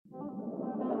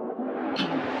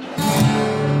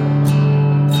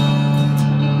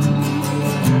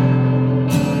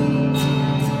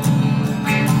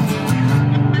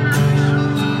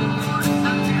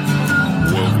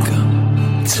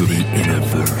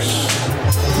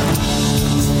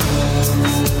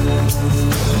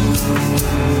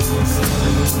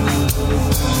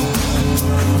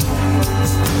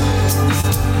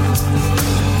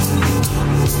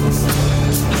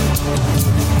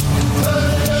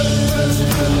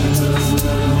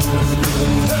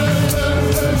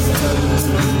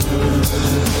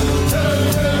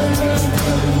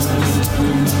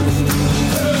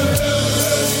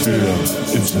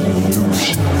It's an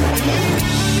illusion.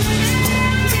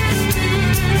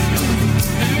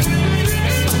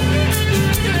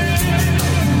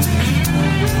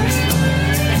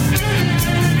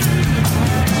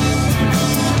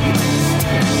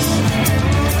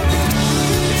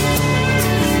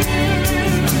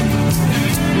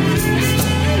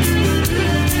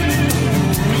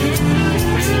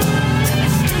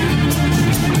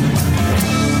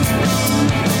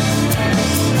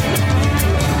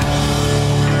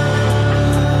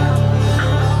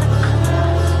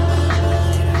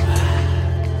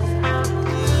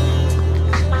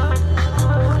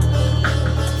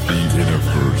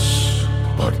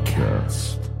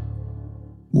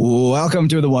 Welcome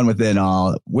to The One Within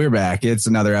All. We're back. It's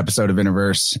another episode of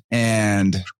Interverse,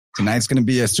 and tonight's going to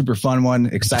be a super fun one.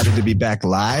 Excited to be back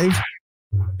live.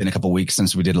 Been a couple weeks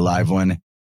since we did a live one,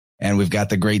 and we've got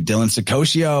the great Dylan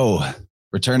Saccoccio,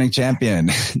 returning champion.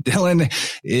 Dylan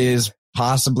is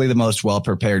possibly the most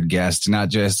well-prepared guest, not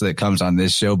just that comes on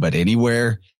this show, but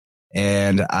anywhere.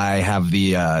 And I have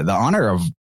the honor of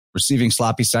receiving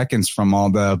sloppy seconds from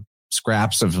all the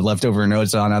scraps of leftover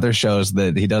notes on other shows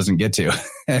that he doesn't get to.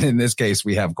 And in this case,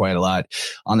 we have quite a lot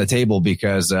on the table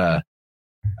because I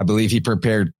believe he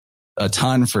prepared a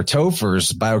ton for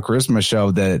Topher's Biocharisma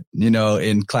show that, you know,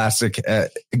 in classic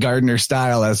Gardner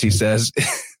style, as he says,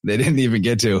 they didn't even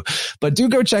get to. But do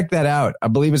go check that out. I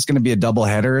believe it's going to be a double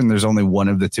header and there's only one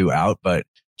of the two out. But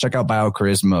check out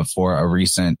Biocharisma for a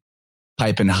recent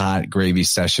piping hot gravy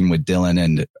session with Dylan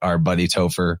and our buddy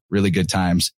Topher. Really good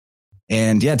times.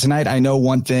 And yeah, tonight, I know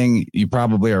one thing, you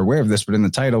probably are aware of this, but in the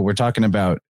title, we're talking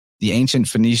about the ancient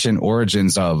Phoenician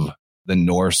origins of the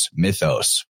Norse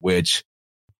mythos, which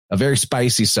a very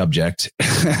spicy subject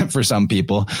for some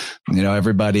people. You know,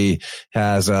 everybody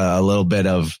has a little bit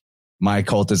of my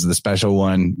cult is the special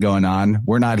one going on.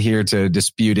 We're not here to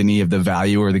dispute any of the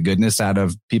value or the goodness out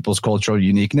of people's cultural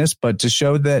uniqueness, but to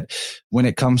show that when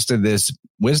it comes to this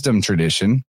wisdom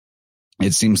tradition,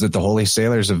 it seems that the Holy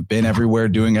Sailors have been everywhere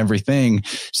doing everything,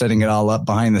 setting it all up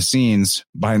behind the scenes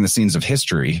of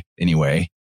history anyway.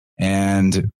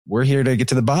 And we're here to get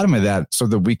to the bottom of that so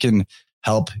that we can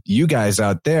help you guys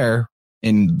out there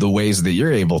in the ways that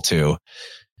you're able to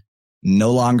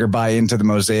no longer buy into the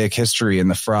Mosaic history and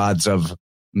the frauds of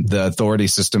the authority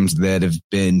systems that have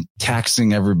been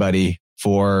taxing everybody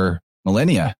for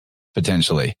millennia,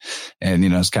 potentially. And, you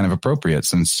know, it's kind of appropriate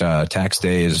since tax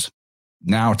day is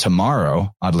now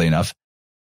tomorrow, oddly enough.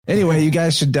 Anyway, you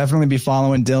guys should definitely be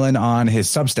following Dylan on his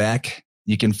Substack.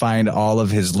 You can find all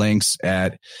of his links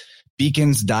at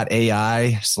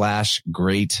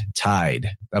beacons.ai/great tide.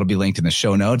 That'll be linked in the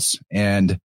show notes.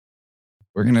 And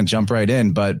we're going to jump right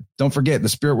in. But don't forget, the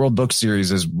Spirit World book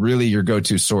series is really your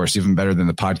go-to source, even better than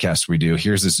the podcast we do.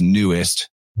 Here's this newest,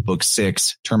 book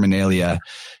 6, Terminalia.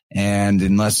 And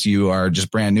unless you are just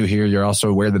brand new here, you're also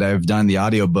aware that I've done the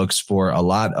audiobooks for a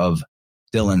lot of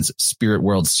Dylan's Spirit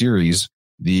World series.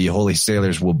 The Holy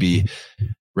Sailors will be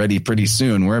ready pretty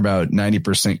soon. We're about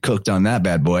 90% cooked on that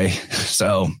bad boy.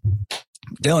 So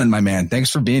Dylan, my man, thanks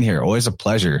for being here. Always a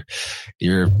pleasure.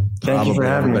 You're probably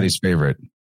everybody's favorite.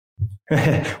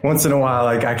 Once in a while,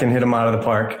 like I can hit them out of the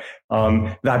park.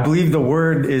 I believe the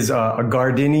word is a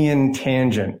Gardinian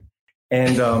tangent.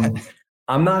 And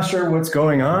I'm not sure what's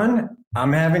going on.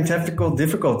 I'm having technical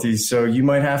difficulties. So you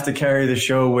might have to carry the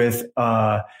show with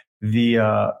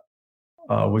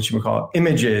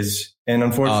images. And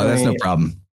unfortunately, that's no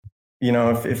problem. You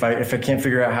know, if I can't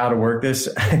figure out how to work this,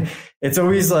 it's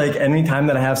always like anytime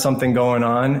that I have something going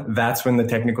on, that's when the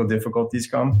technical difficulties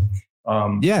come.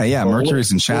 Yeah.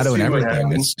 Mercury's in shadow and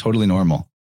everything. It's totally normal.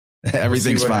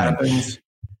 Everything's fine.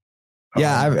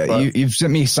 You've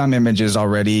sent me some images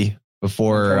already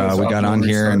before we got on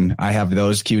here, and I have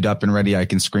those queued up and ready. I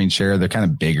can screen share. They're kind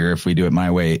of bigger if we do it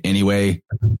my way anyway.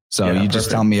 So you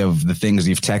just tell me of the things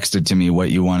you've texted to me,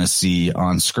 what you want to see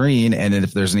on screen. And then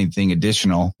if there's anything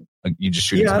additional, you just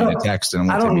shoot it to me in a text.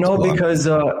 And I don't know because,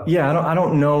 I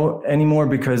don't know anymore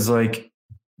because like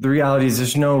the reality is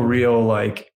there's no real,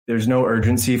 like, there's no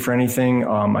urgency for anything.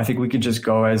 I think we could just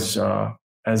go as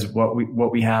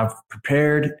what we have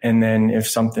prepared. And then if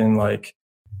something like,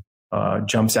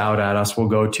 jumps out at us, we'll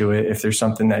go to it. If there's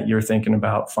something that you're thinking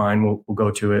about, fine, we'll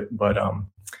go to it. But,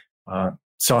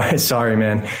 sorry,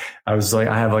 man. I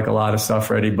have like a lot of stuff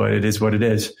ready, but it is what it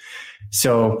is.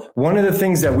 So one of the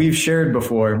things that we've shared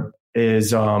before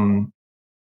is,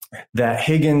 that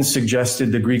Higgins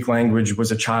suggested the Greek language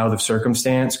was a child of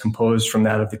circumstance composed from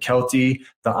that of the Celti,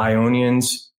 the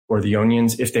Ionians, or the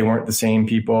Ionians, if they weren't the same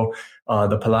people.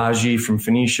 The Pelagi from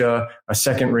Phoenicia, a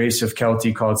second race of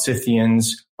Celti called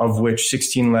Scythians, of which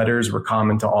 16 letters were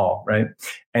common to all, right?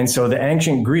 And so the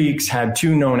ancient Greeks had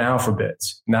two known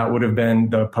alphabets, and that would have been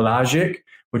the Pelagic,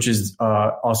 which is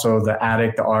also the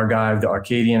Attic, the Argive, the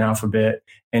Arcadian alphabet.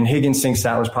 And Higgins thinks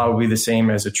that was probably the same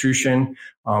as Etruscan.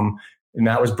 And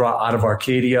that was brought out of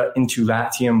Arcadia into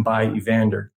Latium by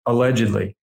Evander,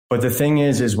 allegedly. But the thing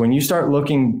is when you start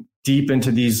looking deep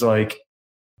into these like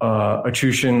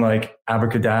Etruscan like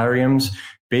abracadariums,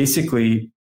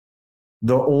 basically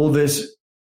the oldest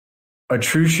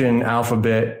Etruscan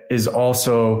alphabet is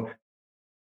also,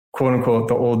 quote unquote,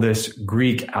 the oldest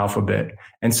Greek alphabet.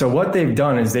 And so what they've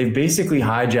done is they've basically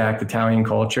hijacked Italian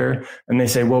culture, and they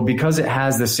say, well, because it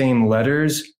has the same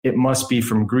letters, it must be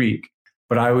from Greek.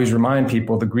 But I always remind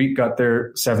people the Greek got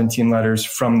their 17 letters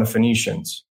from the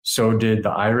Phoenicians. So did the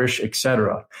Irish,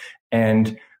 etc.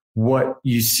 And what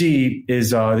you see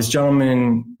is this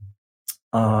gentleman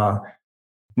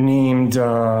named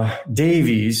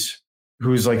Davies,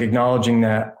 who's like acknowledging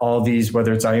that all these,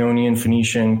 whether it's Ionian,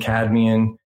 Phoenician,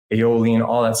 Cadmean, Aeolian,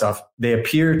 all that stuff, they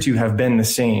appear to have been the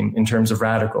same in terms of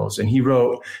radicals. And he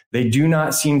wrote, they do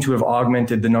not seem to have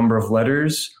augmented the number of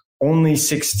letters. Only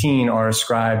 16 are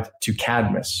ascribed to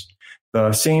Cadmus.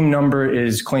 The same number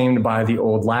is claimed by the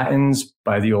Old Latins,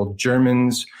 by the Old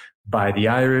Germans, by the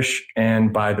Irish,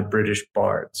 and by the British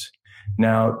bards.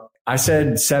 Now, I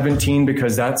said 17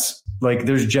 because that's like,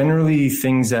 there's generally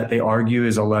things that they argue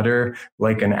is a letter,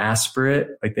 like an aspirate,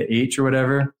 like the H or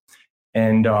whatever.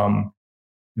 And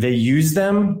they use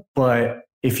them. But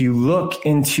if you look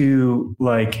into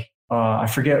like, I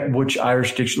forget which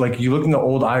Irish dictionary, like you look in the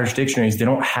old Irish dictionaries, they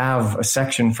don't have a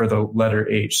section for the letter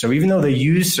H. So even though they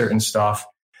use certain stuff,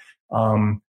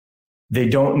 they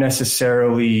don't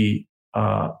necessarily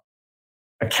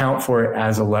account for it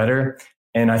as a letter.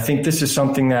 And I think this is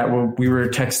something that we were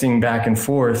texting back and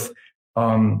forth,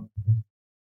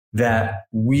 that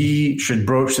we should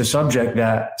broach the subject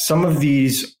that some of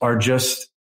these are just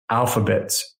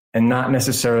alphabets and not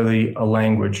necessarily a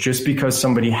language. Just because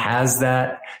somebody has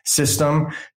that system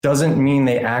doesn't mean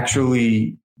they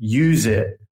actually use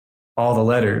it, all the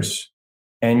letters.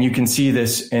 And you can see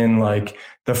this in like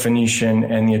the Phoenician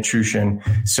and the Etruscan.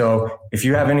 So if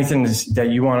you have anything that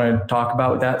you want to talk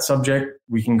about with that subject,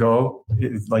 we can go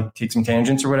like take some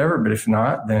tangents or whatever. But if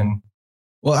not, then.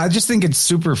 Well, I just think it's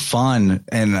super fun.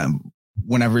 And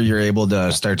whenever you're able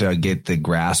to start to get the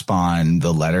grasp on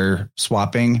the letter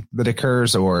swapping that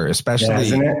occurs, or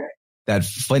especially that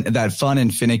fun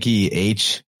and finicky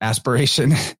H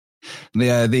aspiration.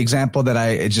 The example that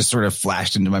it just sort of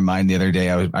flashed into my mind the other day,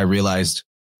 I realized,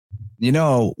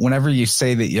 whenever you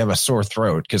say that you have a sore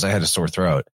throat, because I had a sore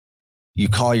throat, you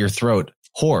call your throat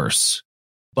hoarse,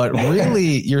 but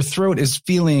really your throat is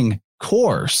feeling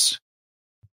coarse.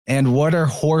 And what are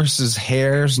horses'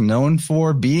 hairs known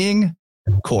for? Being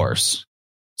coarse.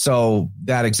 So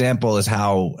that example is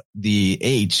how the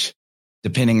H,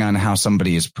 depending on how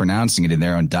somebody is pronouncing it in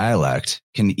their own dialect,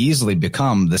 can easily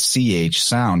become the CH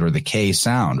sound or the K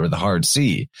sound or the hard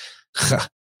C.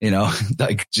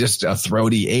 Like just a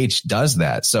throaty H does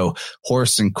that. So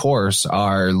horse and coarse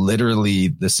are literally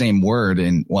the same word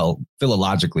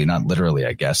philologically, not literally,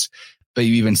 I guess. But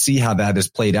you even see how that is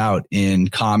played out in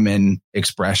common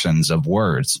expressions of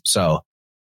words. So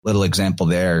little example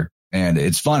there. And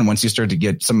it's fun once you start to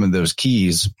get some of those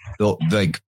keys,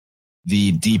 like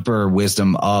the deeper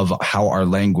wisdom of how our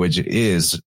language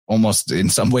is almost in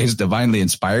some ways divinely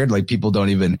inspired. Like I don't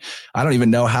even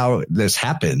know how this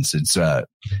happens.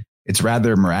 It's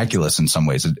rather miraculous in some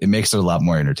ways. It makes it a lot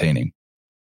more entertaining.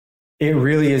 It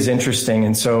really is interesting.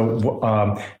 And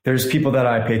so there's people that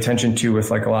I pay attention to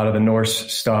with like a lot of the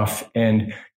Norse stuff,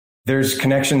 and there's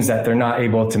connections that they're not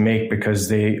able to make because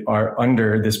they are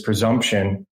under this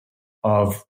presumption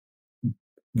of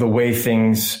the way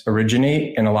things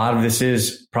originate. And a lot of this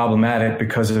is problematic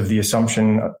because of the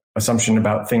assumption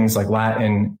about things like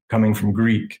Latin coming from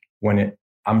Greek when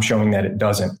I'm showing that it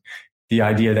doesn't. The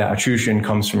idea that Etruscan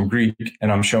comes from Greek,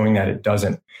 and I'm showing that it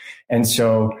doesn't. And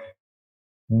so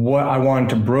what I wanted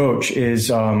to broach is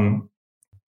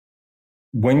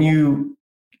when you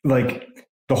like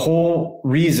the whole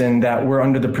reason that we're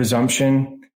under the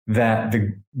presumption that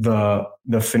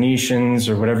the Phoenicians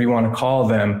or whatever you want to call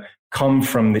them come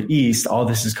from the East, all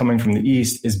this is coming from the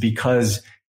East, is because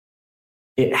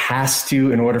it has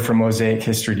to in order for Mosaic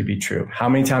history to be true. How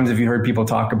many times have you heard people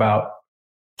talk about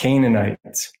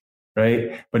Canaanites,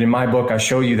 right? But in my book, I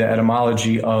show you the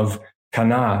etymology of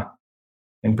Cana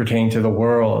and pertaining to the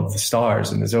world, the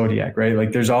stars and the zodiac, right?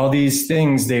 Like there's all these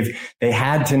things they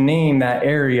had to name that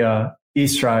area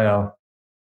Israel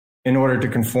in order to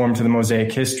conform to the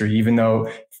Mosaic history, even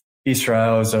though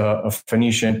Israel is a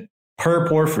Phoenician, per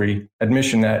Porphyry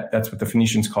admission that that's what the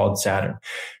Phoenicians called Saturn.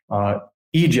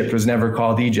 Egypt was never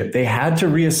called Egypt. They had to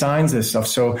reassign this stuff.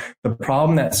 So the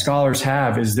problem that scholars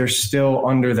have is they're still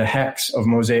under the hex of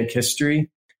Mosaic history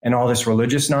and all this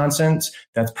religious nonsense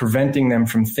that's preventing them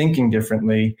from thinking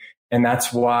differently. And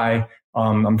that's why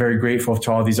I'm very grateful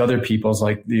to all these other peoples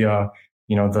like the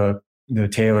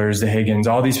Taylors, the Higgins,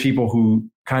 all these people who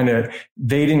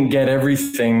they didn't get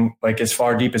everything like as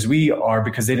far deep as we are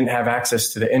because they didn't have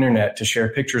access to the internet to share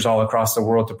pictures all across the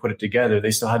world to put it together.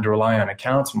 They still had to rely on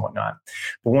accounts and whatnot.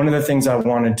 But one of the things I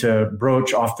wanted to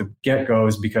broach off the get-go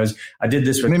is because I did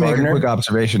this with Gardner. Let me make a quick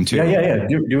observation too. Yeah.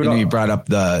 Do it all. You brought up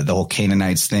the whole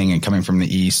Canaanites thing and coming from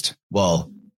the East.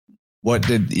 Well,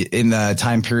 in the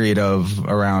time period of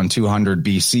around 200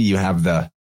 BC, you have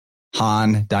the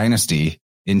Han dynasty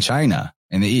in China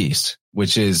in the East,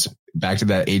 which is back to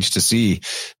that H to C.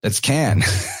 That's Can,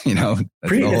 it's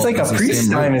like a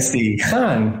priest dynasty.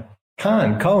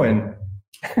 Cohen.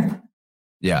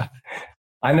 Yeah.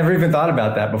 I never even thought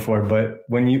about that before, but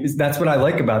that's what I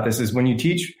like about this is when you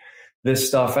teach this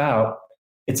stuff out,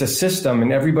 it's a system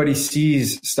and everybody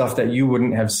sees stuff that you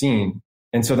wouldn't have seen.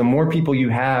 And so the more people you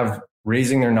have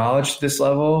raising their knowledge to this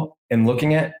level and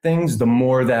looking at things, the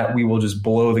more that we will just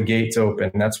blow the gates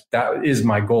open. That is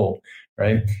my goal.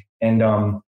 Right.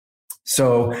 And,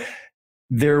 so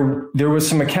there was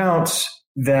some accounts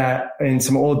that in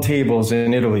some old tables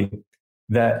in Italy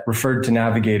that referred to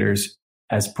navigators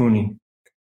as Puni.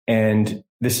 And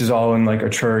this is all in like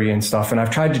Etruria and stuff. And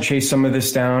I've tried to chase some of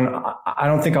this down. I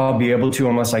don't think I'll be able to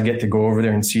unless I get to go over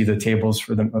there and see the tables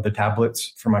for the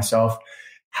tablets for myself.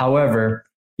 However,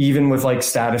 even with like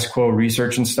status quo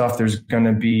research and stuff, there's going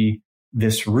to be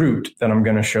this root that I'm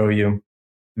going to show you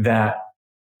that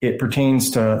it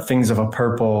pertains to things of a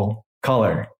purple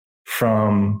color,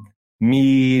 from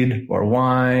mead or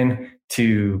wine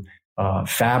to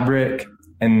fabric.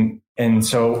 And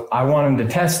so I wanted to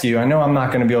test you. I know I'm not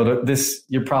going to be able to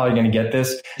you're probably going to get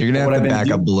this. You're going to have to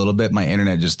back up a little bit. My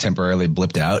internet just temporarily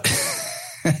blipped out.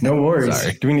 No worries.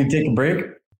 Sorry. Do we need to take a break?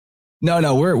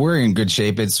 No, we're in good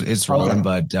shape. It's rolling,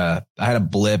 okay. But I had a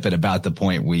blip at about the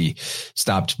point we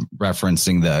stopped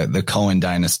referencing the Cohen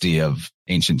dynasty of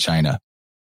ancient China.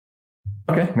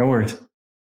 Okay, no worries.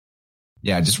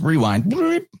 Yeah, just rewind.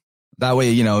 That way,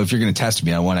 if you're going to test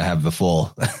me, I want to have the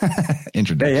full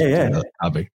introduction to the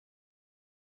topic.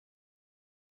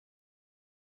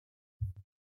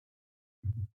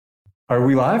 Are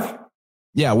we live?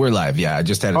 Yeah, we're live. Yeah, I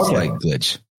just had a slight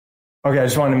glitch. Okay, I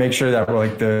just wanted to make sure that we're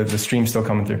like the stream's still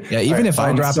coming through. Yeah, even if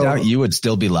I dropped out, you would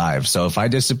still be live. So if I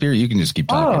disappear, you can just keep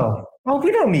talking. Oh,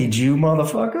 we don't need you,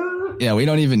 motherfucker. Yeah, we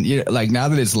don't even now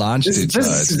that it's launched.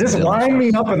 Just line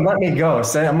me up and let me go.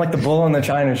 Say I'm like the bull in the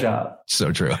china shop.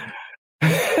 So true.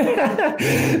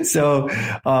 So,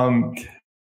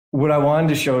 what I wanted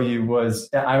to show you was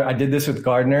I did this with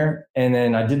Gardner, and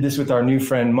then I did this with our new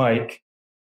friend Mike.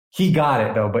 He got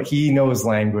it though, but he knows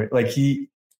language. Like he's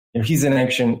an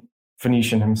ancient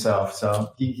Phoenician himself,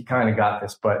 so he kind of got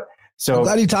this. But so I'm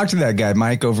glad you talked to that guy,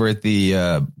 Mike, over at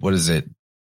the what is it?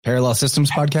 Parallel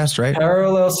Systems podcast, right?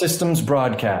 Parallel Systems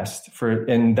broadcast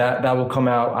and that will come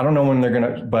out. I don't know when they're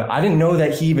going to, but I didn't know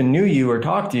that he even knew you or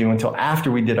talked to you until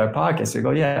after we did our podcast. They go,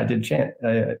 yeah, I did chant.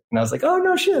 And I was like, oh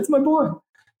no shit, it's my boy.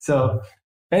 So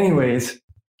anyways,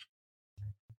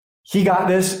 he got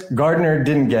this. Gardner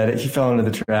didn't get it. He fell into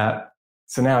the trap.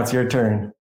 So now it's your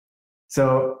turn.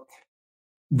 So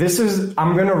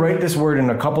I'm going to write this word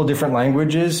in a couple different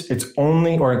languages.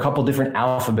 Or a couple different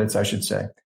alphabets, I should say.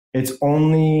 It's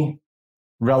only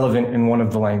relevant in one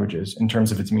of the languages in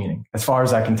terms of its meaning, as far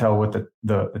as I can tell with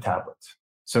the tablets.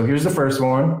 So here's the first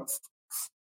one.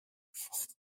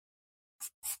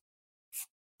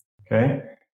 Okay.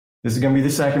 This is going to be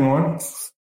the second one.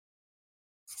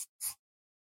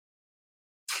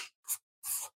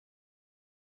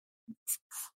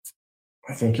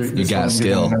 I think you got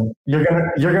skill. You're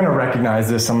gonna recognize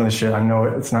this. Some of the shit I know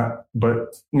it's not,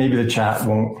 but maybe the chat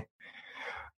won't.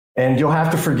 And you'll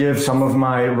have to forgive some of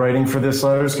my writing for this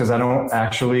letters because I don't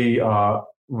actually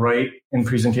write in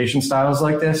presentation styles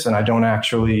like this, and I don't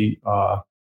actually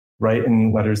write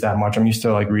in letters that much. I'm used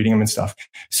to like reading them and stuff.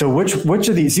 So which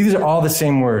of these? See, these are all the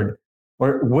same word.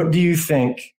 Or what do you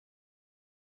think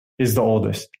is the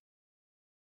oldest?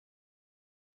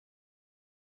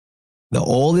 The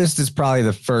oldest is probably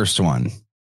the first one.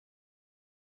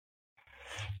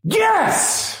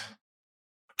 Yes!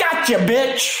 Gotcha,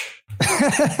 bitch!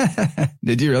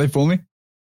 Did you really fool me?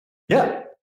 Yeah.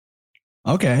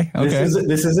 Okay.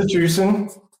 This is Etruscan.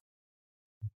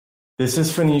 This is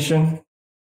Phoenician.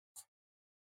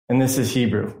 and this is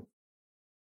Hebrew.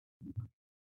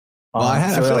 Well,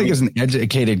 I feel like it's an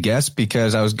educated guess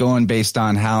because I was going based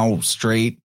on how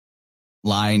straight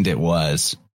lined it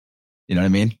was. You know what I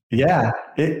mean? Yeah.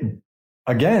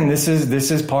 Again, this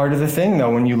is part of the thing,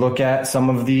 though. When you look at some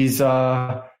of these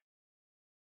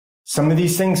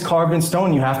things carved in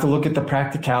stone, you have to look at the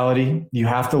practicality. You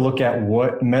have to look at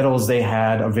what metals they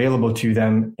had available to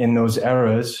them in those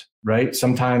eras, right?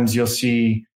 Sometimes you'll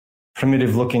see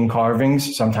primitive looking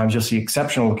carvings. Sometimes you'll see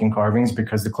exceptional looking carvings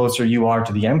because the closer you are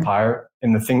to the empire,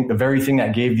 and the very thing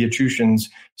that gave the Etruscans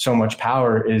so much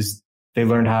power is they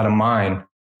learned how to mine.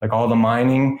 Like all the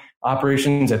mining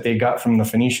operations that they got from their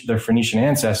Phoenician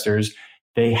ancestors,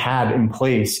 they had in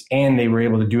place, and they were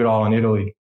able to do it all in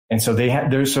Italy. And so they're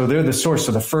the source.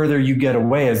 So the further you get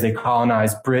away as they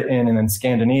colonize Britain and then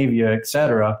Scandinavia, et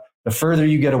cetera, the further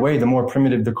you get away, the more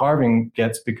primitive the carving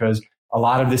gets, because a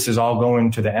lot of this is all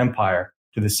going to the empire,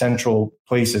 to the central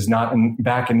places,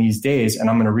 back in these days. And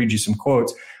I'm going to read you some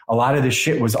quotes. A lot of this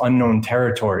shit was unknown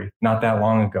territory not that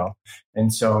long ago.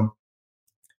 And so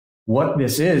what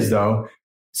this is, though,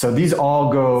 so these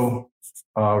all go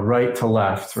right to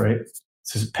left, right?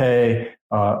 This is pei.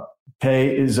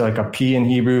 Pei is like a P in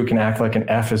Hebrew, can act like an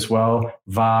F as well.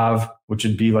 Vav, which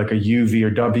would be like a U, V, or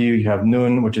W. You have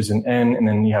Nun, which is an N, and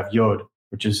then you have Yod,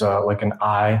 which is like an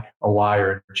I, a Y,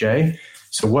 or a J.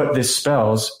 So what this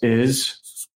spells is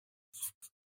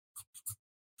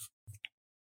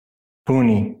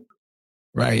Puni.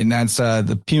 Right, and that's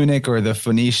the Punic or the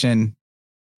Phoenician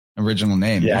original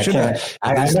name. Yeah,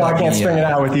 I know I can't spring it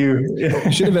out with you.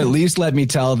 You should have at least let me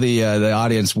tell the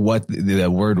audience what the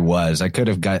word was. I could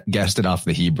have guessed it off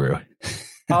the Hebrew.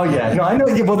 Oh yeah, no, I know.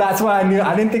 Well, that's why I knew.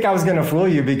 I didn't think I was going to fool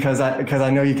you because I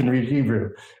know you can read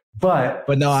Hebrew. But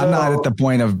no, I'm not at the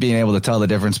point of being able to tell the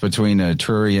difference between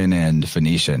Etrurian and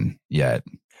Phoenician yet.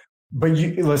 But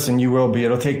you will be.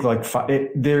 It'll take like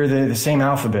they're the same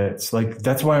alphabets. Like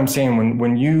that's why I'm saying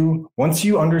once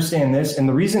you understand this, and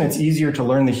the reason it's easier to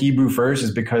learn the Hebrew first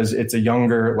is because it's a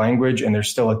younger language and there's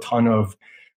still a ton of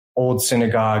old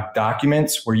synagogue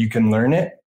documents where you can learn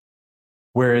it.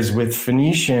 Whereas with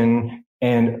Phoenician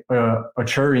and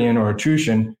Etrurian or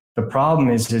Etruscan, the problem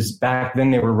is back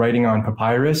then they were writing on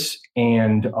papyrus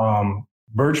and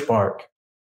birch bark.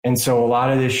 And so a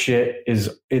lot of this shit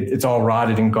it's all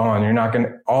rotted and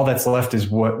gone. All that's left is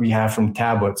what we have from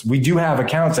tablets. We do have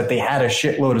accounts that they had a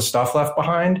shitload of stuff left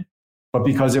behind, but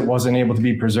because it wasn't able to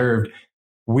be preserved,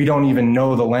 we don't even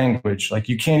know the language. Like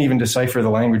you can't even decipher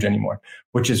the language anymore,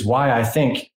 which is why I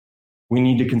think we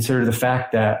need to consider the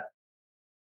fact that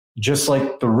just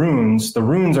like the runes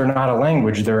are not a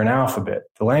language, they're an alphabet.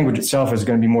 The language itself is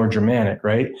going to be more Germanic,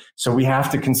 right? So we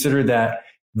have to consider that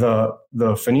the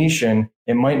Phoenician,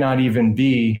 it might not even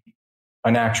be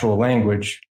an actual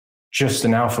language, just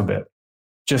an alphabet,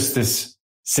 just this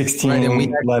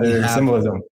 16 letter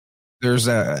symbolism. There's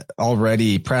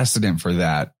already precedent for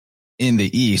that in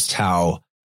the East, how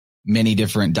many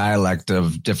different dialect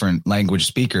of different language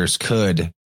speakers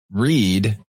could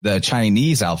read the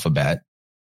Chinese alphabet.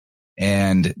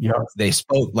 And they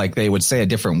spoke, like they would say a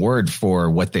different word for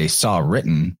what they saw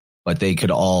written, but they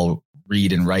could all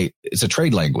read and write. It's a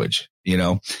trade language,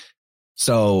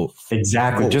 So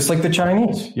exactly, just like the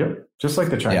Chinese. Yep, just like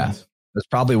the Chinese. Yeah, that's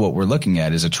probably what we're looking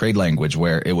at is a trade language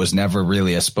where it was never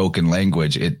really a spoken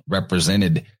language. It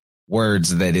represented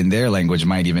words that in their language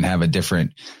might even have a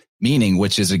different meaning,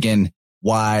 which is again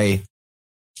why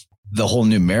the whole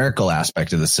numerical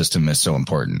aspect of the system is so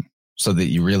important, so that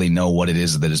you really know what it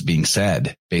is that is being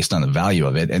said based on the value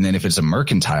of it. And then if it's a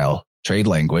mercantile trade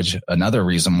language, another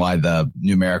reason why the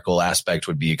numerical aspect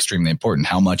would be extremely important.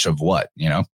 How much of what,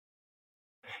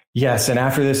 Yes. And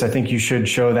after this, I think you should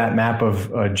show that map of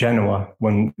Genoa,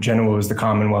 when Genoa was the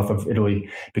Commonwealth of Italy,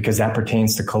 because that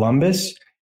pertains to Columbus.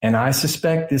 And I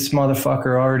suspect this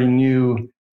motherfucker already knew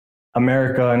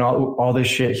America and all this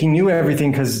shit. He knew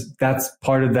everything because that's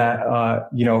part of that,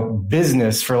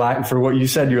 business for what you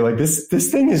said. You're like, this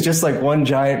thing is just like one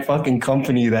giant fucking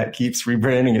company that keeps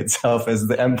rebranding itself as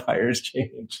the empires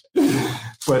change.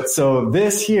 But so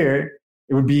this here,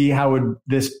 it would be,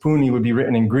 this Puni would be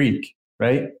written in Greek,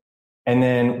 right? And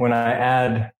then when I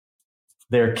add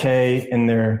their K and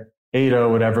their Eta,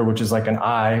 whatever, which is like an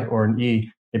I or an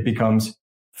E, it becomes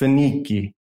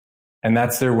Phoeniki. And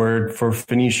that's their word for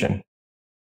Phoenician.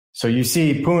 So you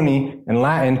see Puni in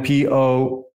Latin,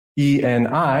 Poeni.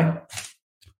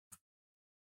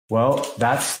 Well,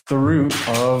 that's the root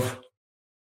of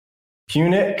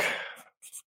Punic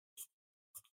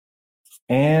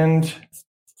and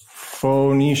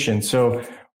Phoenician. So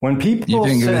when people you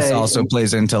think say, this also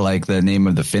plays into like the name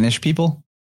of the Finnish people?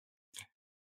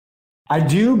 I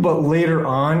do, but later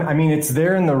on, I mean, it's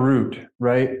there in the root,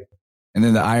 right? And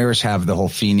then the Irish have the whole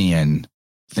Fenian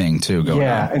thing too going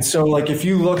on. And so like if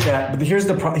you look at, but here's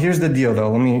the deal though.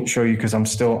 Let me show you because I'm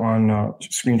still on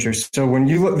screen share. So when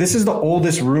you look, this is the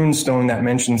oldest rune stone that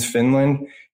mentions Finland.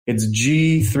 It's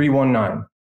G319.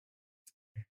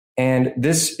 And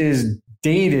this is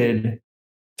dated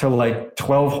to like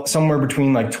somewhere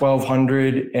between like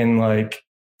 1200 and like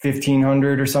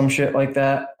 1500 or some shit like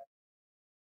that.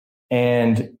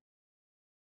 And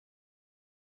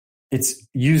it's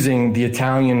using the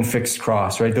Italian fixed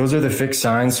cross, right? Those are the fixed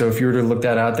signs. So if you were to look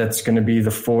that out, that's going to be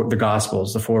the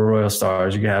Gospels, the 4 royal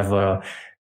stars. You have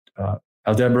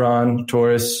Aldebaran,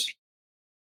 Taurus.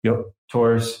 You'll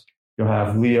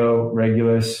have Leo,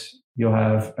 Regulus. You'll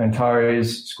have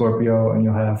Antares, Scorpio, and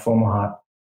you'll have Fomalhaut.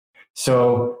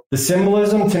 So the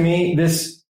symbolism to me,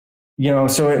 this,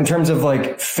 so in terms of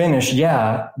like Finnish,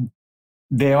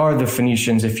 they are the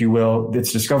Phoenicians, if you will.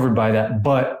 It's discovered by that,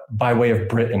 but by way of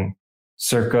Britain,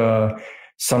 circa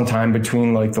sometime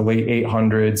between like the late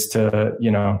 800s to,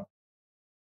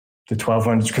 the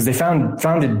 1200s, because they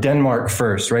founded Denmark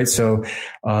first, right? So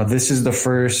this is the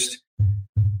first,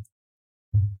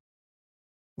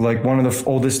 like one of the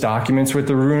oldest documents with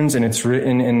the runes, and it's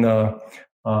written in the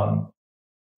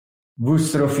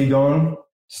Boustrophion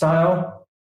style.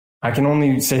 I can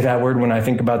only say that word when I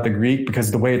think about the Greek, because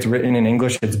the way it's written in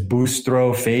English, it's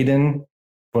Boustrophaidon.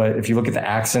 But if you look at the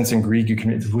accents in Greek,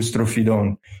 it's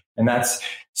Boustrophion. And that's,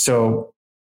 so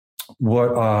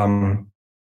what,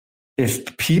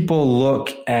 if people look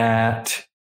at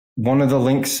one of the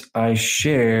links I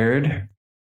shared.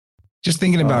 Just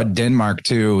thinking about Denmark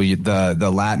too,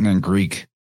 the Latin and Greek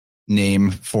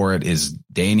name for it is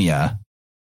Dania,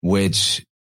 which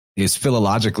is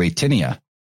philologically Tinia.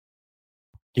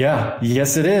 Yeah.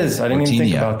 Yes, it is. I didn't even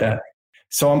think about that.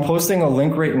 So I'm posting a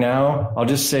link right now. I'll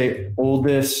just say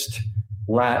oldest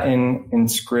Latin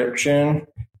inscription.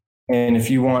 And if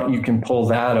you want, you can pull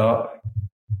that up.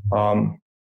 And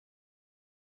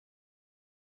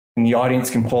the audience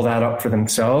can pull that up for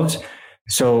themselves.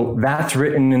 So that's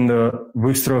written in the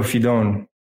Boustrophion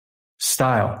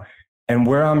style. And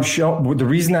where I'm showing, the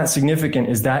reason that's significant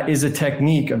is that is a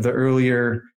technique of the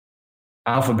earlier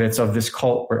alphabets of this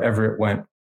cult wherever it went.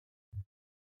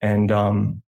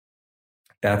 And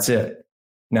that's it.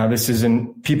 Now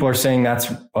people are saying that's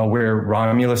where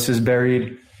Romulus is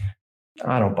buried.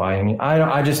 I don't buy any.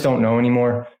 I just don't know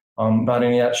anymore about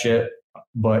any of that shit,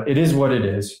 but it is what it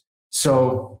is.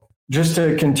 So just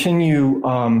to continue,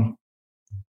 and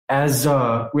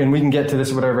we can get to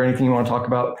this, whatever, anything you want to talk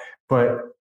about, but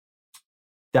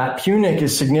that Punic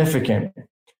is significant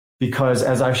because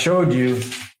as I showed you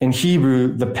in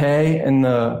Hebrew, the Pei and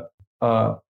the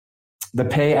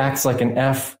Pei acts like an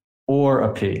F or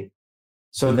a P.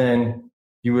 So then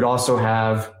you would also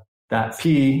have that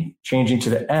P changing to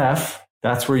the F.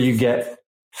 That's where you get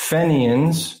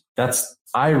Fenians. That's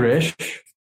Irish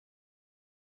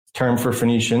term for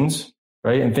Phoenicians,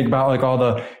 right? And think about like all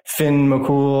the Finn,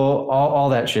 McCool, all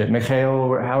that shit,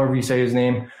 Mikhail, however you say his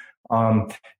name.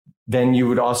 Then you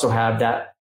would also have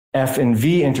that F and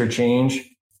V interchange.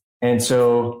 And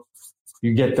so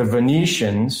you get the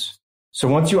Venetians. So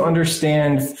once you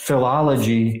understand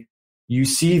philology, you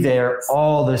see they're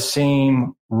all the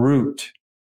same root.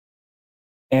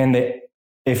 And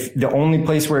if the only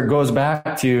place where it goes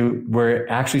back to where it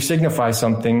actually signifies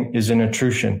something is in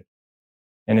Etruscan.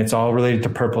 And it's all related to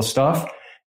purple stuff.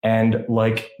 And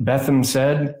like Betham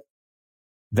said,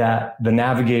 that the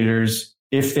navigators,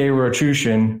 if they were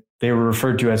Etruscan, they were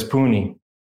referred to as Puni.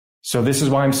 So this is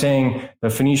why I'm saying the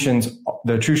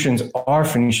Etruscans are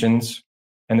Phoenicians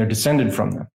and they're descended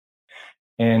from them.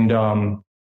 And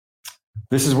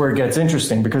this is where it gets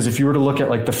interesting, because if you were to look at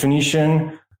like the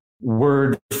Phoenician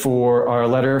word for our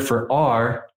letter for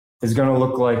R is going to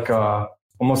look like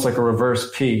almost like a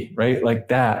reverse P, right? Like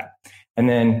that. And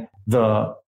then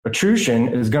the Etruscan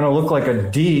is going to look like a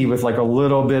D with like a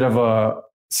little bit of a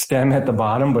stem at the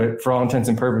bottom, but for all intents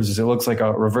and purposes, it looks like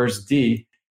a reverse D.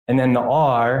 And then the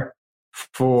R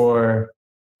for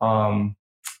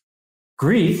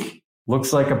Greek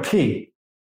looks like a P.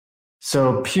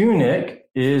 So Punic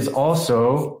is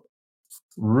also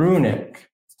runic,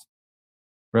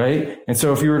 right? And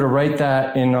so if you were to write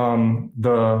that in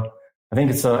I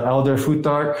think it's the Elder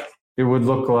Futhark, it would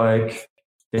look like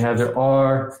they have their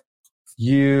R,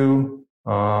 U,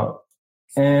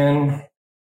 N.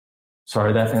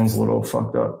 Sorry, that N's a little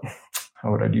fucked up.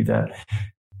 How would I do that?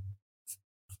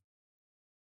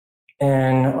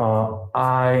 N,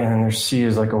 I, and their C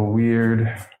is like a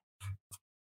weird.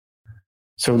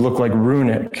 So it would look like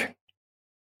runic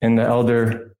in the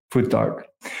Elder Futhark.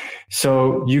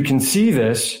 So you can see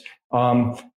this,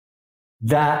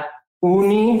 that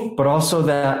uni, but also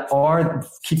that R,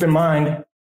 keep in mind,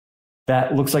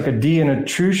 that looks like a D in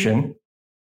Etruscan.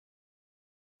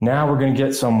 Now we're going to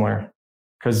get somewhere.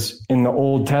 Because in the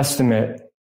Old Testament, do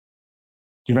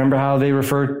you remember how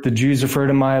the Jews refer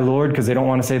to my Lord? Because they don't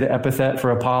want to say the epithet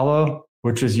for Apollo,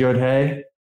 which is Yod-He,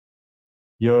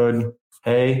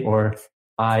 Yod-He, or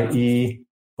I-E,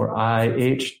 or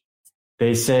I-H.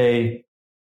 They say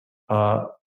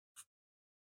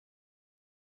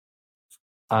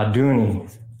Aduni.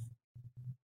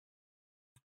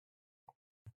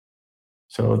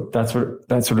 So that's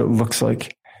what it looks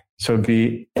like. So it'd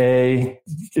be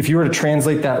if you were to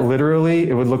translate that literally,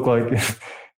 it would look like,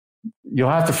 you'll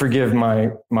have to forgive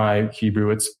my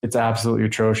Hebrew. It's absolutely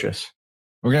atrocious.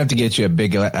 We're gonna have to get you a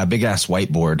big ass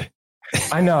whiteboard.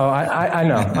 I know,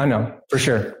 I know for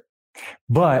sure.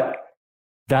 But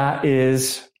that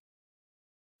is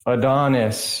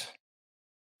Adonis.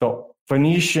 The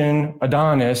Phoenician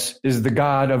Adonis is the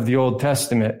god of the Old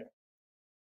Testament,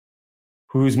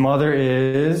 whose mother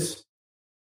is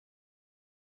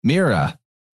Mira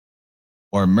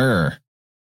or Myrrh,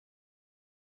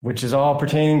 which is all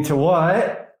pertaining to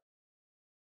what?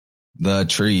 The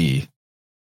tree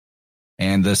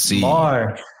and the sea.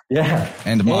 Mar. Yeah.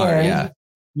 And Mar,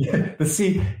 yeah, the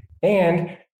sea.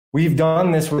 And we've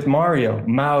done this with Mario,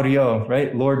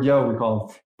 right? Lord Yo, we call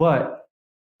him. But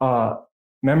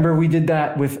remember we did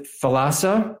that with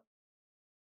Thalassa?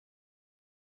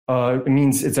 It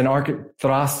means it's an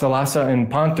Thalassa and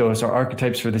Pontos are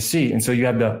archetypes for the sea. And so you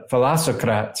have the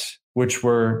Thalassocrats, which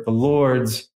were the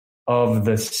lords of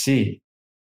the sea.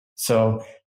 So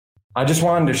I just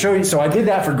wanted to show you. So I did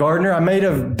that for Gardner. I might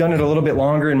have done it a little bit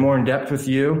longer and more in depth with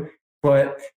you,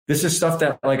 but this is stuff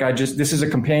that this is a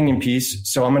companion piece.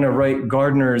 So I'm going to write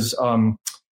Gardner's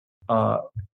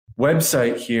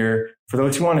website here. For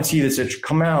those who want to see this, it should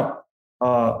come out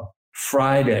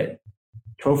Friday.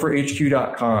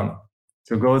 topherhq.com.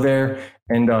 So go there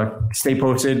and stay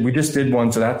posted. We just did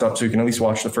one, so that's up, so you can at least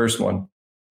watch the first one.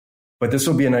 But this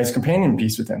will be a nice companion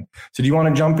piece with him. So do you want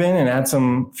to jump in and add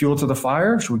some fuel to the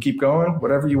fire? Should we keep going?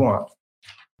 Whatever you want.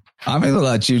 I'm going to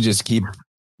let you just keep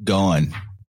going.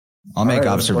 I'll make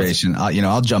observation.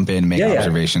 I'll jump in and make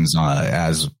observations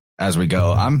as we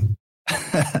go. I'm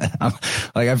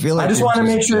I feel like I just want to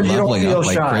make sure you don't feel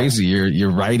like shy. Crazy.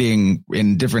 You're writing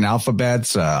in different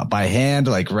alphabets by hand,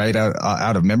 like right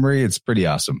out of memory. It's pretty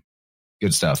awesome.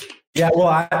 Good stuff. Yeah. Well,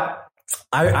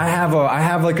 I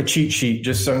have like a cheat sheet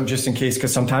just in case,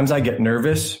 because sometimes I get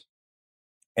nervous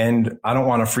and I don't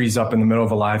want to freeze up in the middle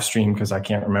of a live stream because I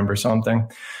can't remember something.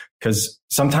 Because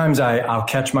sometimes I'll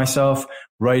catch myself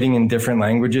writing in different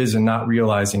languages and not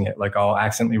realizing it. Like I'll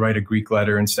accidentally write a Greek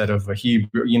letter instead of a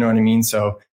Hebrew. You know what I mean?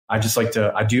 So I just like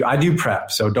to, I do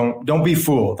prep. So don't be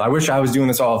fooled. I wish I was doing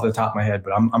this all off the top of my head,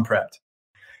 but I'm prepped.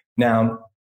 Now,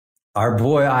 our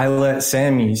boy Eilert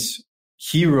Samis,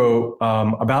 he wrote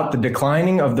about the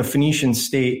declining of the Phoenician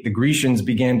state. The Grecians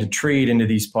began to trade into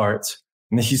these parts.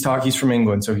 And he's from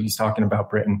England, so he's talking about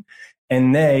Britain.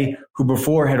 And they, who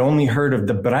before had only heard of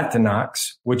the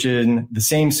Bretanox, which in the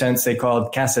same sense they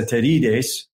called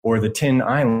Cassaterides, or the Tin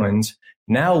Islands,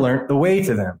 now learnt the way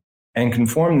to them and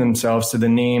conformed themselves to the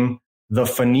name the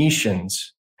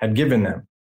Phoenicians had given them,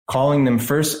 calling them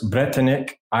first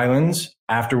Bretonic Islands,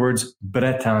 afterwards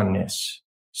Bretanis.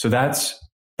 So that's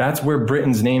where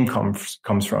Britain's name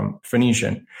comes from,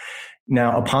 Phoenician.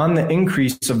 Now, upon the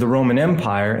increase of the Roman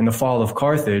Empire and the fall of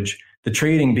Carthage, the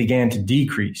trading began to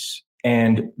decrease.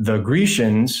 And the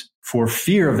Grecians, for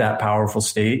fear of that powerful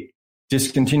state,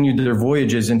 discontinued their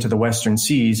voyages into the western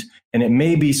seas. And it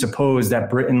may be supposed that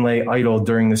Britain lay idle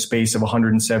during the space of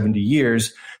 170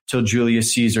 years till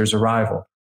Julius Caesar's arrival.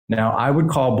 Now, I would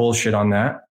call bullshit on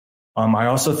that. I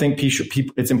also think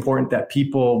it's important that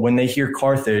people, when they hear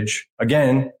Carthage,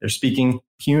 again, they're speaking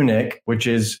Punic, which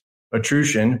is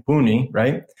Etruscan, Puni,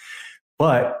 right?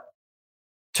 But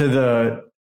to the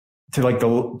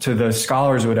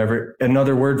scholars or whatever,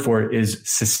 another word for it is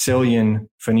Sicilian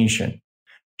Phoenician.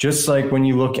 Just like when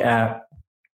you look at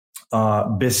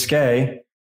Biscayers,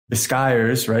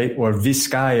 right? Or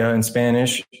Vizcaya in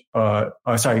Spanish.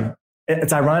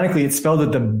 It's ironically, it's spelled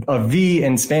with a V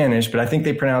in Spanish, but I think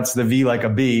they pronounce the V like a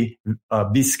B,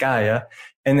 Vizcaya.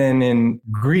 And then in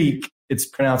Greek, it's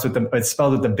spelled with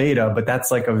the beta, but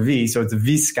that's like a V. So it's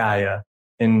Vizcaya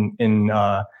in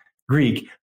Greek.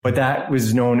 But that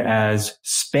was known as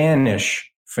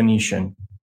Spanish Phoenician.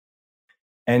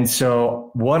 And so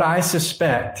what I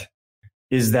suspect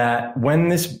is that when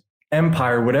this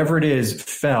empire, whatever it is,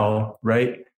 fell,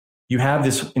 right, you have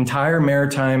this entire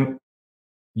maritime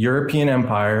European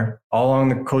empire all along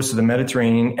the coast of the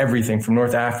Mediterranean, everything from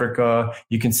North Africa.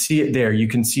 You can see it there. You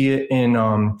can see it in,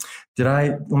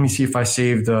 let me see if I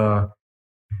saved, no,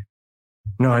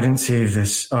 I didn't save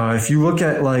this. If you look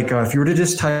at if you were to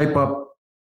just type up,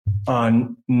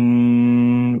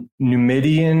 Numidian,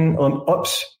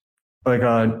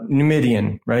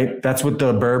 Numidian, right? That's what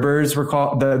the Berbers were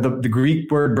called. The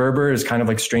Greek word Berber is kind of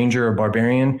like stranger or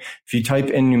barbarian. If you type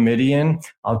in Numidian,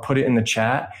 I'll put it in the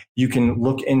chat. You can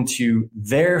look into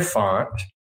their font,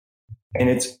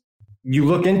 and you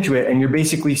look into it and you're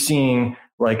basically seeing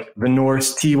like the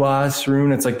Norse Tiwas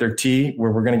rune. It's like their T, where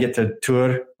we're going to get to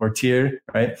Tur or Tir,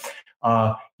 right?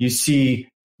 You see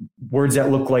words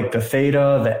that look like the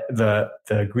theta, the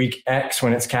Greek X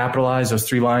when it's capitalized, those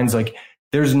 3 lines. Like,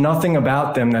 there's nothing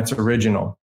about them that's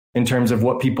original in terms of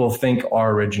what people think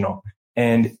are original.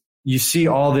 And you see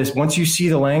all this, once you see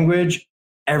the language,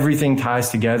 everything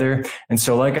ties together. And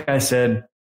so, like I said,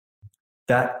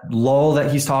 that lull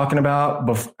that he's talking about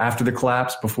after the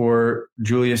collapse, before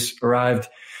Julius arrived,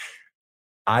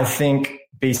 I think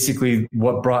basically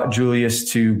what brought Julius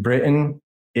to Britain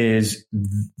is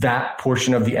that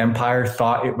portion of the empire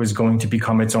thought it was going to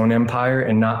become its own empire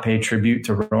and not pay tribute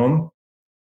to Rome.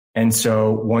 And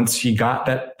so once he got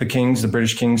the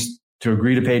British kings to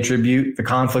agree to pay tribute, the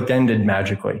conflict ended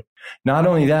magically. Not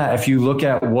only that, if you look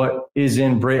at what is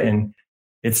in Britain,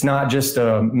 it's not just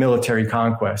a military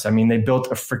conquest. I mean, they built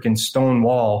a freaking stone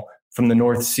wall from the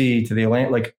North Sea to the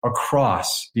Atlantic, like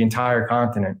across the entire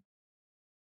continent.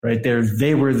 Right there,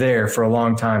 they were there for a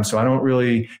long time. So I don't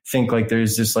really think like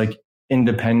there's this like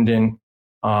independent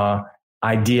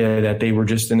idea that they were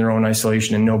just in their own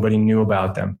isolation and nobody knew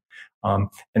about them.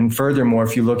 And furthermore,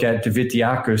 if you look at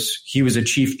Divitiacus, he was a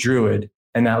chief druid,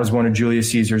 and that was one of Julius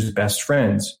Caesar's best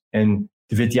friends. And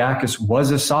Divitiacus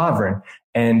was a sovereign,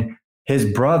 and his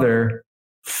brother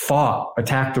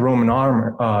attacked the Roman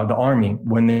army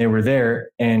when they were there,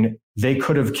 and they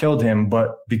could have killed him,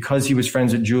 but because he was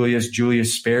friends with Julius,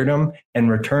 Julius spared him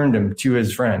and returned him to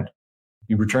his friend.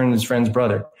 He returned his friend's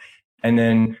brother. And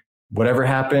then whatever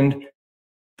happened,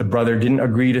 the brother didn't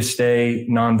agree to stay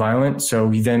nonviolent. So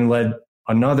he then led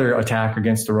another attack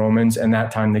against the Romans, and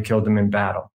that time they killed him in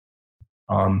battle.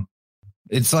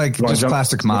 It's like just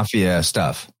classic mafia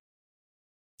stuff.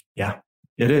 Yeah,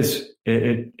 it is.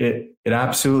 It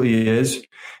absolutely is.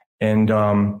 And,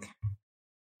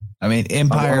 I mean,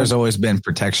 empire has always been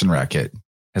protection racket,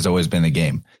 has always been the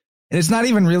game. And it's not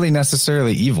even really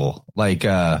necessarily evil. Like,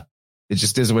 it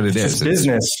just is what it is. It's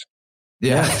business.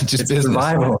 It's just business.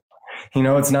 Survival.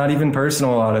 It's not even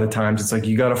personal a lot of the times. It's like,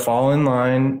 you got to fall in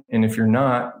line. And if you're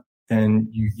not, then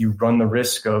you run the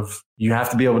risk of, you have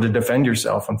to be able to defend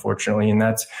yourself, unfortunately. And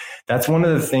that's one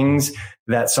of the things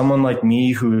that someone like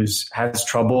me has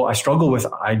trouble. I struggle with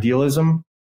idealism.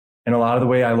 And a lot of the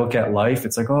way I look at life,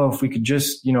 it's like, oh, if we could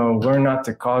just, learn not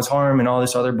to cause harm and all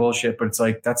this other bullshit. But it's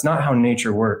like, that's not how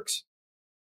nature works.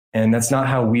 And that's not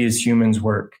how we as humans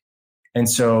work. And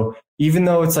so even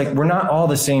though it's like, we're not all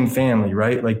the same family,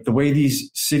 right? Like the way these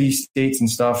city states and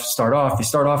stuff they start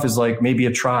off as like maybe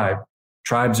a tribe.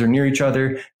 Tribes are near each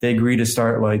other. They agree to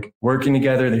start like working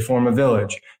together. They form a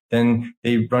village. Then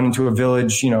they run into a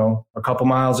village, a couple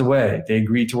miles away. They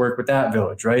agree to work with that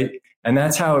village, right? And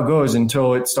that's how it goes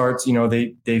until it starts, they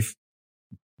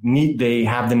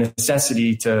have the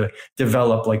necessity to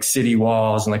develop like city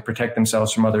walls and like protect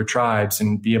themselves from other tribes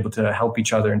and be able to help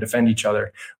each other and defend each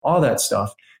other, all that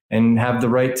stuff, and have the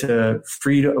right to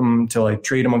freedom to like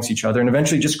trade amongst each other, and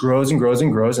eventually just grows and grows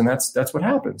and grows. And that's what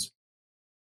happens.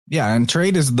 Yeah. And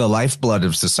trade is the lifeblood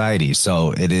of society.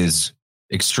 So it is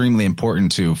extremely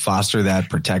important to foster that,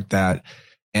 protect that.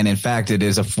 And in fact, it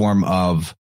is a form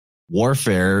of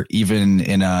warfare, even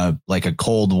in a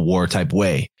Cold War type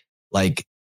way. Like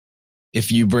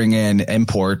if you bring in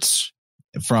imports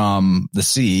from the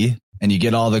sea and you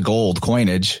get all the gold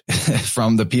coinage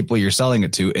from the people you're selling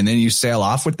it to, and then you sail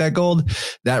off with that gold,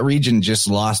 that region just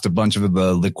lost a bunch of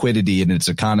the liquidity in its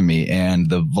economy, and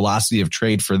the velocity of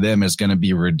trade for them is going to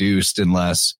be reduced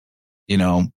unless,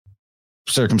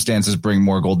 circumstances bring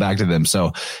more gold back to them.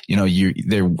 So,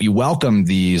 you welcome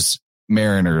these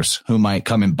mariners who might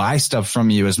come and buy stuff from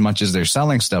you as much as they're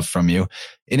selling stuff from you.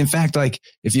 And in fact, like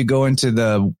if you go into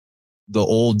the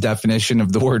old definition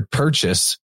of the word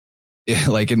purchase,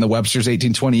 like in the Webster's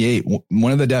 1828,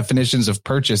 one of the definitions of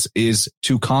purchase is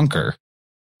to conquer.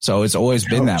 So it's always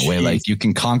been that way. Like you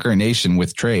can conquer a nation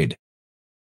with trade.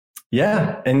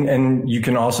 Yeah. And you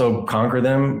can also conquer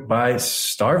them by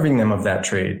starving them of that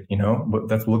trade. You know,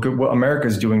 look at what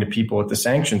America's doing to people with the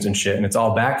sanctions and shit. And it's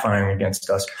all backfiring against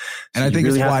us. And I think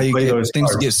it's why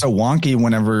things get so wonky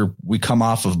whenever we come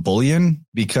off of bullion,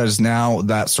 because now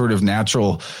that sort of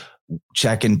natural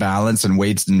check and balance and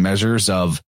weights and measures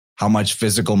of how much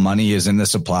physical money is in the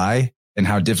supply and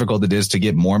how difficult it is to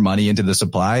get more money into the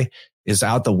supply is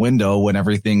out the window when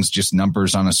everything's just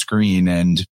numbers on a screen.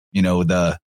 And, you know,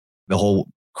 the whole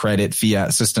credit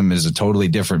fiat system is a totally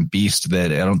different beast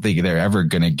that I don't think they're ever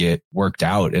going to get worked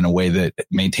out in a way that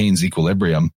maintains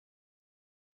equilibrium.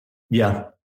 Yeah.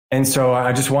 And so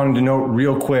I just wanted to note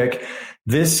real quick,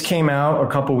 this came out a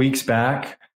couple weeks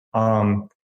back.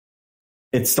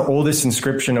 It's the oldest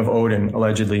inscription of Odin,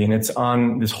 allegedly, and it's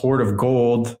on this hoard of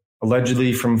gold,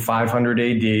 allegedly from 500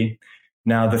 AD.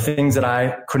 Now, the things that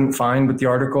I couldn't find with the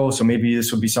article, so maybe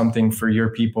this will be something for your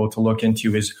people to look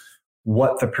into, is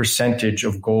what the percentage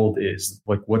of gold is.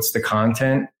 Like, what's the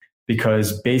content?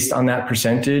 Because based on that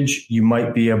percentage, you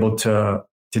might be able to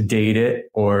date it,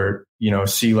 or, you know,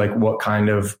 see like what kind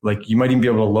of, like, you might even be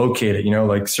able to locate it, you know,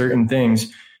 like certain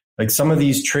things, like some of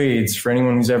these trades, for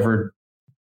anyone who's ever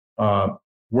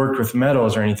worked with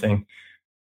metals or anything,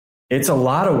 it's a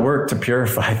lot of work to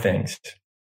purify things.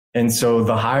 And so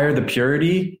the higher the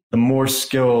purity, the more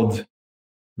skilled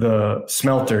the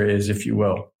smelter is, if you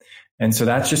will. And so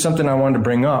that's just something I wanted to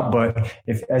bring up. But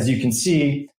if, as you can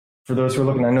see, for those who are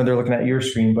looking, I know they're looking at your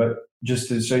screen, but just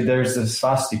to show you, there's the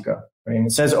swastika, right? And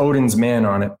it says Odin's man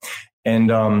on it. And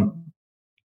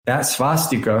that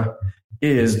swastika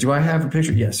is, do I have a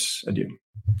picture? Yes, I do.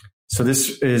 So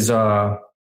this is a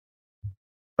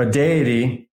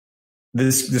deity.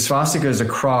 The swastika is a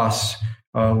cross.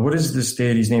 What is this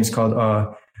deity's name? It's called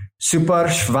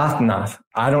Suparshvatnath.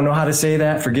 I don't know how to say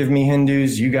that. Forgive me,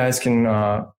 Hindus. You guys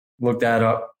can look that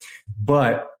up.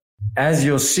 But as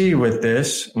you'll see with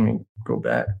this, let me go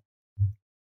back.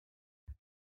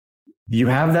 You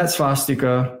have that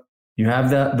swastika. You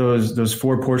have that those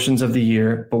four portions of the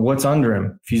year. But what's under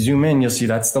him? If you zoom in, you'll see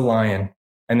that's the lion.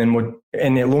 And then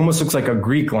and it almost looks like a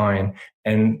Greek lion.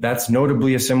 And that's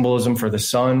notably a symbolism for the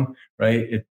sun, right?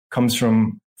 It comes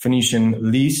from Phoenician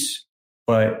lis,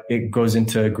 but it goes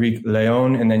into Greek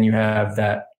leon. And then you have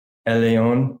that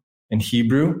eleon in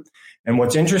Hebrew. And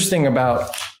what's interesting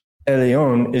about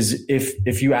eleon is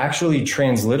if you actually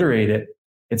transliterate it,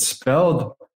 it's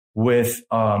spelled with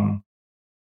a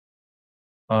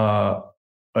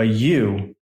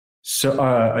U. So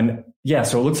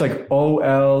so it looks like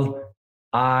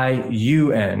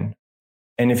OLIUN.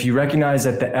 And if you recognize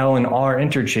that the L and R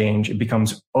interchange, it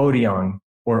becomes Odion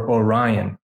or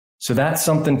Orion. So that's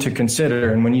something to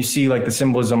consider. And when you see like the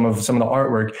symbolism of some of the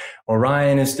artwork,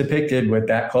 Orion is depicted with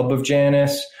that club of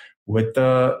Janus, with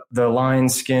the lion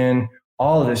skin,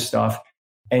 all of this stuff.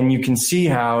 And you can see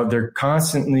how they're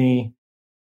constantly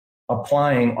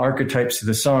applying archetypes to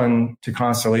the sun, to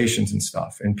constellations and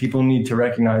stuff. And people need to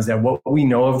recognize that what we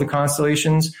know of the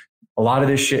constellations, a lot of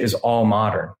this shit is all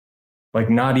modern. Like,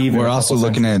 not even. We're also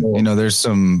looking at, you know, there's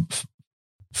some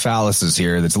phalluses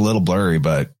here that's a little blurry,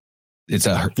 but it's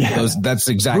that's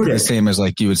exactly the same as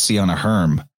like you would see on a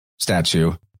Herm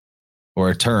statue or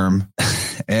a term.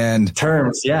 And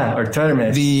terms, or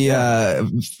termes.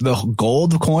 The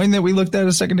gold coin that we looked at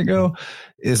a second ago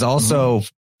is also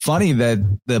funny that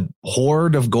the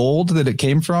hoard of gold that it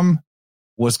came from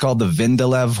was called the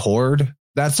Vindalev hoard.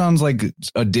 That sounds like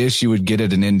a dish you would get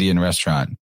at an Indian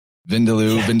restaurant.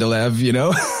 Vindaloo, Vindalev, you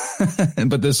know,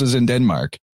 but this was in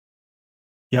Denmark.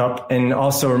 Yep. And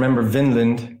also remember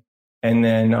Vinland, and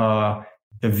then the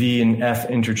V and F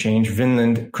interchange.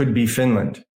 Vinland could be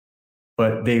Finland,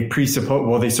 but they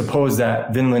suppose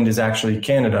that Vinland is actually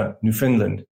Canada,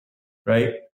 Newfoundland,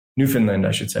 right? Newfoundland,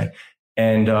 I should say.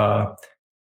 And then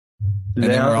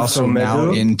we're also now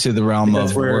into the realm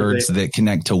of words that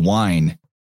connect to wine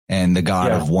and the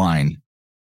god of wine.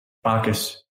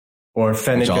 Bacchus or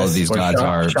Phenicus. Which all of these gods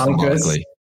are symbolically.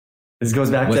 This goes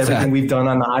back to everything we've done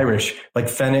on the Irish, like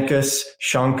Phenicus,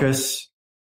 Shancus,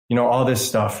 you know, all this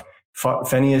stuff.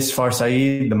 Phineas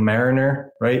Farsaid, the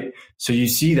mariner, right? So you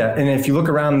see that. And if you look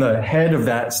around the head of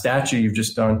that statue you've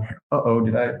just done, there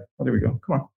we go.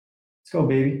 Come on. Let's go,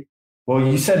 baby. Well,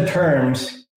 you said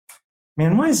terms.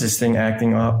 Man, why is this thing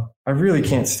acting up? I really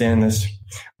can't stand this.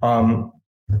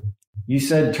 You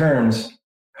said terms.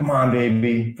 Come on,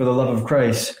 baby, for the love of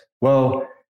Christ. Well,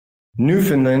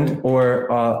 Newfoundland,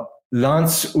 or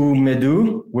Lans u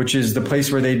Medu, which is the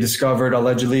place where they discovered,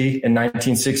 allegedly, in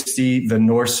 1960, the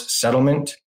Norse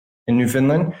settlement in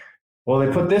Newfoundland. Well,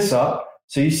 they put this up.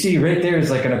 So you see right there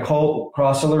is like an occult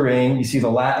cross of Lorraine. You see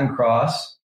the Latin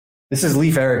cross. This is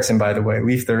Leif Erikson, by the way,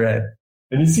 Leif the Red.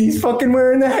 And you see he's fucking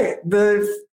wearing the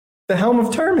helm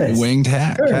of Terminus. Winged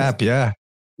cap, yeah.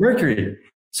 Mercury.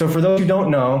 So for those who don't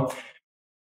know,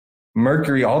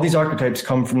 Mercury, all these archetypes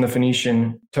come from the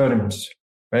Phoenician Terminus,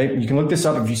 right? You can look this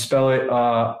up if you spell it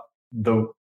the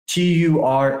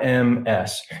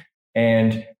Turms,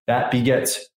 and that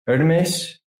begets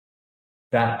Artemis,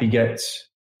 that begets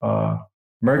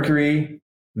Mercury,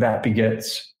 that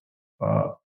begets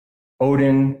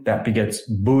Odin, that begets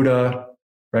Buddha,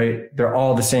 right? They're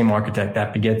all the same architect.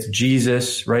 That begets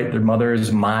Jesus, right? Their mother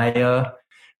is Maya,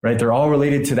 right? They're all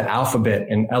related to the alphabet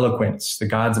and eloquence, the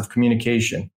gods of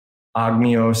communication,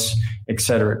 Agnios, et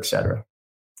cetera, et cetera.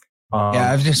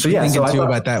 I was just thinking too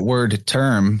about that word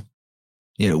term.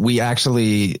 We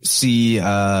actually see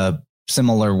a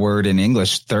similar word in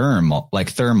English, thermal, like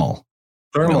thermal.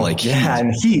 Thermal, like heat.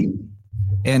 And heat.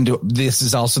 And this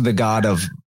is also the god of,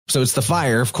 so it's the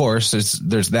fire, of course.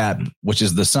 There's that, which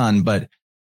is the sun, but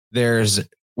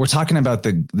we're talking about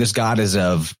this god is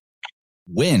of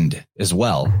wind as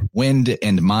well. Wind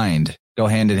and mind go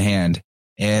hand in hand.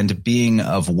 And being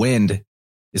of wind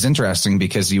is interesting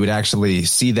because you would actually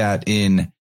see that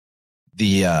in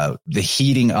the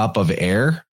heating up of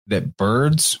air that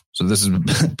birds. So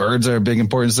birds are a big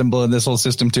important symbol in this whole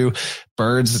system too.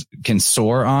 Birds can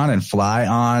soar on and fly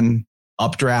on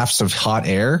updrafts of hot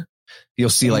air. You'll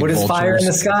see like what is vultures. Fire in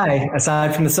the sky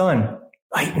aside from the sun?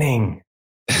 Lightning.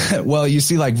 Well, you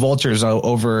see like vultures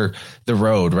over the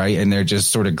road, right? And they're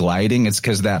just sort of gliding. It's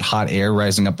because that hot air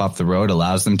rising up off the road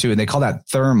allows them to, and they call that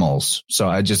thermals. So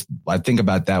I think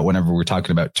about that whenever we're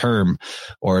talking about term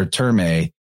or terme,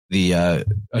 the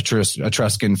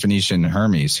Etruscan Phoenician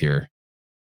Hermes here.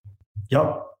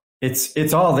 Yep.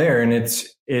 It's all there, and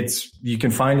it's you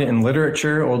can find it in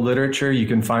literature, old literature. You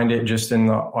can find it just in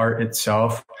the art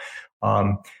itself.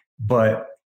 But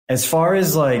as far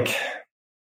as like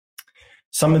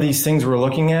some of these things we're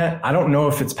looking at, I don't know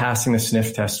if it's passing the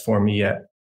sniff test for me yet.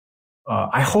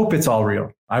 I hope it's all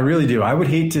real. I really do. I would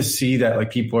hate to see that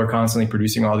like people are constantly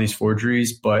producing all these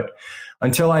forgeries, but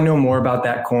until I know more about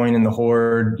that coin and the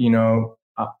hoard,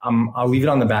 I'll leave it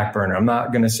on the back burner. I'm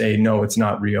not going to say, no, it's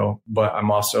not real, but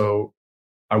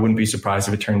I wouldn't be surprised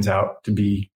if it turns out to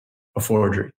be a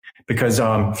forgery because,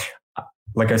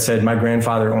 like I said, my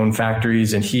grandfather owned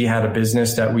factories and he had a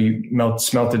business that we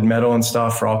smelted metal and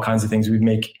stuff for all kinds of things. We'd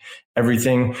make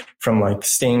everything from like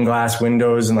stained glass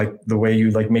windows and like the way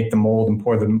you like make the mold and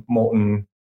pour the molten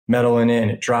metal in it and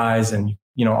it dries and,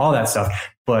 all that stuff.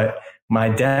 But my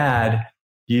dad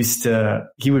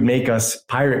he would make us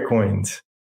pirate coins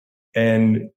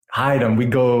and hide them.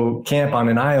 We'd go camp on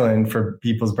an island for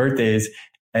people's birthdays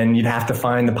and you'd have to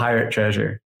find the pirate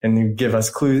treasure. And you give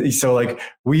us clues. So like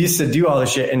we used to do all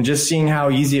this shit and just seeing how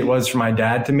easy it was for my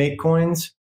dad to make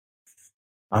coins.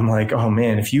 I'm like, oh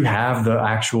man, if you have the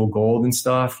actual gold and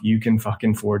stuff, you can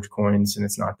fucking forge coins and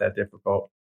it's not that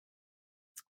difficult.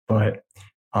 But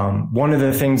one of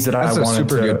the things that That's I wanted to...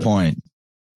 That's a super good point.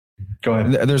 Go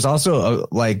ahead. There's also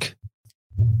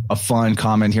a fun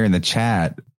comment here in the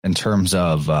chat in terms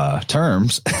of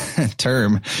terms.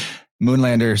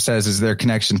 Moonlander says, is there a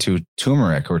connection to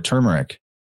turmeric?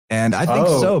 And I think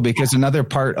so, because another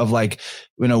part of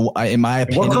in my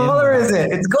opinion, what color is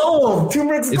it? It's gold.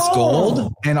 Turmeric's gold. It's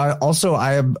gold. And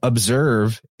I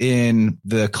observe in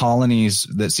the colonies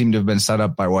that seem to have been set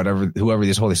up by whoever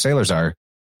these holy sailors are,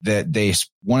 that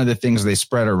one of the things they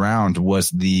spread around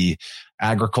was the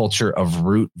agriculture of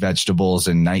root vegetables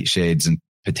and nightshades and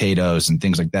potatoes and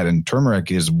things like that. And turmeric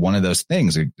is one of those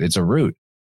things. It's a root.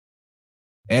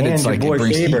 And it's like, it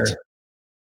brings Faber. heat.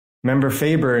 Remember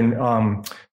Faber and,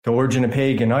 The Origin of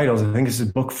Pagan Idols, I think this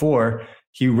is book 4.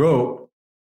 He wrote,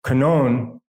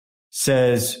 Kanon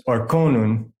says, or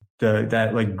Konun,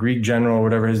 that like Greek general,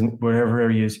 whatever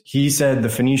he is. He said the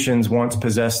Phoenicians once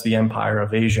possessed the empire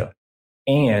of Asia,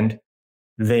 and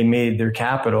they made their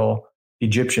capital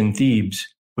Egyptian Thebes,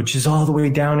 which is all the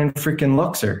way down in freaking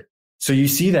Luxor. So you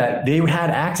see that they had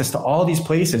access to all these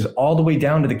places, all the way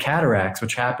down to the cataracts,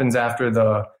 which happens after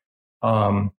the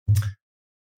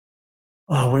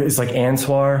it's like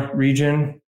Answar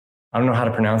region. I don't know how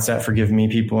to pronounce that. Forgive me,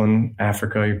 people in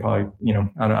Africa. You're probably,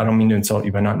 I don't mean to insult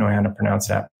you by not knowing how to pronounce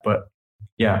that. But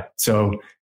yeah, so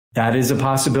that is a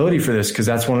possibility for this, because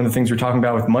that's one of the things we're talking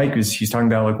about with Mike is he's talking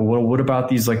about what about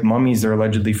these like mummies they're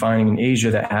allegedly finding in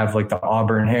Asia that have like the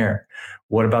auburn hair?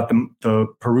 What about the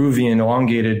Peruvian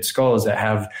elongated skulls that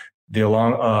have the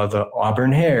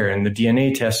auburn hair? And the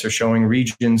DNA tests are showing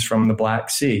regions from the Black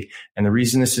Sea. And the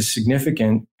reason this is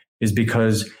significant is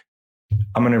because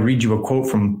I'm going to read you a quote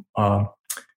from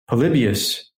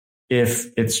Polybius.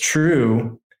 If it's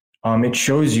true, it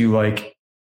shows you like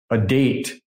a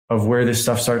date of where this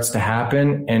stuff starts to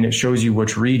happen, and it shows you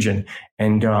which region.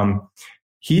 And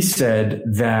he said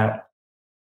that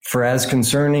for as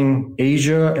concerning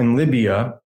Asia and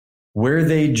Libya, where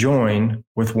they join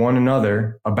with one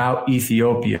another about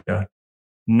Ethiopia,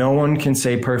 no one can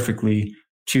say perfectly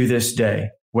to this day,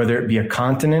 whether it be a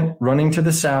continent running to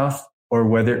the south or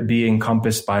whether it be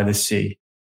encompassed by the sea.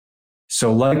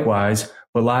 So likewise,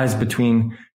 what lies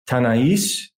between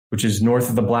Tanais, which is north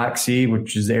of the Black Sea,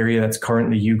 which is the area that's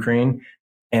currently Ukraine,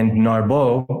 and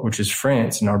Narbo, which is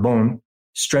France, Narbonne,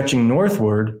 stretching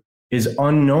northward, is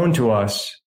unknown to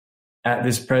us at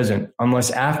this present, unless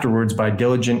afterwards, by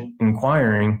diligent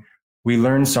inquiring, we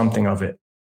learn something of it.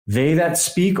 They that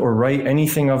speak or write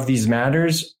anything of these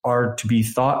matters are to be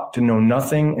thought to know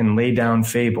nothing and lay down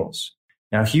fables.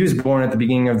 Now, he was born at the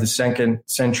beginning of the 2nd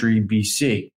century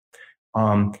BC.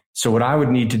 So what I would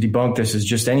need to debunk this is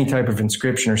just any type of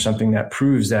inscription or something that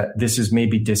proves that this is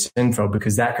maybe disinfo,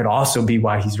 because that could also be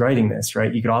why he's writing this,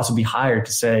 right? You could also be hired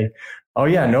to say, oh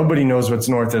yeah, nobody knows what's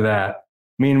north of that.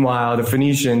 Meanwhile, the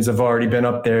Phoenicians have already been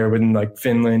up there within like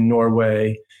Finland,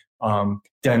 Norway,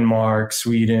 Denmark,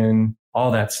 Sweden,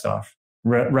 all that stuff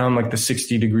around like the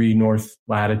 60-degree north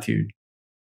latitude.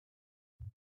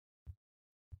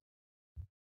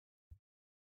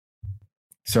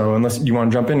 So unless you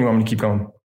want to jump in, you want me to keep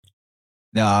going?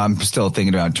 No, I'm still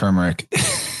thinking about turmeric.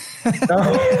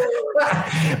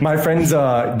 My friend's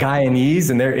Guyanese,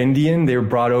 and they're Indian. They were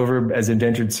brought over as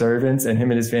indentured servants, and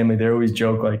him and his family, they always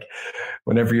joke like,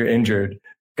 whenever you're injured,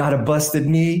 got a busted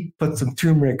knee, put some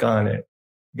turmeric on it.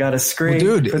 Got a scrape.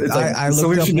 Well, dude, I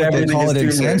looked up what they call it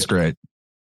in Sanskrit.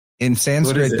 In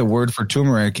Sanskrit, the word for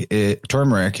turmeric,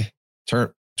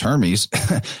 termes,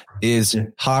 is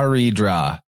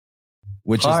haridra,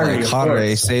 which is like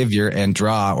hare, savior, and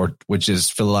dra, or which is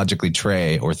philologically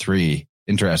tray or three.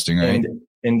 Interesting, right?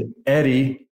 And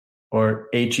Eri, or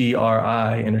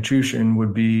Heri, in Etruscan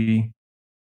would be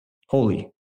holy.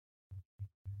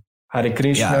 Hare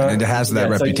Krishna. Yeah, and it has that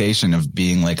reputation of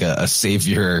being like a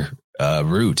savior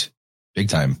root, big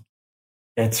time.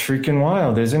 It's freaking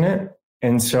wild, isn't it?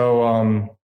 And so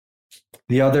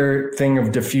the other thing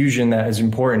of diffusion that is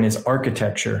important is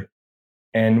architecture.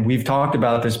 And we've talked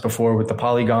about this before with the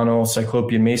polygonal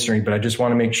Cyclopean masonry, but I just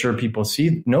want to make sure people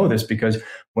know this, because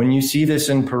when you see this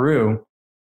in Peru,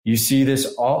 you see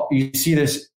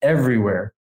this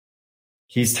everywhere.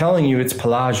 He's telling you it's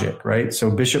pelagic, right?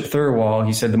 So Bishop Thirlwall,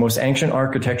 he said the most ancient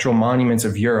architectural monuments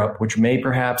of Europe, which may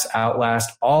perhaps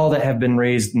outlast all that have been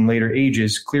raised in later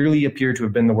ages, clearly appear to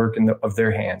have been the work of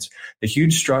their hands. The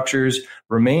huge structures,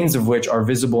 remains of which are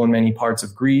visible in many parts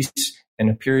of Greece and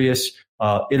Epirus,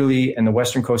 Italy, and the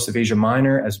western coast of Asia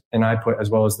Minor, as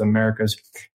well as the Americas,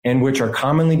 and which are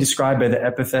commonly described by the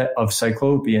epithet of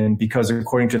Cyclopean, because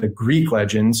according to the Greek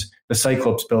legends, the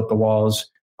Cyclopes built the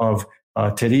walls of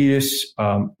Tyrrhus,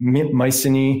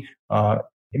 Mycenae.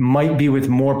 It might be with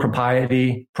more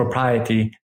propriety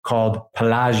called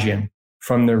Pelagian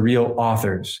from the real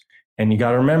authors. And you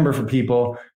got to remember, for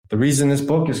people, the reason this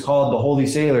book is called The Holy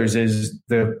Sailors is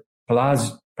the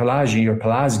Pelagi or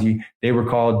Pelasgi, they were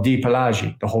called Di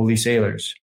Pelagi, the Holy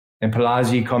Sailors. And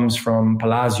Pelagi comes from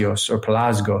Pelagios or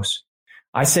Pelasgos.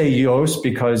 I say Ios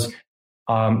because,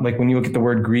 like when you look at the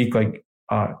word Greek, like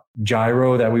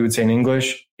gyro that we would say in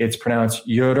English, it's pronounced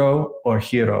Euro or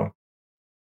Hero.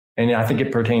 And I think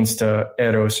it pertains to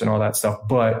Eros and all that stuff.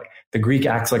 But the Greek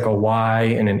acts like a Y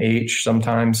and an H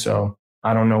sometimes. So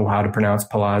I don't know how to pronounce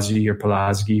Pelagi or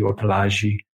Pelasgi or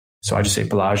Pelagi. So I just say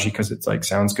Pelagi because it's like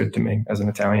sounds good to me as an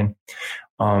Italian.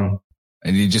 And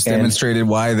you just demonstrated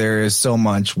why there is so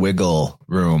much wiggle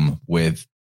room with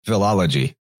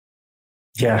philology.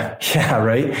 Yeah,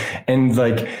 right. And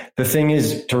like the thing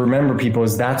is to remember, people,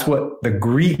 is that's what the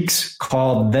Greeks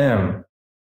called them.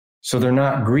 So they're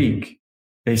not Greek.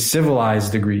 They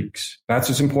civilized the Greeks. That's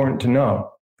what's important to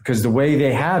know, because the way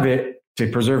they have it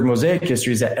to preserve Mosaic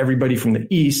history is that everybody from the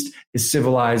East is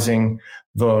civilizing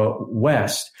the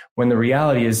West. When the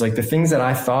reality is, like, the things that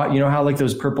I thought, you know how like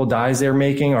those purple dyes they're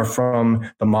making are from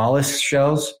the mollusk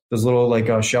shells, those little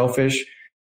like shellfish.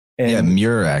 And yeah,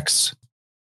 murex.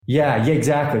 Yeah,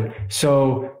 exactly.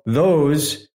 So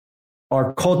those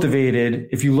are cultivated.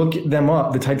 If you look them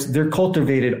up, the types, they're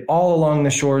cultivated all along the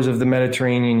shores of the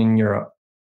Mediterranean in Europe.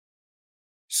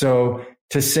 So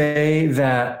to say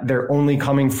that they're only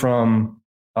coming from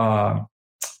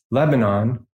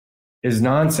Lebanon is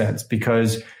nonsense,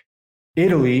 because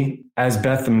Italy, as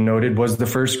Betham noted, was the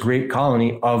first great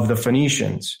colony of the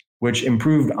Phoenicians, which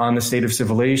improved on the state of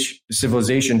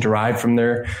civilization derived from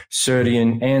their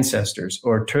Surian ancestors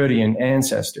or Turian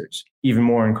ancestors, even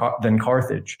more than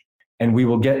Carthage. And we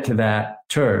will get to that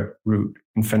tur root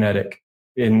in phonetic,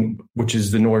 which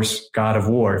is the Norse god of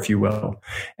war, if you will.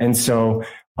 And so,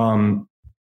 and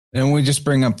we just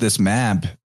bring up this map.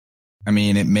 I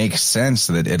mean, it makes sense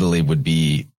that Italy would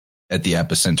be at the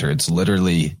epicenter. It's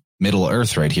literally Middle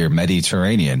Earth right here,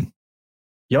 Mediterranean.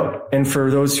 Yep. And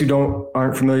for those who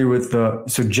aren't familiar with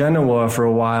so Genoa for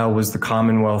a while was the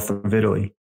Commonwealth of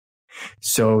Italy.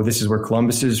 So this is where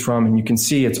Columbus is from. And you can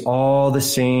see it's all the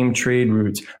same trade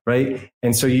routes, right?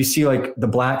 And so you see like the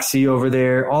Black Sea over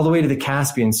there, all the way to the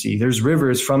Caspian Sea. There's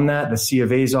rivers from that, the Sea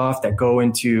of Azov, that go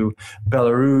into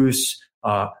Belarus,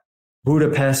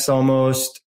 Budapest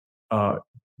almost,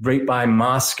 right by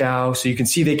Moscow. So you can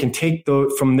see they can take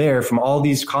from there, from all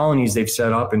these colonies they've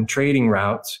set up and trading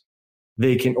routes,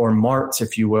 or marts,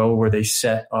 if you will, where they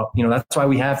set up, that's why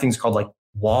we have things called like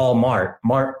Walmart.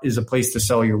 Mart is a place to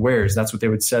sell your wares. That's what they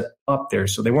would set up there.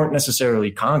 So they weren't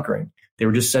necessarily conquering. They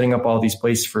were just setting up all these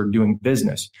places for doing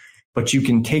business. But you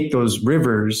can take those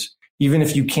rivers, even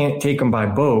if you can't take them by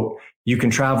boat, you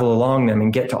can travel along them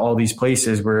and get to all these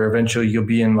places where eventually you'll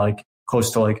be in like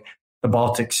close to like the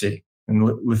Baltic Sea and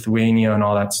Lithuania and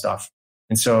all that stuff.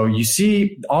 And so you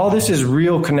see all this is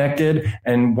real connected.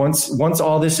 And once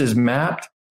all this is mapped,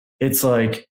 it's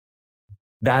like,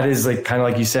 that is like, kind of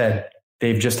like you said,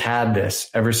 they've just had this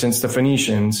ever since the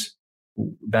Phoenicians.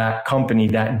 That company,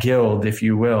 that guild, if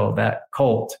you will, that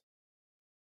cult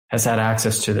has had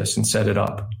access to this and set it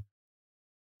up.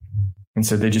 And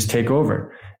so they just take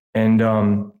over. And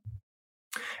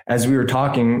as we were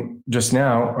talking just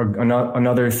now,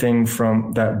 another thing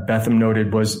from that Betham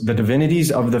noted was the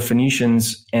divinities of the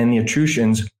Phoenicians and the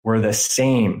Etruscans were the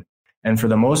same, and for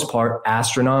the most part,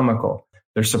 astronomical.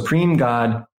 Their supreme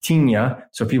god, Tinia,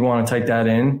 so if people want to type that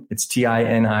in, it's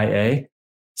Tinia,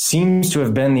 seems to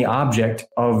have been the object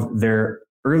of their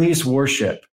earliest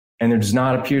worship, and there does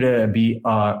not appear to be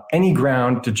any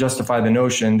ground to justify the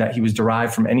notion that he was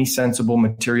derived from any sensible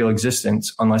material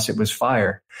existence unless it was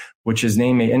fire, which his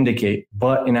name may indicate.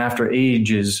 But in after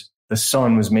ages, the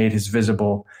sun was made his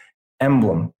visible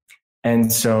emblem.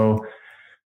 And so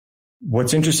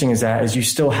what's interesting is you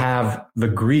still have the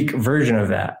Greek version of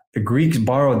that. The Greeks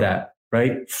borrowed that,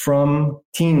 right, from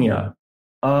Tinia,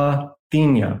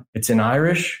 Athenia. It's in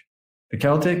Irish, the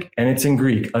Celtic, and it's in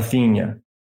Greek, Athenia.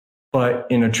 But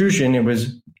in Etruscan,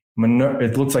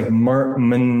 it looks like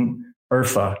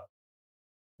Minerva.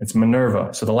 It's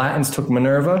Minerva. So the Latins took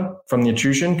Minerva from the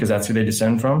Etruscan because that's who they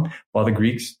descend from, while the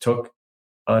Greeks took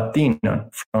Athena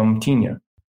from Tinia.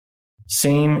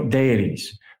 Same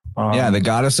deities. The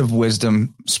goddess of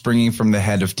wisdom springing from the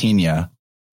head of Tinia.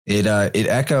 It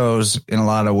echoes in a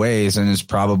lot of ways, and is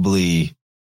probably,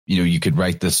 you could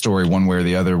write the story one way or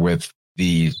the other with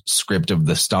the script of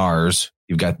the stars.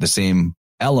 You've got the same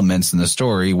elements in the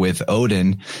story with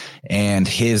Odin and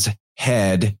his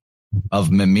head of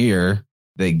Mimir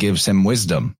that gives him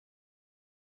wisdom.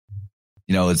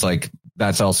 It's like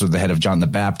that's also the head of John the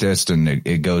Baptist, and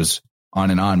it goes on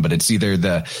and on, but it's either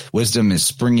the wisdom is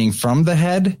springing from the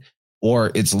head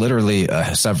or it's literally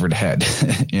a severed head,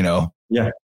 Yeah.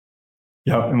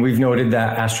 Yeah. And we've noted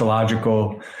that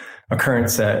astrological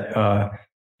occurrence that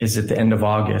is at the end of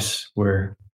August,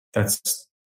 where that's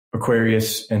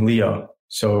Aquarius and Leo.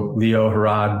 So Leo,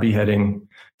 Herod beheading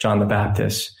John the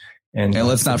Baptist. And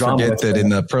let's not forget that in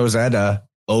the Prose Edda,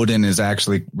 Odin is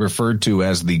actually referred to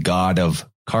as the god of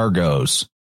cargoes.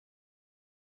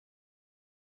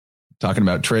 Talking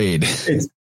about trade. Yep.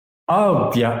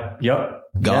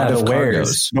 God of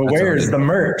cargoes. The wares, the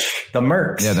merch, the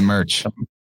mercs. Yeah, the merch.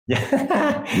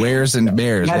 Yeah. Wares and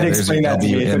bears. I had to explain that to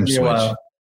you. It took me a switch. while.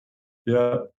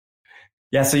 Yeah.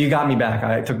 Yeah. So you got me back.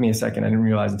 It took me a second. I didn't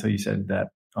realize until you said that.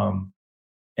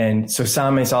 And so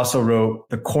Sames also wrote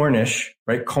the Cornish,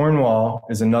 right? Cornwall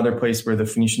is another place where the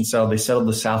Phoenicians settled. They settled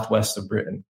the southwest of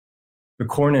Britain. The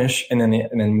Cornish, and then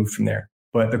moved from there.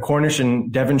 But the Cornish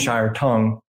and Devonshire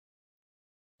tongue,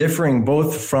 differing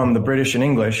both from the British and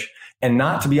English, and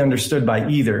not to be understood by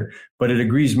either, but it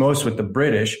agrees most with the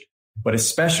British, but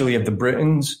especially of the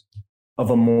Britons of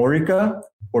Armorica,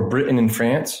 or Britain and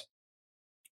France.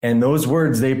 And those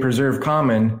words they preserve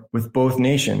common with both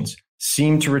nations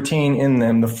seem to retain in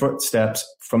them the footsteps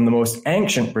from the most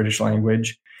ancient British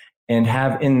language and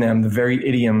have in them the very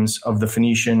idioms of the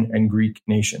Phoenician and Greek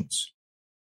nations.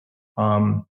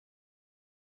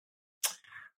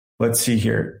 Let's see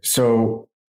here. So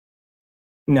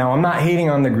now I'm not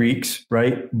hating on the Greeks,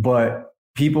 right? But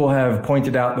people have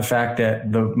pointed out the fact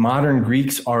that the modern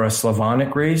Greeks are a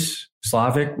Slavonic race,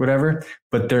 Slavic, whatever,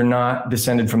 but they're not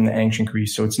descended from the ancient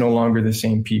Greece. So it's no longer the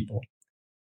same people.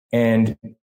 And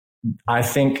I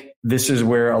think this is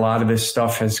where a lot of this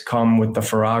stuff has come with the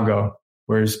Farrago,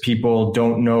 whereas people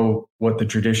don't know what the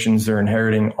traditions they're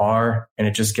inheriting are, and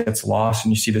it just gets lost.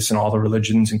 And you see this in all the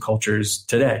religions and cultures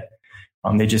today.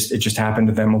 It just happened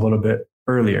to them a little bit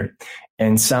earlier.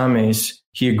 And Sames,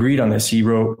 he agreed on this. He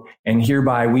wrote, "And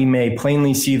hereby we may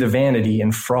plainly see the vanity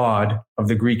and fraud of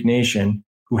the Greek nation,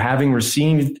 who having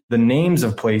received the names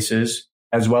of places,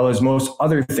 as well as most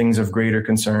other things of greater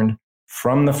concern,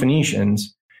 from the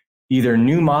Phoenicians, either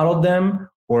new modeled them,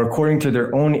 or according to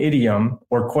their own idiom,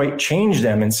 or quite changed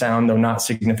them in sound, though not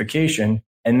signification,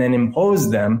 and then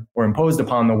imposed them, or imposed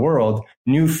upon the world,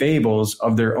 new fables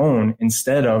of their own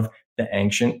instead of the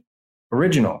ancient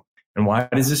original." And why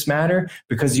does this matter?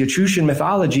 Because the Etruscan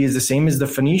mythology is the same as the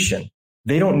Phoenician.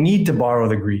 They don't need to borrow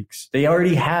the Greeks. They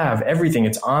already have everything.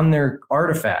 It's on their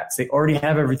artifacts. They already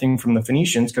have everything from the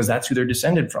Phoenicians because that's who they're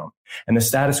descended from. And the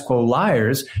status quo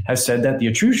liars have said that the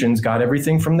Etruscans got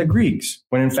everything from the Greeks,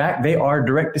 when in fact they are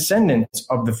direct descendants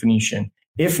of the Phoenician,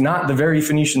 if not the very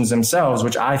Phoenicians themselves,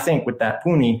 which I think with that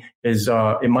Puni is,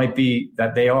 it might be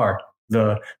that they are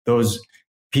those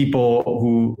people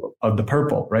who of the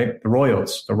purple, right? The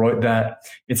royals, that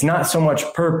it's not so much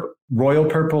royal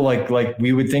purple like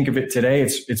we would think of it today.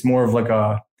 It's more of like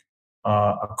a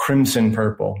crimson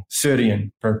purple,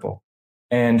 Syrian purple,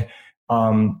 and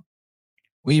what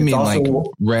do you mean, like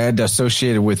red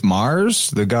associated with Mars,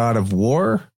 the god of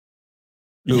war,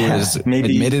 who is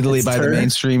admittedly by the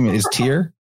mainstream is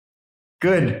Tyr?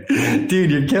 Good,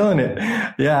 dude, you're killing it.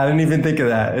 Yeah, I didn't even think of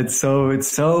that. It's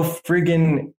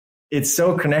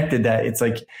so connected that it's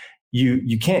like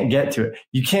you can't get to it.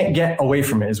 You can't get away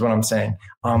from it is what I'm saying.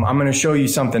 I'm going to show you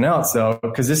something else though,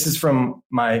 because this is from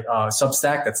my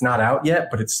Substack that's not out yet,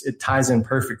 but it ties in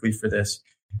perfectly for this.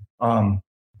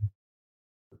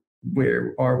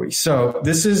 Where are we? So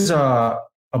this is a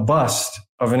bust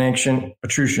of an ancient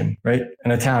Etruscan, right?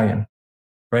 An Italian,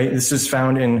 right? This is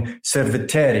found in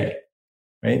Cerveteri,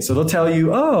 right? So they'll tell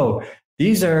you, oh,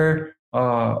 these are,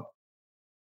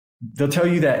 they'll tell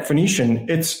you that Phoenician,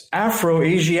 it's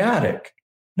Afro-Asiatic.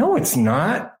 No, it's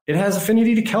not. It has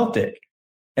affinity to Celtic.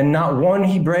 And not one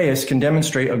Hebraeus can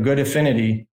demonstrate a good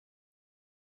affinity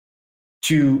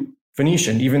to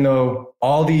Phoenician, even though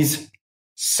all these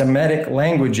Semitic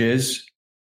languages,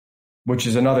 which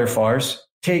is another farce,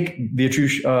 take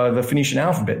the Phoenician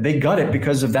alphabet. They got it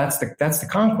because of that's the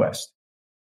conquest.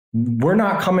 We're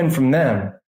not coming from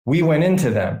them. We went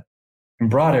into them and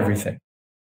brought everything.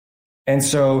 And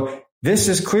so this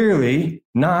is clearly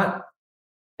not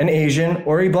an Asian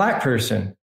or a black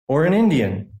person or an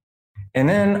Indian. And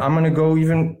then I'm going to go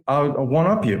I'll one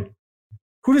up you.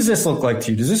 Who does this look like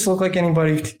to you? Does this look like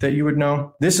anybody that you would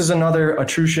know? This is another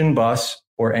Etruscan bust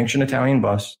or ancient Italian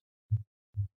bust.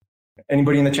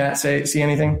 Anybody in the chat see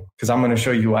anything? Because I'm going to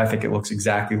show you. I think it looks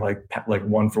exactly like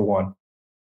one for one.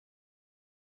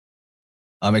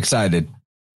 I'm excited.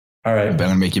 All right. I'm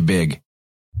going to make you big.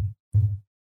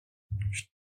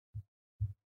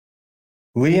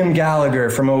 Liam Gallagher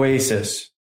from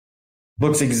Oasis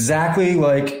looks exactly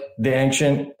like the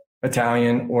ancient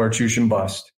Italian or Etruscan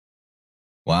bust.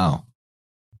 Wow.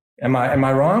 Am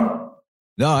I wrong?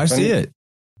 No, I see it.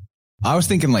 I was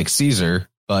thinking like Caesar,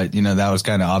 but that was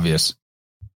kind of obvious.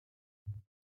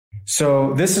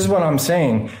 So this is what I'm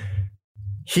saying.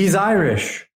 He's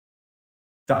Irish.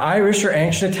 The Irish are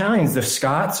ancient Italians. The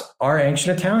Scots are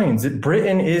ancient Italians.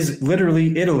 Britain is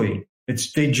literally Italy.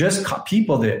 They just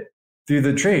peopled it through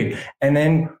the trade. And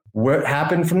then what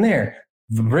happened from there?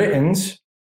 The Britons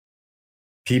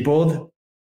peopled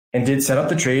and did set up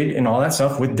the trade and all that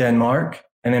stuff with Denmark.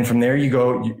 And then from there you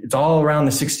go, it's all around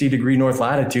the 60-degree north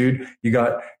latitude. You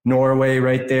got Norway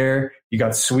right there. You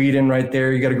got Sweden right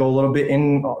there. You got to go a little bit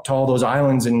in to all those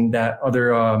islands in that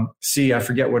other sea. I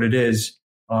forget what it is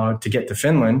to get to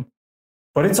Finland,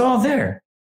 but it's all there.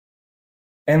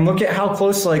 And look at how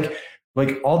close, like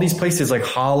all these places like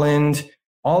Holland,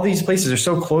 all these places are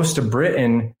so close to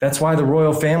Britain. That's why the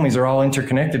royal families are all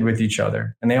interconnected with each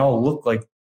other. And they all look like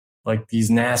these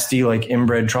nasty, like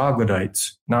inbred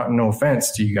troglodytes. No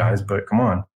offense to you guys, but come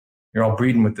on. You're all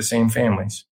breeding with the same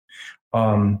families.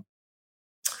 So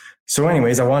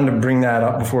anyways, I wanted to bring that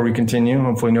up before we continue.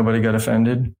 Hopefully nobody got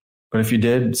offended. But if you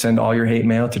did, send all your hate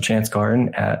mail to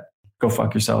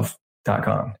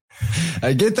chancegarden@gofuckyourself.com.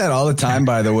 I get that all the time,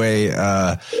 by the way,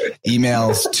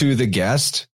 emails to the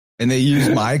guest. And they use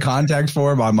my contact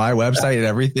form on my website and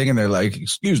everything. And they're like,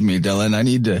 excuse me, Dylan, I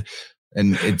need to.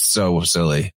 And it's so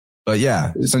silly. But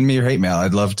yeah, send me your hate mail.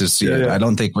 I'd love to see it. Yeah. I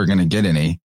don't think we're going to get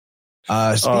any.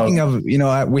 Speaking of,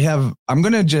 I'm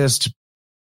going to just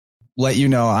let you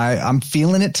know, I'm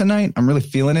feeling it tonight. I'm really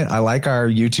feeling it. I like our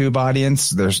YouTube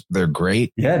audience. They're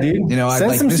great. Yeah, dude.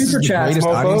 Send some super chats,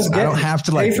 mofos. I don't have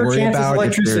to worry about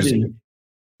electricity.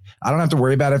 I don't have to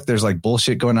worry about if there's like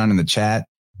bullshit going on in the chat.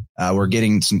 We're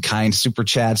getting some kind super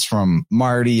chats from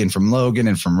Marty and from Logan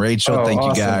and from Rachel. Thank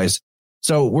you guys.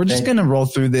 So we're just going to roll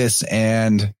through this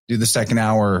and do the second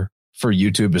hour for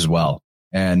YouTube as well.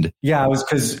 And yeah, it was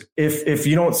because if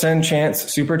you don't send Chance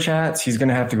super chats, he's going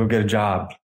to have to go get a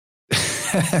job.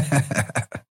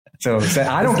 So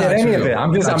I don't get any of it.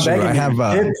 I'm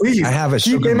begging you. Please, I have a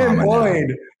sugar mama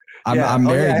employed. I'm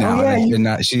married now,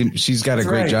 and she's got a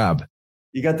great job.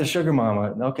 You got the sugar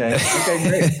mama. Okay,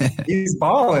 great. He's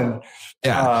balling.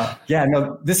 Yeah,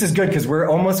 no, this is good because we're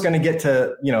almost going to get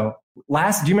to, do you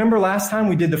remember last time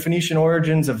we did the Phoenician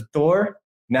origins of Thor?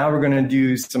 Now we're going to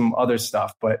do some other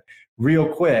stuff, but real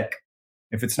quick,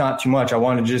 if it's not too much, I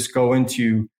want to just go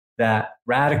into that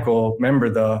radical. Remember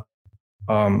the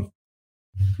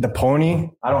pony?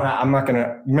 I'm not going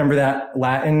to remember that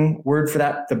Latin word for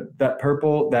that, that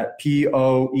purple, that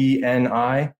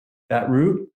POENI, that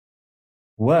root.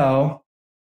 Well,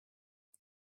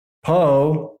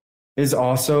 Po is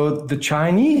also the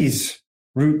Chinese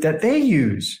root that they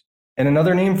use. And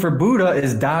another name for Buddha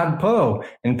is Dag Po.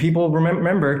 And people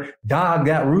remember Dag,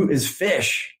 that root is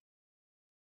fish.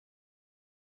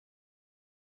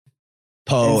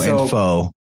 Po and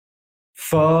Fo.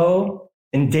 Fo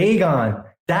and Dagon.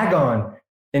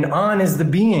 And On is the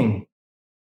being.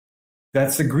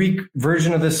 That's the Greek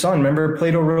version of the sun. Remember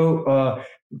Plato wrote,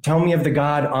 tell me of the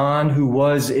God On who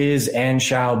was, is, and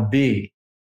shall be.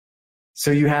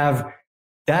 So you have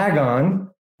Dagon,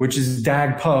 which is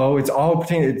Dagpo. It's all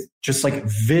pertaining. It's just like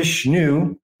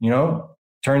Vishnu,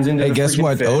 turns into. Hey, guess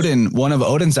what? Fish. Odin, one of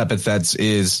Odin's epithets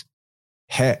is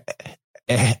Heryan.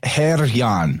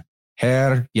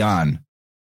 Heron.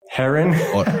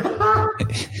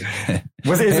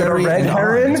 Is it a red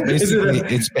heron?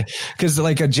 It's because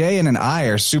like a J and an I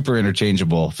are super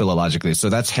interchangeable philologically. So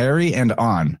that's Harry and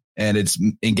On. And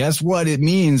guess what it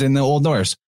means in the Old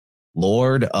Norse?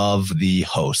 Lord of the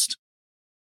host.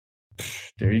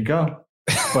 There you go.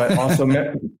 But also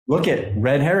look at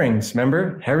red herrings.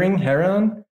 Remember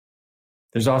heron?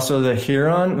 There's also the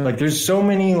Huron. Like there's so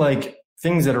many like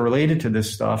things that are related to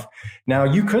this stuff. Now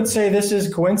you could say this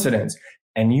is coincidence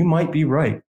and you might be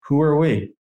right. Who are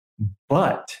we?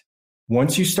 But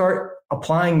once you start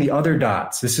applying the other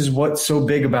dots, this is what's so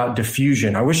big about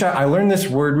diffusion. I wish I learned this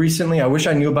word recently. I wish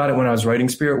I knew about it when I was writing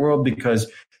Spirit World,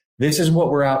 because this is what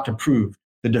we're out to prove.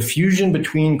 The diffusion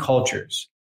between cultures.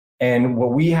 And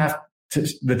what we have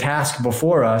the task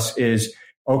before us is,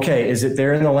 okay, is it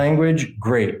there in the language?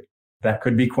 Great. That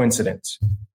could be coincidence.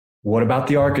 What about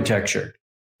the architecture?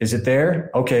 Is it there?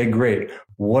 Okay, great.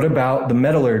 What about the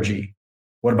metallurgy?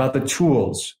 What about the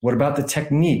tools? What about the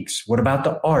techniques? What about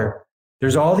the art?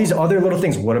 There's all these other little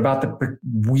things. What about the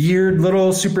weird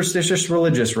little superstitious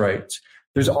religious rites?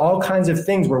 There's all kinds of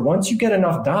things where once you get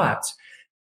enough dots,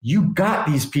 you got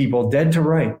these people dead to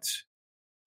rights.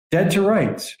 Dead to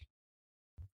rights.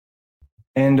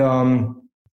 And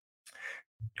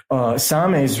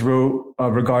Sames wrote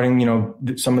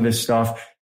regarding, some of this stuff.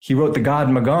 He wrote the god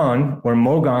Magan or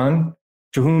Mogan,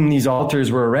 to whom these altars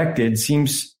were erected,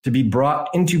 seems to be brought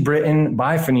into Britain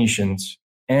by Phoenicians,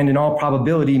 and in all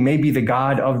probability may be the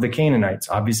god of the Canaanites.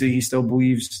 Obviously, he still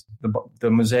believes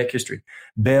the Mosaic history.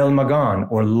 Baal Magan,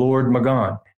 or Lord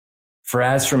Magan. For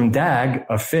as from Dag,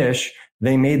 a fish,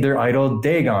 they made their idol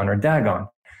Dagon, or Dagon.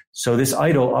 So this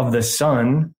idol of the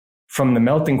sun, from the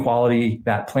melting quality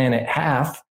that planet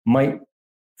hath, might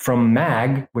from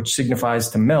Mag, which signifies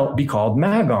to melt, be called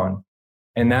Magon.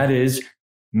 And that is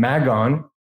Magon,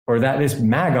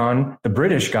 the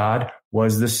British god,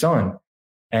 was the sun.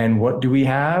 And what do we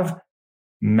have?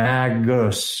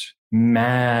 Magus,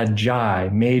 magi,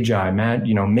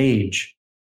 mage.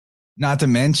 Not to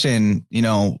mention,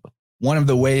 one of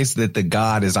the ways that the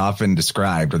god is often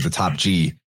described, or the top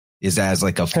G, is as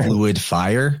like a fluid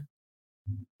fire.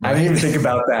 Right? I didn't even think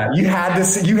about that. You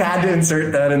had to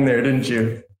insert that in there, didn't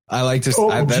you? I like to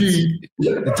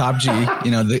the top G,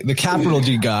 the capital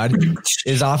G god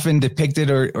is often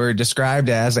depicted or described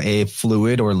as a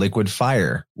fluid or liquid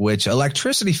fire, which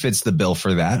electricity fits the bill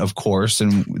for that, of course.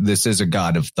 And this is a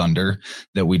god of thunder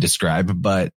that we describe,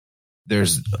 but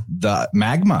there's the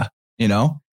magma,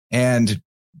 and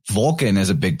Vulcan is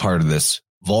a big part of this.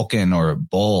 Vulcan or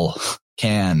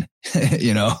Vulcan,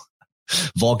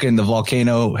 Vulcan, the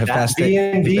volcano. That's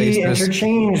B&B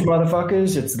interchange,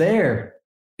 motherfuckers. It's there.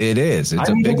 It is. It's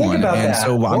a big one. And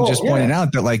so I'm just pointing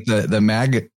out that like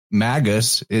the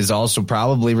magus is also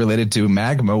probably related to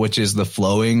magma, which is the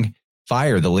flowing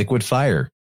fire, the liquid fire.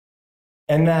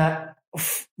 And that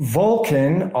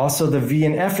Vulcan, also the V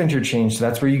and F interchange. So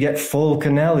that's where you get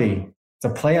Fulcanelli. It's a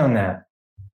play on that.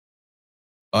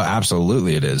 Oh,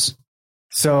 absolutely it is.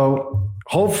 So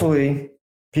hopefully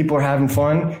people are having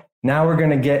fun. Now we're going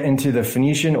to get into the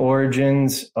Phoenician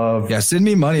origins of. Yeah, send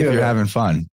me money if you're having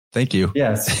fun. Thank you.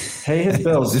 Yes, pay his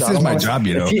bills. This is my job,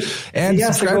 you know. And he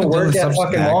has to go work at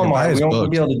fucking Walmart. We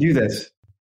won't be able to do this.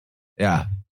 Yeah,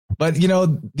 but you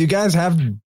know, you guys have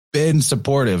been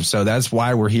supportive, so that's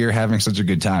why we're here having such a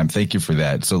good time. Thank you for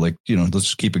that. So, like, you know, let's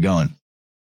just keep it going.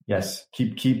 Yes,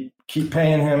 keep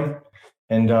paying him.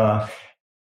 And the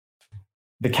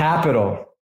capital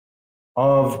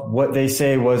of what they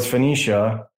say was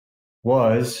Phoenicia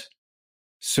was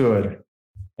Sur,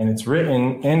 and it's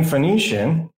written in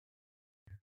Phoenician.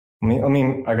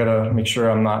 I gotta make sure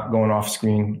I'm not going off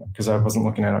screen because I wasn't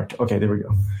looking at our. Okay, there we go.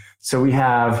 So we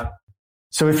have.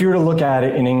 So if you were to look at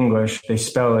it in English, they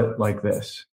spell it like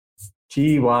this: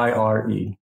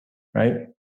 Tyre, right?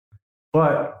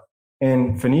 But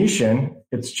in Phoenician,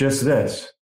 it's just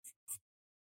this.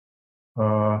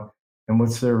 And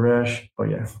what's their resh? Oh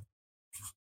yeah.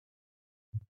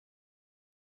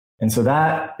 And so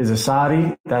that is a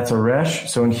sadi. That's a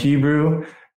resh. So in Hebrew,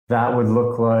 that would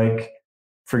look like.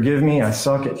 Forgive me, I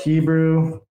suck at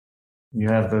Hebrew. You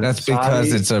have the. That's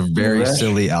because it's a very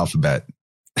silly alphabet.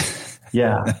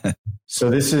 Yeah. So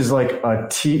this is like a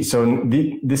T. So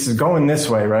this is going this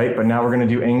way, right? But now we're going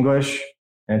to do English,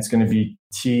 and it's going to be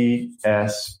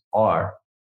TSR,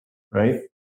 right?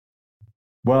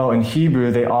 Well, in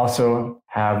Hebrew, they also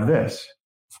have this.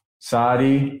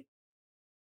 Sadi,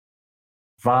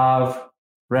 Vav,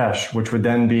 Resh, which would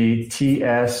then be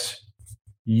TSUR.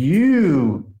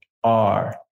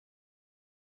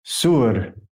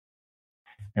 Sur.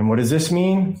 And what does this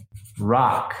mean?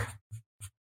 Rock.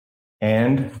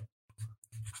 And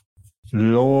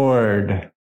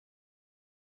Lord.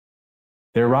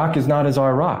 Their rock is not as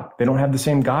our rock. They don't have the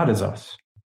same God as us.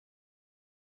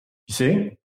 You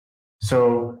see?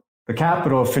 So the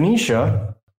capital of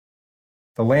Phoenicia,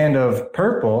 the land of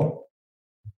purple,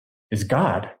 is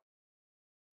God.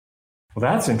 Well,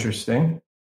 that's interesting.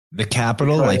 The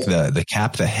capital, like the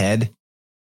cap, the head.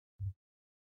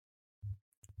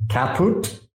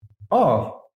 Caput.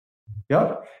 Oh,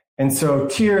 yep. And so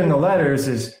Tyr in the letters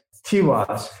is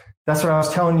Tiwas. That's what I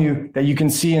was telling you that you can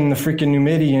see in the freaking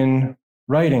Numidian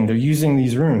writing. They're using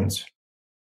these runes.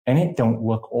 And it don't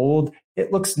look old.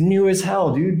 It looks new as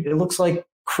hell, dude. It looks like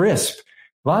crisp.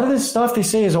 A lot of this stuff they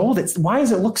say is old. Why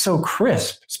does it look so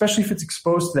crisp, especially if it's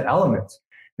exposed to the elements?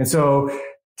 And so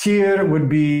Tyr would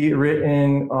be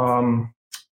written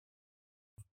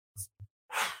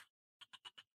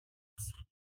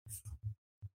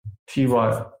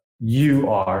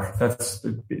T-Y-U-R. That's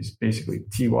basically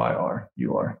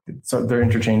T-Y-R-U-R. So they're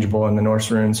interchangeable in the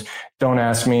Norse runes. Don't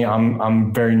ask me.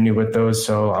 I'm very new at those,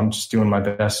 so I'm just doing my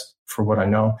best for what I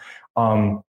know.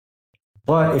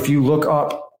 But if you look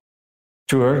up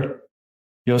Tyr,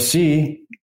 you'll see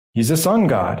he's a sun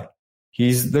god.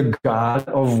 He's the god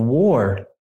of war.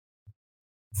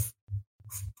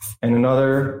 And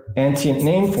another antient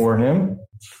name for him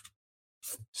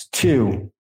is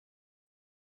Tu.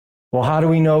 Well, how do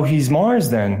we know he's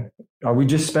Mars then? Are we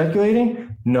just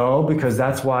speculating? No, because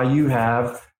that's why you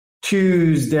have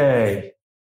Tuesday.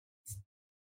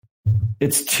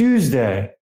 It's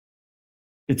Tuesday.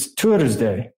 It's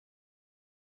Thursday.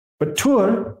 But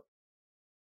Tur,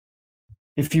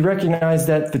 if you recognize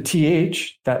that the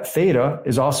TH, that theta,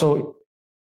 is also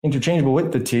interchangeable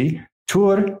with the T,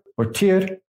 Tur or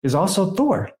Tyr is also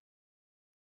Thor.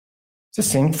 It's the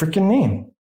same freaking name.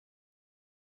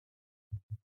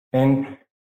 And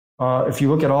if you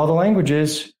look at all the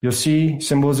languages, you'll see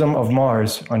symbolism of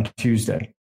Mars on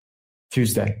Tuesday.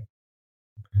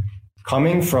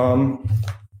 Coming from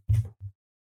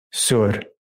Sur.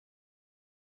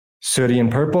 Syrian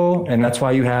purple, and that's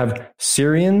why you have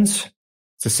Syrians.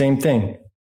 It's the same thing.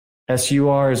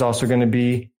 SUR is also going to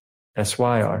be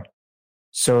SYR.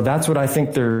 So that's what I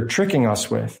think they're tricking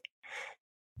us with.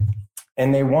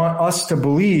 And they want us to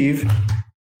believe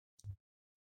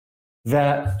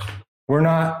that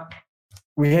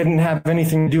we didn't have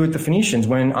anything to do with the Phoenicians,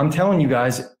 when I'm telling you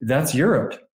guys, that's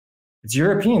Europe. It's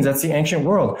Europeans. That's the ancient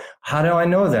world. How do I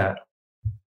know that?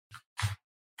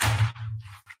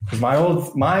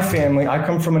 Because my family, I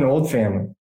come from an old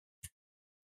family.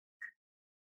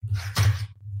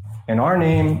 And our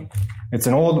name, it's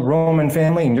an old Roman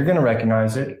family, and you're going to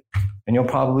recognize it. And you'll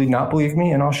probably not believe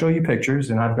me, and I'll show you pictures,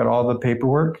 and I've got all the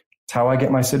paperwork. It's how I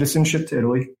get my citizenship to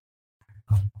Italy.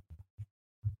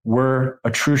 We're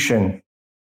Etruscan.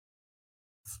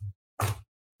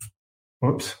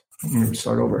 Whoops. Let me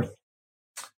start over.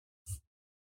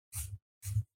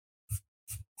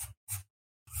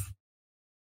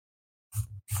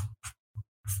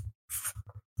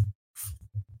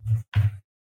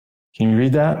 Can you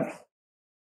read that?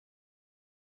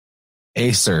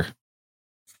 Acer.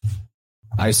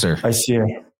 I see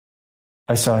it.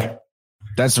 I saw it.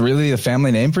 That's really a family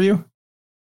name for you?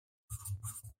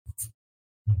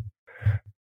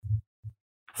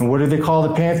 And what do they call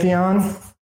the pantheon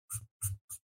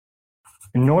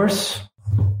in Norse?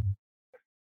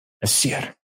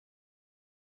 Aesir.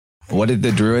 What did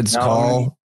the Druids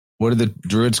call? What did the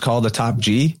Druids call the top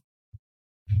G?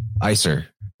 Acer.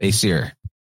 Aesir.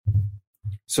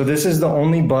 So this is the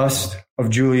only bust of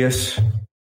Julius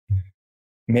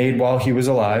made while he was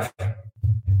alive.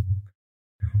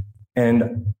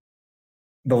 And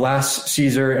the last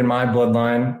Caesar in my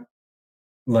bloodline,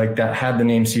 like that had the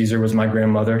name Caesar, was my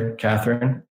grandmother,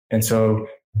 Catherine. And so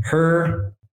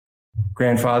her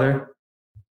grandfather,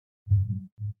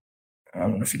 I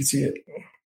don't know if you can see it,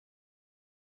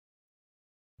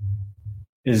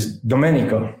 is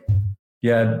Domenico. He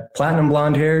had platinum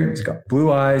blonde hair. He's got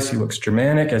blue eyes. He looks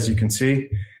Germanic, as you can see.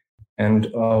 And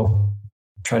I'll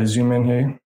try to zoom in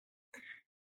here.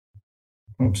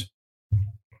 Oops.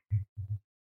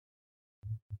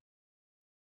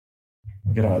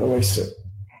 Get out of the way. So,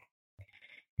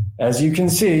 as you can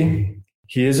see,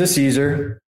 he is a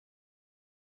Caesar.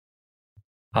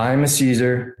 I'm a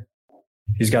Caesar.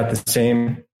 He's got the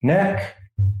same neck,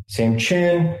 same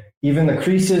chin, even the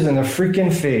creases in the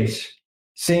freaking face.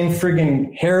 Same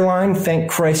friggin' hairline.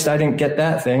 Thank Christ I didn't get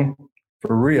that thing.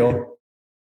 For real.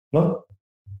 Look.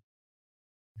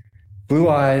 Blue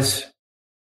eyes.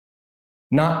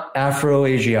 Not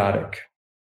Afro-Asiatic.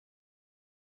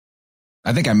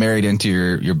 I think I married into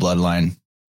your bloodline.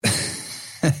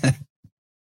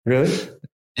 Really?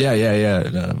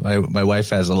 Yeah. My wife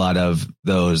has a lot of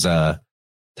those type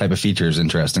of features,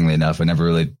 interestingly enough. I never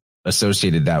really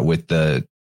associated that with the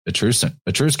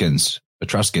Etruscans.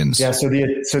 Yeah, so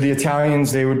the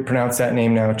Italians, they would pronounce that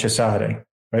name now Cesare,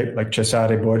 right? Like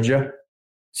Cesare Borgia,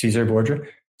 Caesar Borgia.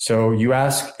 So you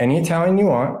ask any Italian you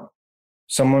want,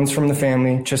 someone's from the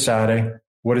family, Cesare,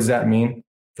 what does that mean?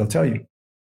 They'll tell you.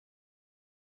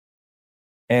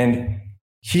 And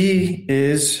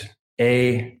his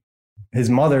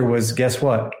mother was, guess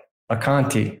what? A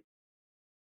Conti.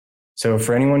 So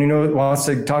for anyone who wants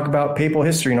to talk about papal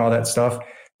history and all that stuff,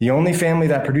 the only family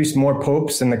that produced more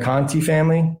popes than the Conti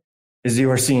family is the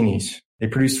Orsinis. They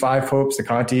produced 5 popes, the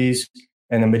Contis,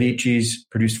 and the Medicis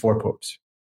produced 4 popes.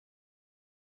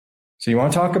 So you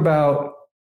want to talk about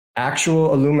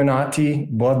actual Illuminati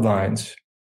bloodlines?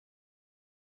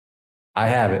 I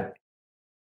have it.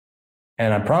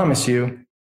 And I promise you,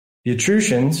 the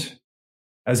Etruscans,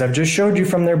 as I've just showed you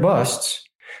from their busts,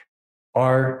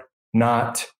 are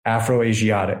not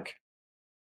Afro-Asiatic.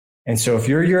 And so if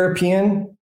you're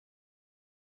European,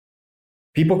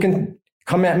 people can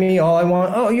come at me all I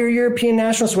want. Oh, you're European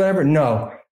nationalist, whatever.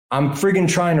 No, I'm friggin'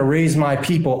 trying to raise my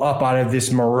people up out of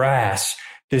this morass,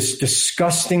 this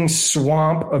disgusting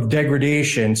swamp of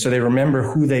degradation so they remember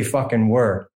who they fucking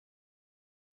were.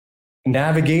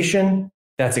 Navigation,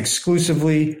 that's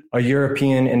exclusively a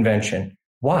European invention.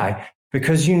 Why?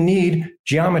 Because you need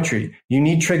geometry. You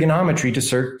need trigonometry to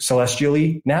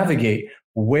celestially navigate.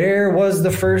 Where was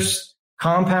the first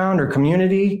compound or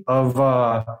community of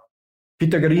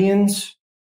Pythagoreans?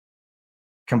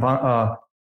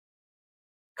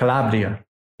 Calabria,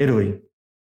 Italy.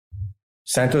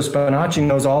 Santo Spinacci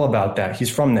knows all about that.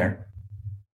 He's from there.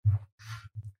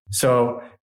 So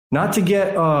not to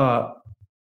get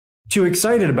too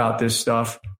excited about this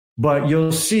stuff, but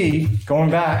you'll see, going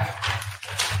back,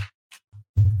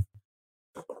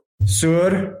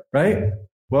 Sur, right?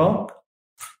 Well,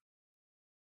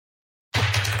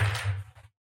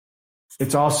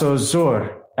 it's also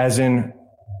Zor, as in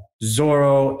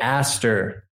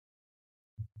Zoroaster,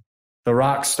 the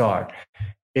rock star.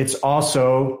 It's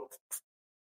also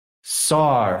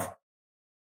Sar.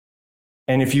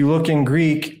 And if you look in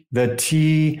Greek, the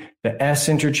T, the S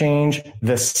interchange,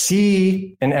 the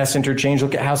C and S interchange,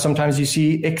 look at how sometimes you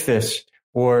see Ichthys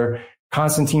or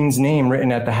Constantine's name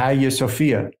written at the Hagia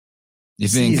Sophia. You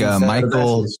think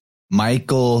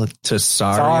Michael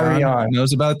Tessarion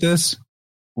knows about this?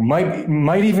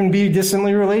 Might even be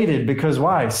distantly related, because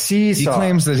why? Caesar. He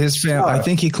claims that his family, I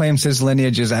think he claims his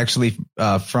lineage is actually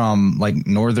from like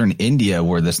northern India,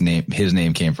 where his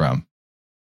name came from.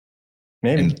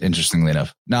 Maybe. Interestingly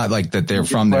enough, not like that they're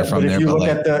from there.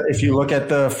 If you look at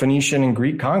the Phoenician and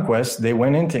Greek conquest, they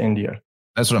went into India.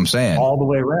 That's what I'm saying. All the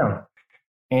way around.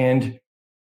 And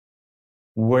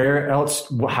where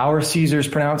else? How are Caesars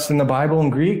pronounced in the Bible in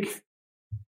Greek?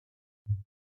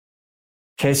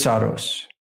 Caesaros,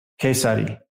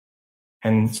 Caesari.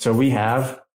 And so we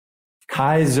have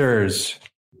Kaisers.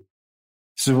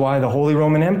 This is why the Holy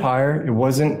Roman Empire, it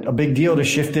wasn't a big deal to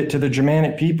shift it to the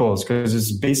Germanic peoples, because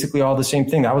it's basically all the same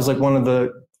thing. That was like one of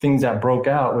the things that broke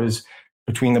out, was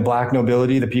between the black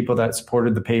nobility, the people that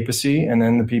supported the papacy, and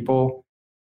then the people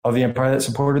of the empire that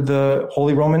supported the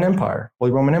Holy Roman Empire,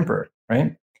 Holy Roman Emperor,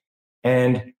 right?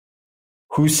 And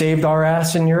who saved our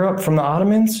ass in Europe from the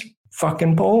Ottomans?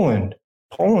 Fucking Poland.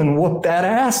 Poland whooped that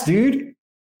ass, dude.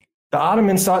 The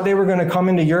Ottomans thought they were going to come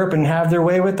into Europe and have their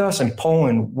way with us, and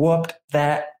Poland whooped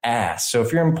that ass. So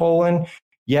if you're in Poland,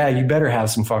 yeah, you better have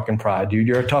some fucking pride, dude.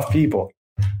 You're a tough people.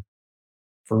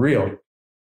 For real.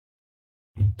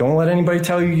 Don't let anybody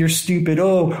tell you you're stupid.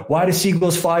 Oh, why do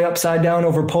seagulls fly upside down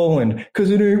over Poland? Because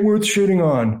it ain't worth shitting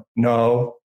on.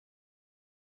 No.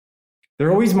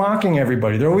 They're always mocking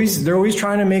everybody. They're always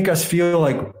trying to make us feel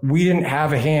like we didn't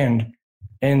have a hand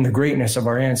in the greatness of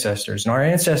our ancestors. And our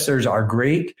ancestors are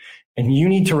great. And you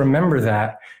need to remember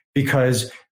that,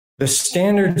 because the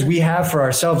standards we have for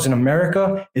ourselves in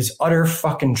America is utter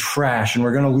fucking trash. And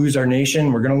we're going to lose our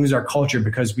nation. We're going to lose our culture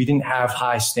because we didn't have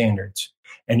high standards.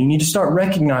 And you need to start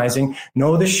recognizing,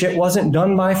 no, this shit wasn't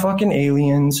done by fucking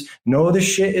aliens. No, this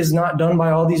shit is not done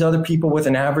by all these other people with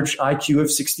an average IQ of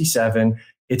 67.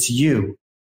 It's you.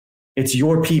 It's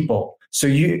your people. So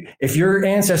if your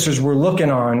ancestors were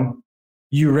looking on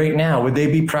you right now, would they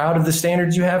be proud of the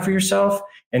standards you have for yourself?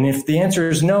 And if the answer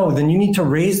is no, then you need to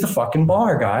raise the fucking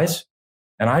bar, guys.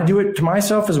 And I do it to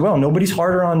myself as well. Nobody's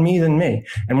harder on me than me.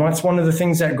 And that's one of the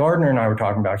things that Gardner and I were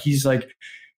talking about. He's like,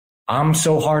 I'm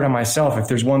so hard on myself. If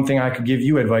there's one thing I could give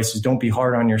you advice, is don't be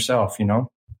hard on yourself, you know?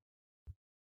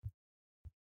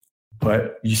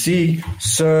 But you see,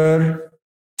 Sir,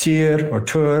 Tir, or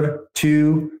Tur,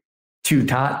 Tu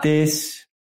Tates,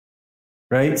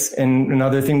 right? And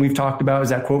another thing we've talked about is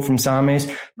that quote from Sames.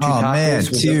 Oh, man,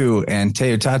 Tu and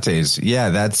Teotates. Yeah,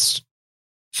 that's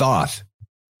Thoth.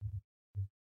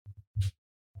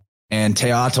 And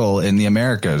Teotl in the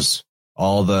Americas.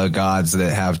 All the gods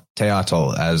that have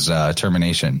Teotl as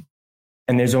termination.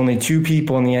 And there's only two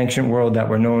people in the ancient world that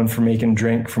were known for making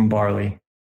drink from barley.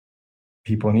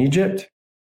 People in Egypt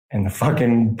and the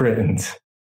fucking Britons.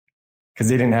 Because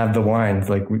they didn't have the wines.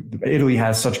 Like Italy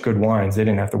has such good wines. They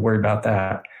didn't have to worry about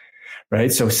that.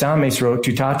 Right? So Sames wrote,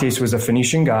 Tutates was a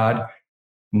Phoenician god.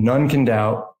 None can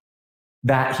doubt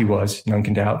that he was. None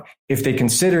can doubt. If they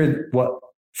considered what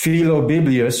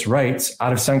Philobiblius writes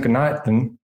out of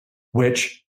Saccoccio,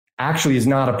 which actually is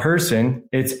not a person.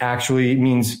 It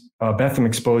means Bethlehem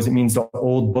exposed. It means the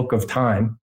old book of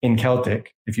time in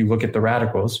Celtic. If you look at the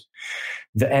radicals,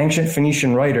 the ancient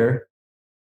Phoenician writer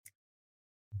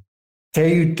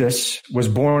Teutus was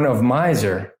born of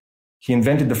Misor. He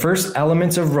invented the first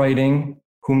elements of writing,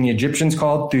 whom the Egyptians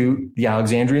called Thut, the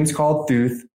Alexandrians called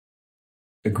Thuth,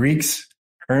 the Greeks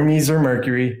Hermes or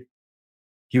Mercury.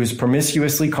 He was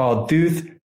promiscuously called Thuth,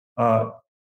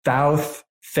 Thouth,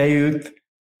 Theuth.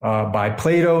 By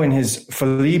Plato in his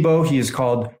Philibo, he is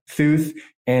called Thuth,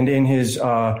 and in his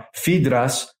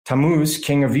Phaedrus, Tammuz,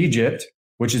 king of Egypt,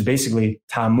 which is basically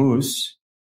Tammuz,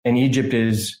 and Egypt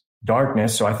is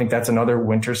darkness, so I think that's another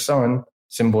winter sun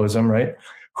symbolism, right?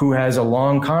 Who has a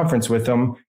long conference with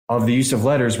him of the use of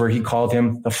letters where he called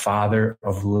him the father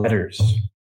of letters.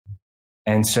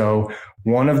 And so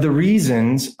one of the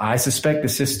reasons I suspect the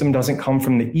system doesn't come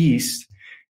from the East,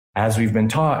 as we've been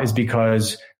taught, is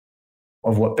because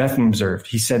of what Bethlehem observed.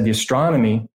 He said the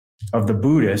astronomy of the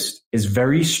Buddhist is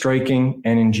very striking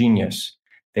and ingenious.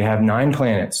 They have 9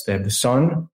 planets. They have the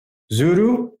sun,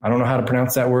 Zuru. I don't know how to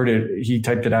pronounce that word. He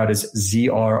typed it out as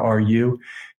Zrru.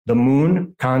 The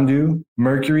moon, Kandu,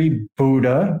 Mercury,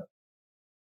 Buddha.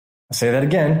 I'll say that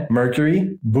again.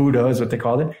 Mercury, Buddha is what they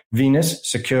called it. Venus,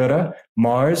 Sakura,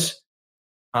 Mars,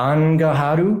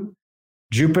 Angaharu,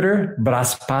 Jupiter,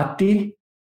 Brahaspati,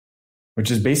 which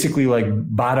is basically like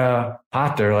Bada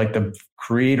Pater, like the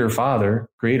creator father,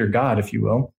 creator God, if you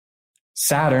will.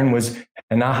 Saturn was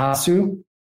Anahasu,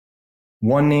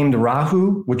 one named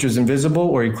Rahu, which was invisible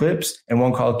or eclipsed, and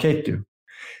one called Ketu.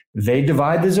 They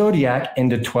divide the zodiac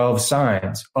into 12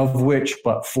 signs, of which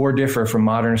but 4 differ from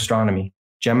modern astronomy.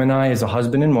 Gemini is a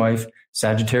husband and wife,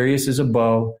 Sagittarius is a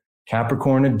bow,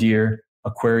 Capricorn a deer,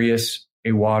 Aquarius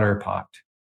a water pot.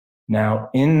 Now,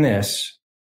 in this,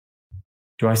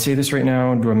 do I say this right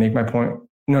now? Do I make my point?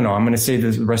 No, I'm going to say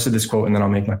the rest of this quote and then I'll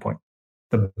make my point.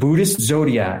 The Buddhist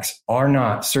zodiacs are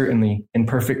not certainly in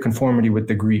perfect conformity with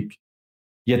the Greek,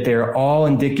 yet they are all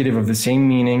indicative of the same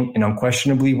meaning and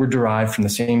unquestionably were derived from the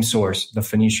same source, the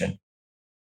Phoenician.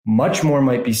 Much more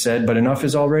might be said, but enough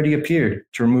has already appeared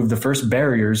to remove the first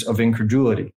barriers of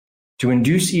incredulity. to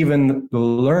induce even the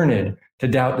learned to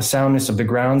doubt the soundness of the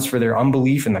grounds for their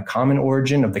unbelief in the common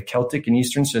origin of the Celtic and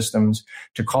Eastern systems,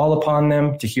 to call upon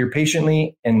them to hear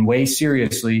patiently and weigh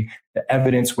seriously the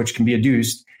evidence which can be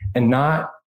adduced, and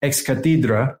not ex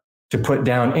cathedra, to put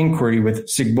down inquiry with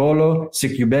sic volo,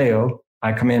 sic jubeo,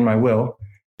 I command my will,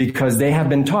 because they have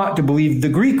been taught to believe the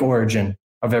Greek origin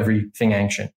of everything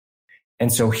ancient.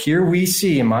 And so here we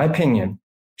see, in my opinion,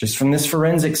 just from this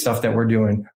forensic stuff that we're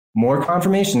doing, more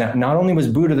confirmation that not only was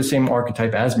Buddha the same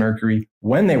archetype as Mercury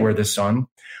when they were the sun,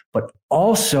 but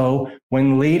also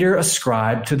when later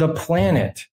ascribed to the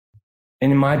planet.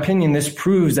 And in my opinion, this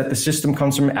proves that the system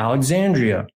comes from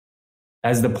Alexandria,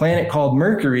 as the planet called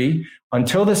Mercury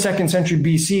until the 2nd century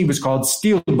BC was called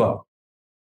Stilbo.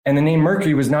 And the name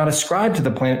Mercury was not ascribed to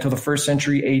the planet till the 1st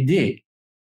century AD.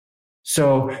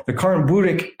 So the current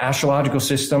Buddhic astrological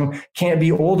system can't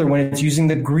be older when it's using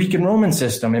the Greek and Roman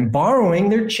system and borrowing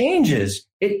their changes.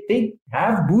 They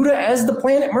have Buddha as the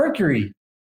planet Mercury.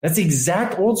 That's the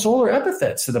exact old solar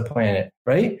epithets to the planet,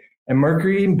 right? And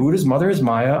Mercury and Buddha's mother is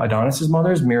Maya, Adonis's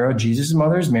mother is Mira, Jesus'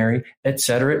 mother is Mary, et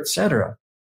cetera, et cetera.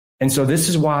 And so this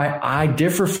is why I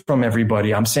differ from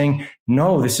everybody. I'm saying,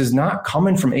 no, this is not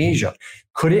coming from Asia.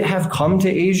 Could it have come to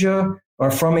Asia or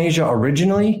from Asia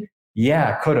originally?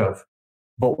 Yeah, it could have.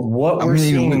 But what we're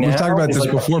seeing now, we've talked about this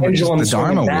before, but just the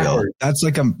Dharma wheel. That's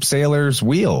like a sailor's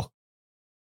wheel.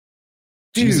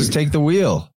 Dude, Jesus, take the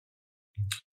wheel.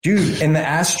 Dude, and the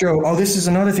astro, this is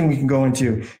another thing we can go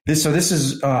into. This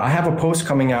is, I have a post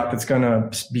coming out that's going to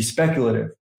be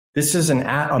speculative. This is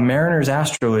a mariner's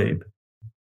astrolabe.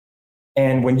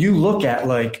 And when you look at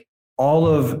like all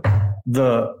of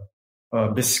the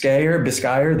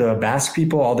Biscayer, the Basque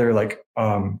people, all their like,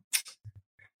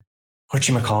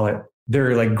 whatchamacallit,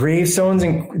 they're like gravestones,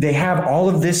 and they have all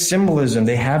of this symbolism.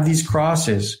 They have these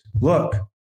crosses. Look.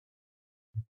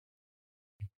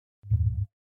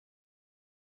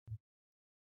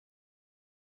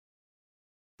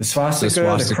 The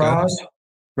swastika, the cross,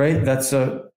 right? That's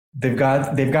they've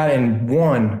got in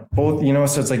one, both,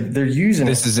 so it's like they're using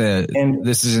this is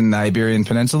in the Iberian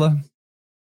Peninsula.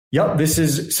 Yep.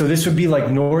 This would be like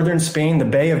northern Spain, the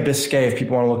Bay of Biscay, if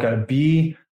people want to look at it.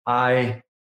 Biscay,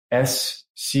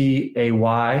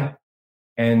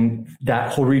 and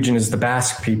that whole region is the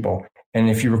Basque people. And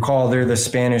if you recall, they're the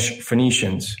Spanish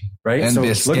Phoenicians, right? And so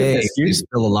Biscay is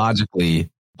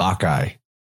philologically Bacchae.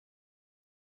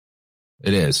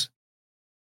 It is.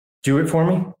 Do it for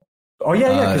me. Oh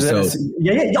yeah.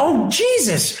 Yeah. Oh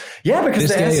Jesus. Yeah, because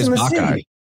the S is Bacchae.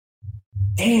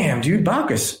 Damn, dude,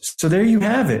 Bacchus. So there you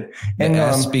have it. And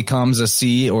S becomes a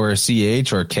C or a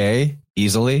CH or K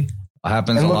easily.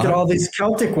 Happens and a look lot. At all these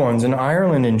Celtic ones in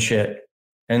Ireland and shit.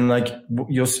 And like let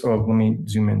me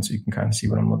zoom in so you can kind of see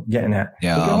what I'm getting at.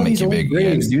 Yeah, look at I'll make you big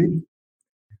graves, dude.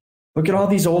 Look at all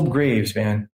these old graves,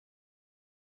 man.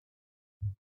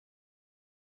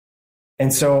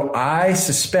 And so I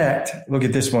suspect, look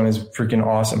at this one, is freaking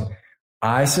awesome.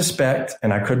 I suspect,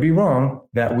 and I could be wrong,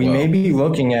 that we may be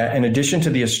looking at, in addition to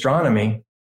the astronomy,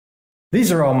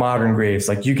 these are all modern graves.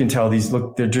 Like you can tell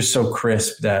they're just so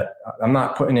crisp that I'm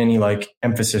not putting any like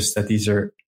emphasis that these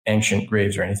are ancient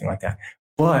graves or anything like that.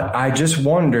 But I just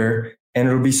wonder, and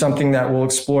it'll be something that we'll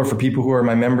explore for people who are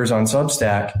my members on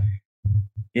Substack,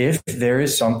 if there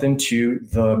is something to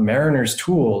the mariner's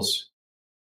tools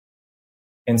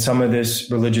and some of this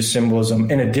religious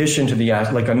symbolism, in addition to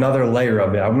like another layer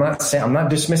of it. I'm not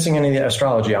dismissing any of the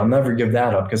astrology. I'll never give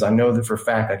that up because I know that for a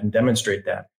fact I can demonstrate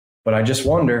that. But I just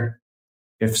wonder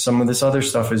if some of this other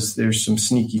stuff there's some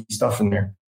sneaky stuff in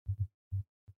there.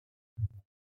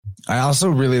 I also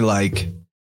really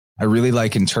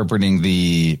like interpreting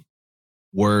the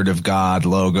word of God,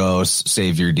 logos,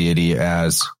 savior, deity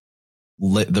as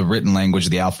the written language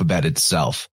of the alphabet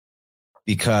itself,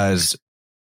 because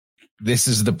this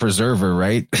is the preserver,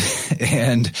 right?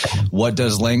 And what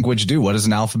does language do? What does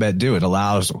an alphabet do? It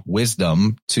allows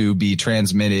wisdom to be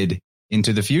transmitted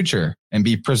into the future and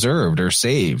be preserved or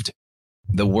saved.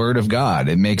 The word of God.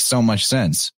 It makes so much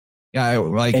sense. Yeah.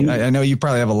 I know you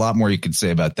probably have a lot more you could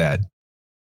say about that.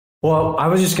 Well, I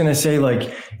was just going to say,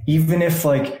 like, even if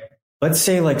like, let's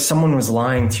say like someone was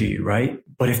lying to you, right?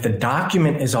 But if the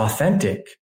document is authentic,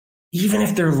 even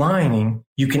if they're lying,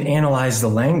 you can analyze the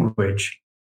language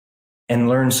and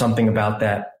learn something about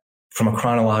that from a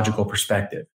chronological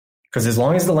perspective. Because as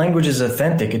long as the language is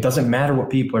authentic, it doesn't matter what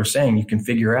people are saying. You can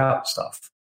figure out stuff.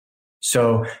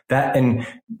 So that's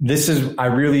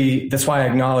why I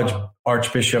acknowledge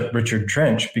Archbishop Richard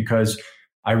Trench, because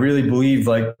I really believe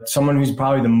like someone who's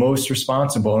probably the most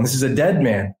responsible, and this is a dead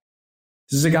man.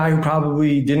 This is a guy who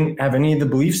probably didn't have any of the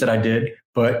beliefs that I did,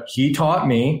 but he taught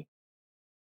me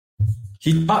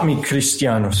He taught me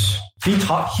Christianos.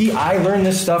 I learned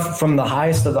this stuff from the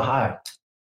highest of the high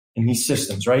in these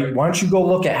systems, right? Why don't you go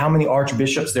look at how many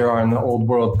archbishops there are in the old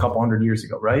world a couple hundred years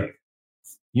ago, right?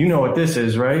 You know what this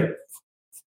is, right?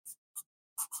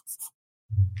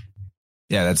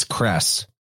 Yeah, that's cress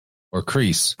or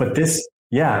crease. But this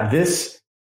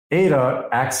eta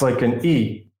acts like an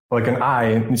E, like an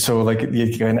I. So like a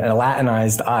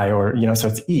Latinized I, or, so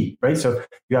it's E, right? So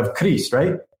you have Chris,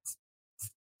 right?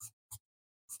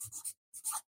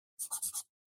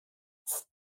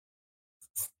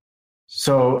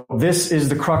 So this is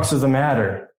the crux of the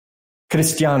matter.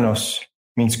 Christianos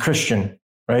means Christian,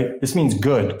 right? This means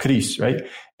good, Chris, right?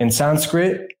 In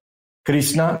Sanskrit,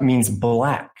 Krishna means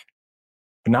black,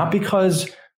 but not because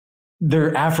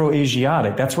they're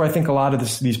Afro-Asiatic. That's where I think a lot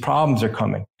of these problems are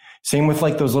coming. Same with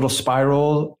like those little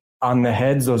spiral on the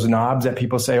heads, those knobs that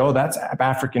people say, oh, that's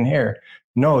African hair.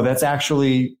 No, that's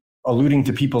actually alluding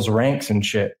to people's ranks and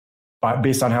shit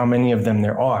based on how many of them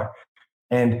there are.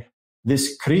 And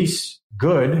this Chris,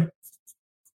 good,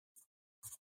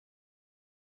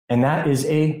 and that is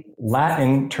a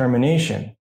Latin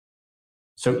termination.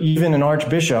 So even an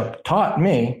archbishop taught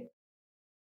me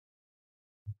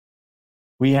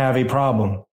we have a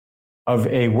problem of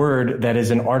a word that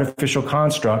is an artificial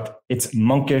construct. It's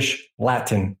monkish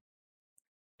Latin.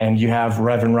 And you have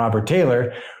Reverend Robert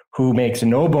Taylor, who makes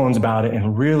no bones about it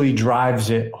and really drives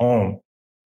it home.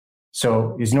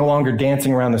 So he's no longer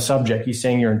dancing around the subject. He's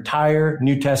saying your entire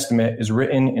New Testament is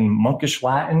written in monkish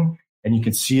Latin, and you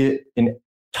can see it in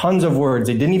tons of words.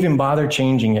 They didn't even bother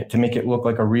changing it to make it look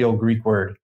like a real Greek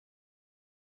word.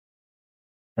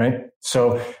 Right?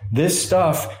 So this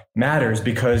stuff matters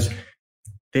because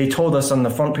they told us on the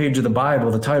front page of the Bible,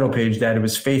 the title page, that it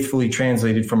was faithfully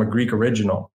translated from a Greek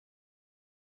original.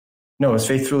 No, it's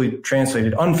unfaithfully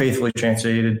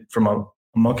translated from a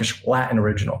monkish Latin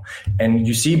original. And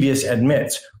Eusebius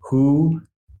admits, who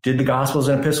did the Gospels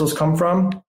and Epistles come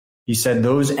from? He said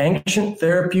those ancient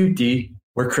therapeuti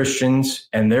were Christians,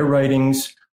 and their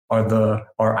writings are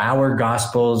our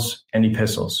Gospels and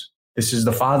Epistles. This is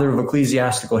the father of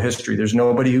ecclesiastical history. There's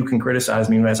nobody who can criticize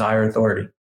me who has higher authority.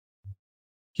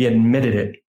 He admitted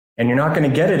it. And you're not going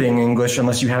to get it in English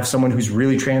unless you have someone who's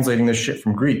really translating this shit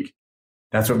from Greek.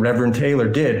 That's what Reverend Taylor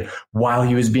did while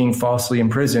he was being falsely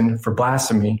imprisoned for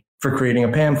blasphemy for creating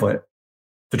a pamphlet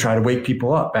to try to wake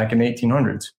people up back in the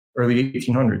 1800s, early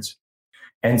 1800s.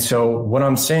 And so what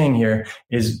I'm saying here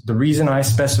is the reason I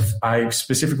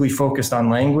specifically focused on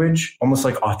language, almost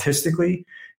like autistically,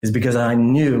 is because I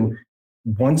knew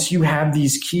once you have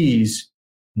these keys,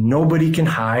 nobody can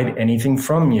hide anything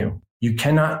from you. You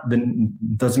cannot,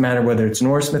 doesn't matter whether it's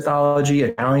Norse mythology,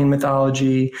 Italian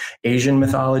mythology, Asian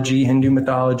mythology, Hindu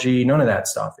mythology, none of that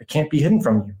stuff. It can't be hidden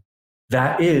from you.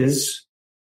 That is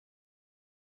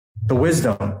the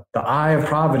wisdom, the eye of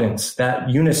providence, that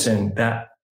unison, that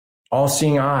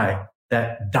all-seeing eye,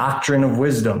 that doctrine of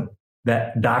wisdom,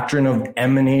 that doctrine of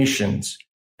emanations,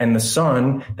 and the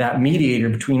Son, that mediator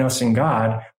between us and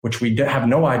God, which we have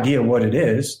no idea what it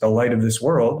is, the light of this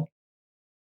world,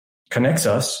 connects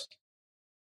us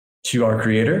to our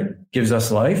Creator, gives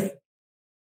us life.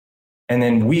 And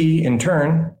then we, in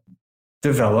turn,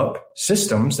 develop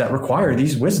systems that require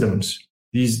these wisdoms,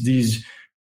 these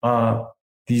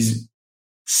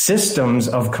systems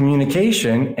of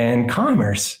communication and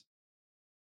commerce.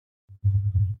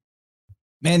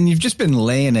 Man, you've just been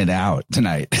laying it out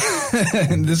tonight.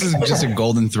 This is just a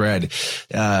golden thread.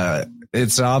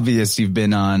 It's obvious you've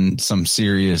been on some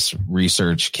serious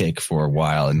research kick for a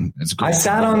while, and it's great. I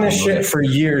sat on this shit for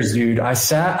years, dude.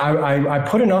 I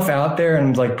put enough out there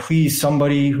and like, please,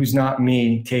 somebody who's not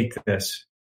me, take this.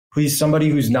 Please, somebody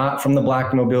who's not from the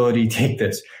black nobility, take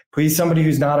this. Please, somebody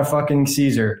who's not a fucking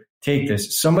Caesar, take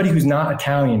this. Somebody who's not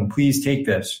Italian, please take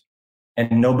this.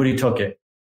 And nobody took it.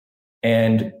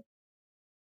 And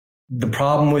the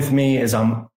problem with me is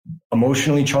I'm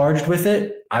emotionally charged with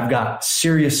it. I've got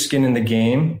serious skin in the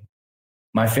game.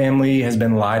 My family has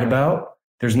been lied about.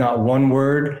 There's not one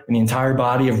word in the entire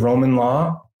body of Roman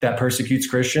law that persecutes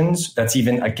Christians, that's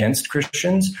even against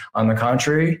Christians. On the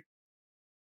contrary,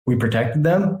 we protected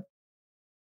them.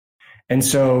 And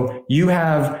so you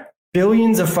have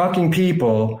billions of fucking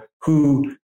people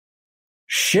who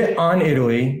shit on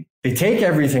Italy. They take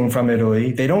everything from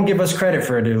Italy. They don't give us credit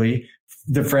for Italy,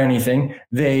 for anything.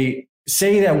 They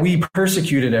say that we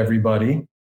persecuted everybody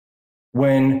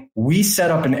when we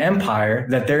set up an empire,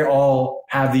 that they all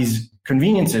have these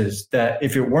conveniences, that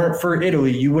if it weren't for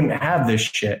Italy, you wouldn't have this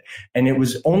shit. And it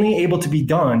was only able to be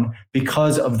done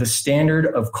because of the standard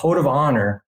of code of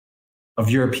honor of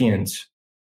Europeans,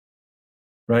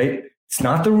 right? It's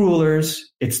not the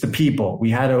rulers, it's the people. We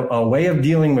had a way of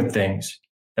dealing with things.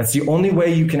 That's the only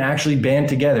way you can actually band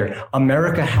together.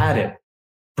 America had it.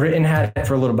 Britain had it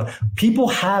for a little bit. People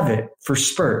have it for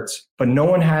spurts, but no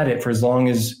one had it for as long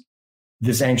as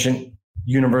this ancient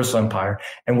universal empire.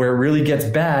 And where it really gets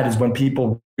bad is when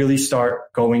people really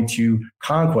start going to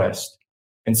conquest.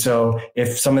 And so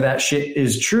if some of that shit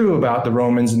is true about the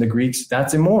Romans and the Greeks,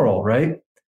 that's immoral, right?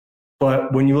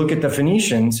 But when you look at the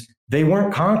Phoenicians, they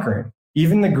weren't conquering.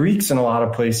 Even the Greeks in a lot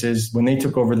of places, when they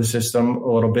took over the system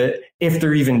a little bit, if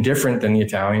they're even different than the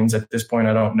Italians at this point,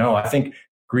 I don't know. I think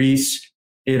Greece,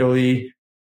 Italy,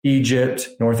 Egypt,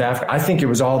 North Africa, I think it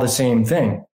was all the same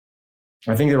thing.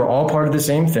 I think they were all part of the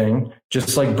same thing,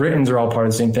 just like Britons are all part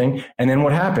of the same thing. And then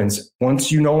what happens?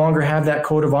 Once you no longer have that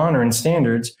code of honor and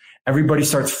standards, everybody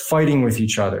starts fighting with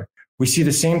each other. We see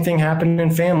the same thing happen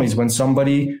in families when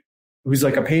somebody who's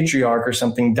like a patriarch or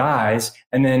something dies,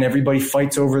 and then everybody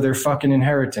fights over their fucking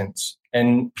inheritance.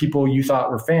 And people you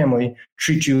thought were family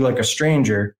treat you like a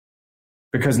stranger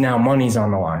because now money's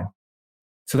on the line.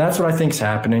 So that's what I think is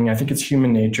happening. I think it's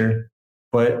human nature,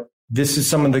 but this is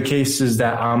some of the cases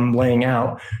that I'm laying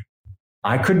out.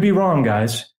 I could be wrong,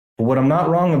 guys, but what I'm not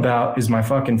wrong about is my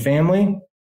fucking family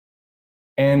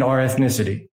and our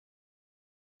ethnicity.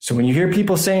 So when you hear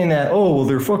people saying that, oh, well,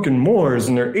 they're fucking Moors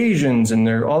and they're Asians and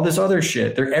they're all this other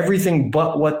shit, they're everything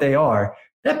but what they are,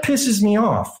 that pisses me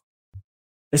off.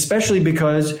 Especially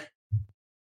because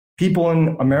people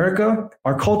in America,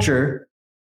 our culture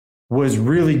was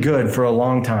really good for a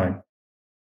long time,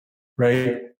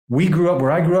 right? We grew up,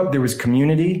 where I grew up, there was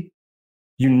community.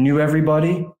 You knew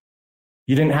everybody.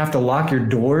 You didn't have to lock your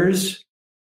doors.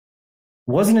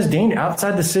 It wasn't as dangerous.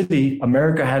 Outside the city,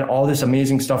 America had all this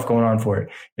amazing stuff going on for it.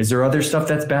 Is there other stuff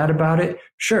that's bad about it?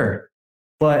 Sure.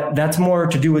 But that's more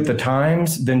to do with the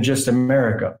times than just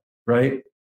America, right?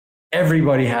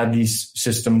 Everybody had these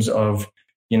systems of,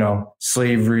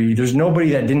 slavery. There's nobody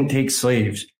that didn't take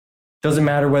slaves. Doesn't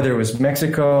matter whether it was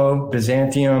Mexico,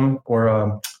 Byzantium,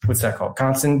 or what's that called?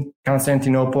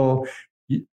 Constantinople.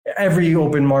 Every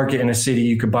open market in a city,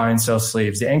 you could buy and sell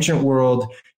slaves. The ancient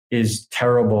world is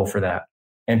terrible for that.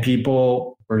 And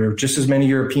people were just as many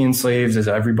European slaves as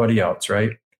everybody else,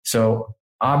 right? So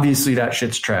obviously that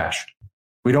shit's trash.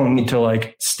 We don't need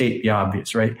to state the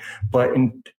obvious, right? But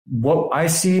what I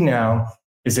see now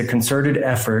is a concerted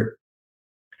effort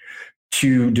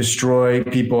to destroy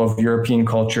people of European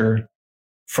culture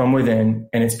from within.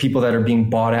 And it's people that are being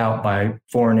bought out by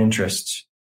foreign interests.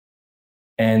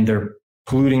 And they're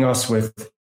polluting us with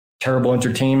terrible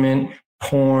entertainment,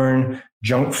 porn,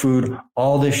 junk food,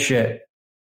 all this shit,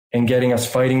 and getting us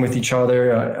fighting with each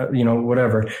other,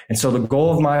 whatever. And so the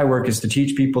goal of my work is to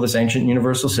teach people this ancient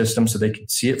universal system so they can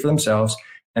see it for themselves.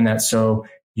 And that so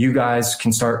you guys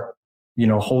can start,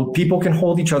 people can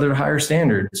hold each other to higher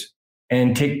standards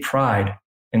and take pride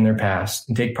in their past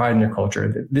and take pride in their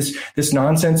culture. This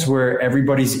nonsense where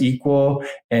everybody's equal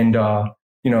and,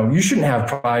 you shouldn't have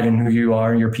pride in who you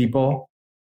are and your people.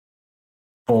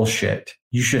 Bullshit.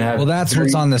 You should have. Well, that's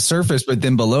what's on the surface, but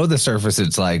then below the surface,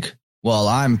 it's like, well,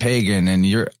 I'm pagan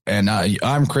and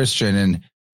I'm Christian and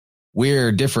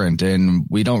we're different and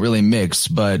we don't really mix,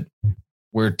 but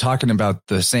we're talking about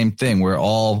the same thing. We're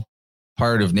all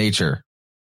part of nature.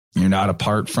 You're not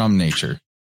apart from nature.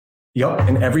 Yep.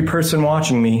 And every person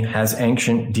watching me has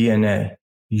ancient DNA.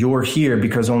 You're here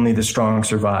because only the strong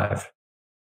survive.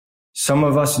 Some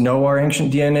of us know our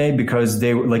ancient DNA because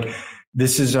they were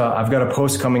this is, I've got a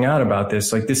post coming out about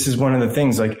this. This is one of the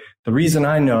things, the reason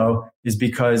I know is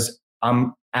because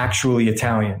I'm actually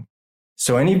Italian.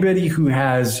 So anybody who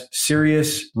has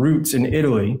serious roots in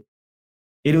Italy,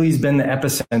 Italy's been the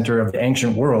epicenter of the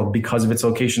ancient world because of its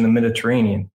location in the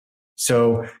Mediterranean.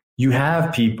 So you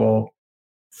have people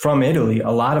from Italy.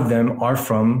 A lot of them are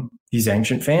from these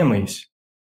ancient families,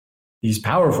 these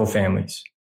powerful families.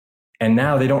 And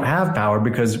now they don't have power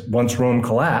because once Rome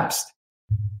collapsed,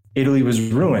 Italy was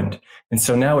ruined. And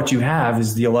so now what you have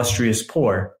is the illustrious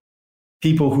poor,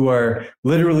 people who are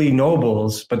literally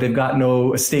nobles, but they've got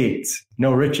no estates,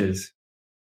 no riches.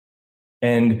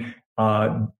 And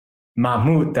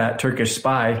Mahmut, that Turkish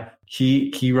spy,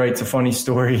 he writes a funny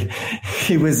story.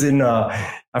 He was in,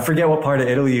 I forget what part of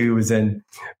Italy he was in,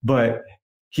 but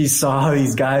he saw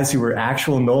these guys who were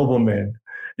actual noblemen.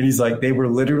 And he's like, they were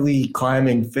literally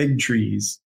climbing fig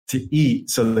trees to eat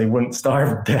so they wouldn't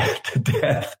starve to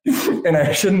death. And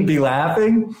I shouldn't be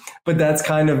laughing, but that's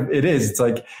kind of, it is. It's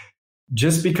like,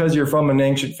 just because you're from an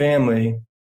ancient family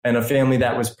and a family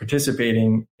that was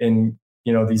participating in,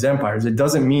 these empires, it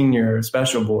doesn't mean you're a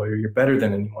special boy or you're better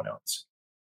than anyone else.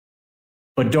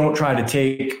 But don't try to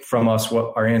take from us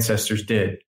what our ancestors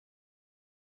did.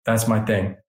 That's my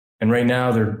thing. And right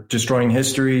now they're destroying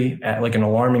history at like an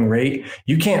alarming rate.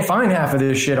 You can't find half of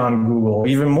this shit on Google,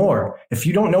 even more. If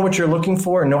you don't know what you're looking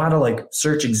for and know how to like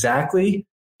search exactly,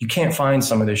 you can't find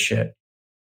some of this shit.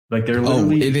 Like they're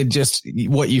literally. It just,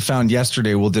 what you found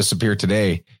yesterday will disappear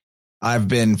today. I've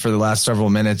been for the last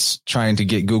several minutes trying to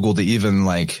get Google to even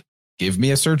like give me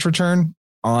a search return.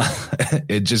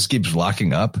 It just keeps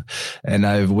locking up. And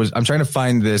I'm trying to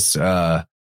find this. I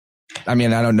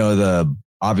mean, I don't know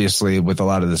obviously with a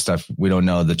lot of this stuff, we don't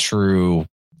know the true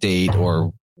date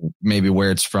or maybe where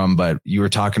it's from, but you were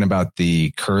talking about the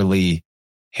curly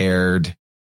haired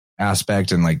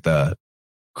aspect and like the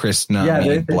Krishna. Yeah,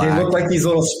 they look like these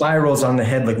little spirals on the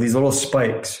head, like these little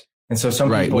spikes. And so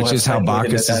some people, which is how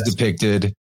Bacchus is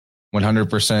depicted.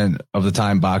 100% of the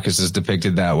time, Bacchus is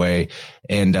depicted that way.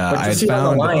 And I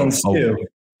found the lions too.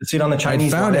 See it on the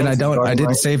Chinese. I found it. I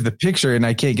didn't save the picture, and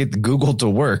I can't get the Google to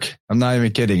work. I'm not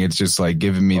even kidding. It's just like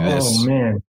giving me this. Oh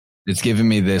man! It's giving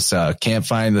me this. Can't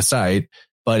find the site.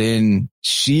 But in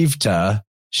Shivta,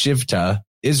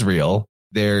 Israel,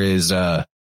 there is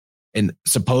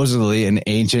supposedly an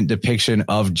ancient depiction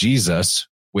of Jesus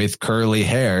with curly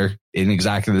hair in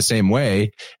exactly the same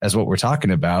way as what we're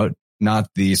talking about, not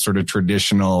the sort of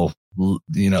traditional,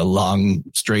 long,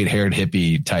 straight haired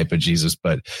hippie type of Jesus.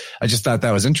 But I just thought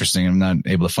that was interesting. I'm not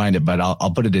able to find it, but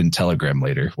I'll put it in Telegram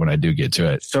later when I do get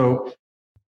to it. So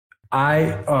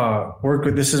I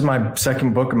this is my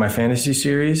second book in my fantasy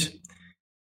series.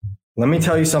 Let me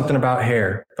tell you something about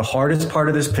hair. The hardest part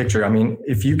of this picture, I mean,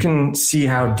 if you can see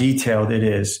how detailed it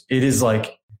is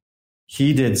like,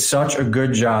 he did such a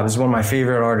good job. This is one of my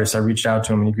favorite artists. I reached out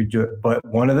to him and he could do it. But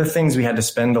one of the things we had to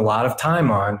spend a lot of time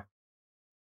on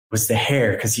was the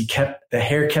hair, because the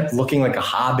hair kept looking like a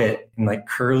hobbit and like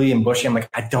curly and bushy. I'm like,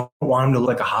 I don't want him to look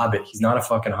like a hobbit. He's not a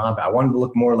fucking hobbit. I want him to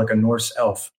look more like a Norse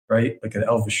elf, right? Like an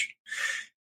elvish.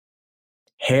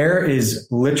 Hair is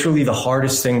literally the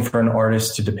hardest thing for an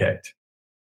artist to depict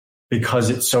because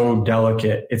it's so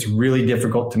delicate. It's really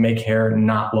difficult to make hair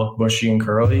not look bushy and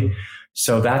curly.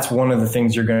 So that's one of the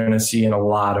things you're going to see in a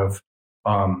lot of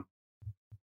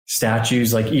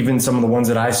statues. Like even some of the ones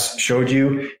that I showed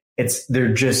you, they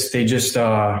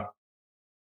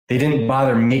didn't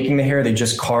bother making the hair. They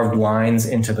just carved lines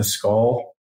into the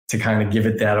skull to kind of give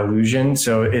it that illusion.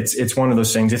 So it's one of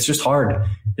those things. It's just hard.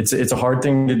 It's a hard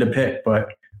thing to depict, but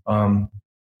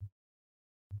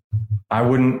I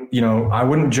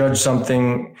wouldn't judge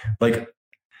something like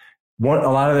a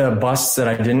lot of the busts that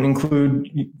I didn't include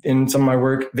in some of my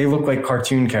work. They look like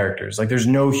cartoon characters. Like there's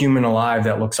no human alive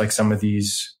that looks like some of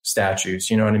these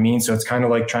statues. You know what I mean? So it's kind of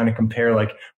like trying to compare,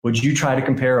 like, would you try to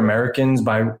compare Americans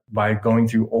by going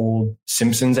through old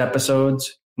Simpsons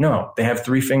episodes? No, they have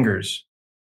 3 fingers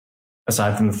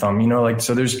aside from the thumb, like,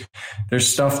 so there's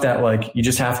stuff that like you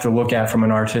just have to look at from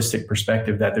an artistic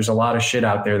perspective, that there's a lot of shit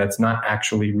out there that's not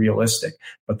actually realistic,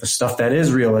 but the stuff that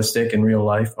is realistic in real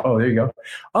life. Oh, there you go.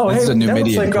 Oh, this hey, is a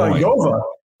Numidian that looks like Yova.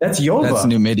 That's Yova. That's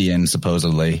Numidian,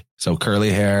 supposedly. So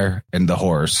curly hair and the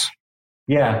horse.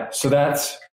 Yeah. So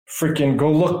that's freaking,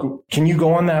 go look. Can you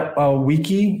go on that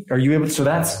wiki? Are you able to? So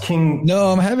that's King.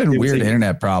 No, I'm having weird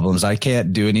internet problems. I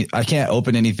can't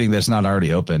open anything that's not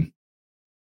already open.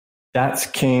 That's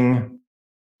King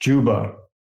Juba.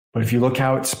 But if you look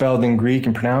how it's spelled in Greek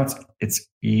and pronounced, it's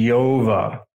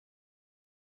Yova,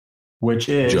 which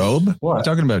is Job. What? You're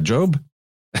talking about Job?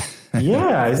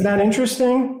 Yeah. Isn't that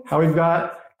interesting? How we've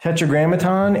got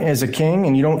Tetragrammaton as a king,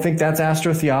 and you don't think that's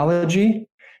astrotheology?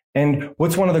 And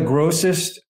what's one of the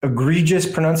grossest, egregious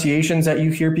pronunciations that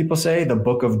you hear people say? The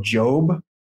book of Job.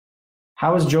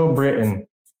 How is Job written?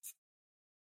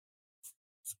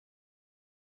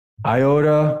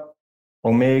 Iota,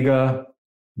 Omega,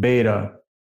 Beta,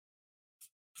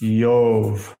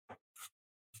 Yov,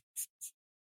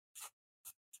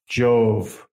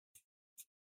 Jove.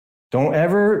 Don't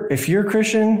ever, if you're a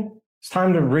Christian, it's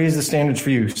time to raise the standards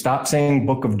for you. Stop saying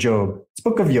Book of Job. It's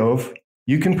Book of Yov.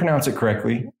 You can pronounce it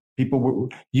correctly.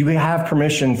 You have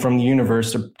permission from the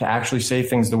universe to actually say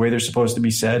things the way they're supposed to be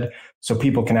said, so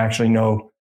people can actually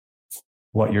know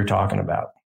what you're talking about.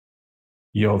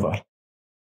 Yova.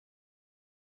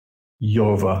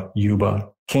 Yova, Yuba,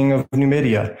 king of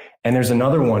Numidia. And there's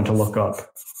another one to look up. I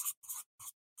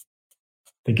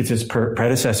think it's his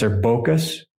predecessor,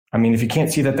 Bocchus. I mean, if you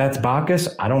can't see that that's Bacchus,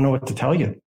 I don't know what to tell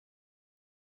you.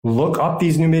 Look up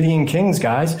these Numidian kings,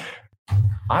 guys.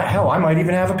 I might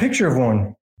even have a picture of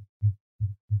one.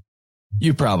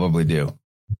 You probably do.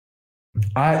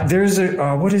 There's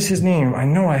what is his name? I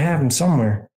know I have him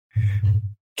somewhere.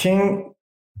 I'm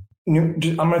going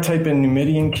to type in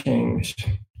Numidian kings.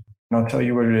 And I'll tell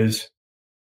you what it is.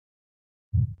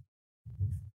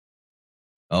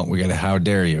 Oh, we got a how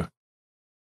dare you.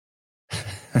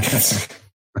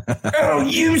 Oh,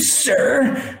 you,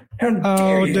 sir.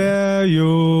 How dare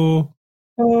you?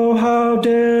 Oh, how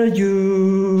dare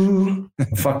you?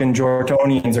 Fucking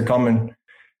Jortonians are coming.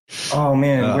 Oh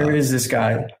man, where is this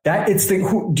guy? That it's the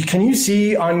can you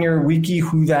see on your wiki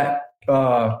who that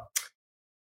I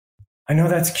know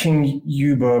that's King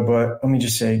Yuba, but let me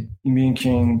just say, you mean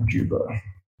King Juba.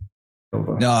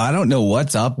 No, I don't know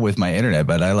what's up with my internet,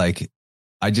 but I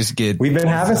just get. We've been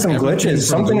having some glitches.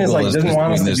 Something is like doesn't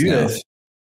want us to do this.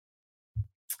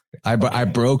 I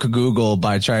broke Google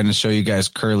by trying to show you guys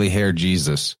curly hair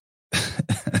Jesus.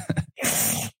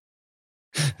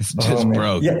 It's just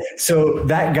broke. Yeah. So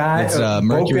that guy, it's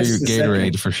Mercury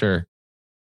Gatorade for sure.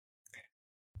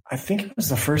 I think it was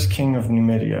the first king of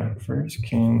Numidia. First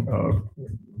king of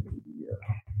Numidia.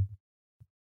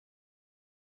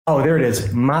 Oh, there it is.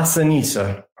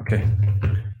 Massinissa. Okay.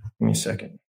 Give me a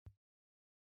second.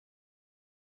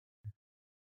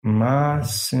 Oh,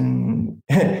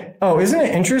 isn't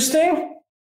it interesting?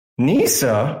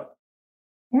 Nisa?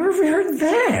 Where have we heard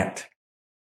that?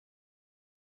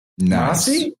 Nice.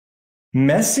 Masi?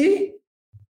 Messi?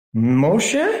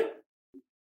 Moshe?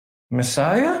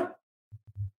 Messiah?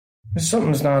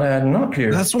 Something's not adding up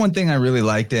here. That's one thing I really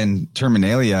liked in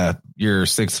Terminalia, your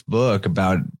 6th book,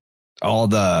 about all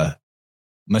the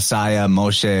Messiah,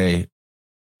 Moshe,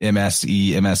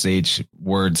 MSE, MSH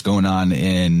words going on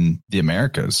in the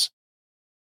Americas.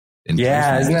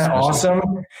 Yeah, isn't that awesome?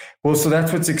 Well, so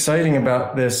that's what's exciting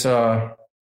about this. Oh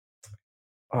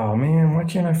man, why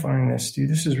can't I find this, dude?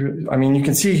 This is really, I mean, you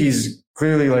can see he's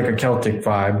clearly like a Celtic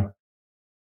vibe.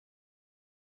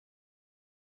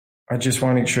 I just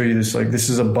want to show you this. Like, this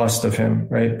is a bust of him,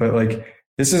 right? But like,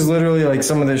 this is literally like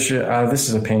some of this shit. This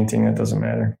is a painting. That doesn't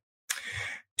matter.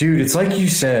 Dude, it's like you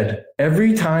said,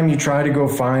 every time you try to go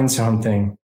find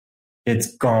something,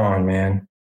 it's gone, man.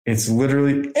 It's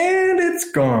literally, and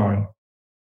it's gone.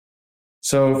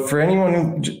 So for anyone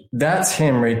who, that's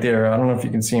him right there. I don't know if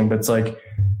you can see him, but it's like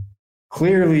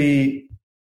clearly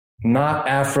not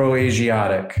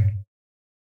Afro-Asiatic.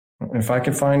 If I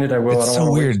can find it, I will. It's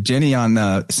so weird. Jenny on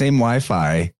the same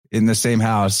Wi-Fi in the same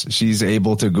house, she's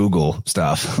able to Google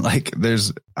stuff. Like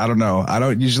I don't know. I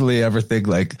don't usually ever think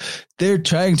like they're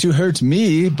trying to hurt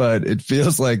me, but it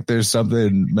feels like there's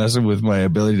something messing with my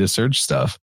ability to search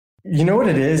stuff. You know what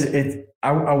it is?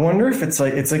 I wonder if it's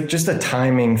like just a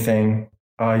timing thing.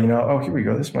 Here we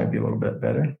go. This might be a little bit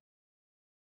better.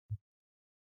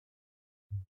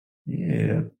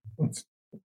 Yeah.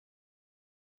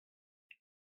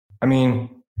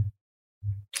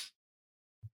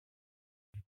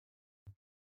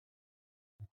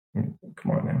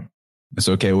 Come on now. It's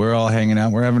okay. We're all hanging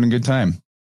out. We're having a good time.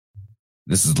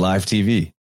 This is live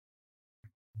TV.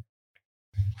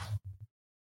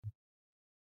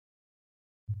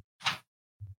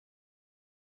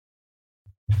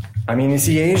 Is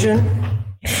he Asian?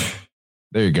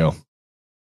 There you go.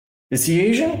 Is he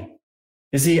Asian?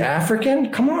 Is he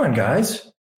African? Come on,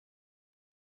 guys.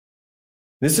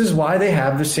 This is why they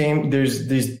have the same, there's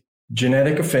this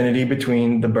genetic affinity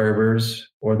between the Berbers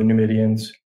or the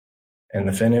Numidians and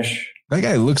the Finnish. That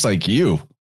guy looks like you.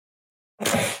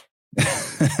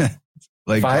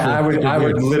 Like I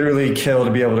would literally kill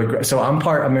to be able to. So I'm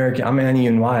part American. I'm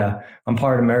Aniunwaya. I'm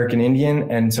part American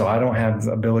Indian, and so I don't have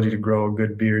the ability to grow a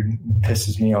good beard. It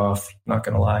pisses me off. Not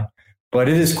gonna lie, but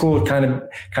it is cool to kind of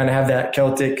have that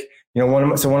Celtic.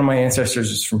 One of my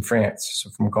ancestors is from France, so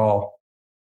from Gaul,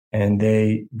 and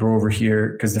they grew over here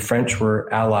because the French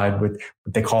were allied with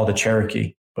what they call the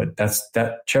Cherokee. But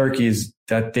that Cherokee is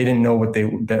that they didn't know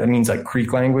that means like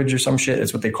Creek language or some shit.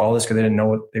 That's what they call this because they didn't know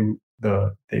what we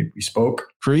spoke.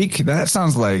 Creek? That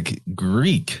sounds like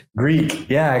Greek. Greek,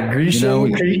 yeah,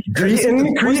 Grecian. Cretan.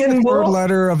 The third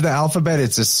letter of the alphabet?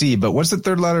 It's a C. But what's the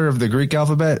third letter of the Greek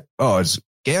alphabet? Oh, it's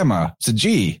gamma. It's a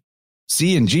G.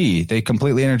 C and G. They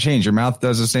completely interchange. Your mouth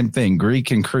does the same thing.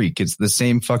 Greek and Creek. It's the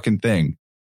same fucking thing.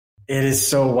 It is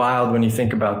so wild when you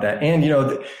think about that. And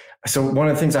so one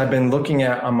of the things I've been looking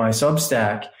at on my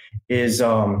Substack is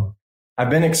I've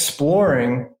been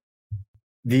exploring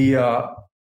the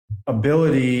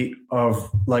ability of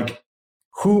like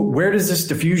where does this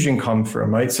diffusion come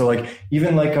from, right? So like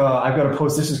even like I've got a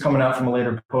post. This is coming out from a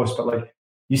later post, but like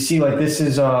you see like this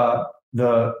is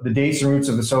the dates and roots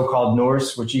of the so-called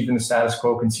Norse, which even the status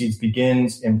quo concedes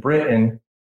begins in Britain,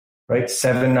 right?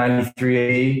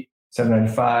 793 AD,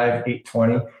 795,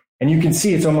 820. And you can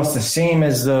see it's almost the same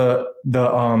as the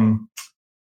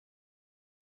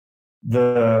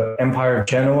Empire of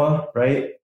Genoa,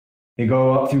 right? They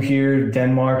go up through here,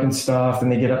 Denmark and stuff,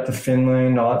 and they get up to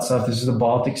Finland, all that stuff. This is the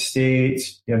Baltic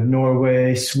states. You have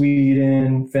Norway,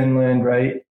 Sweden, Finland,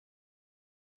 right?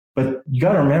 But you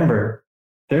got to remember,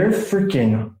 they're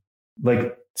freaking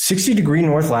like 60-degree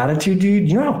north latitude, dude.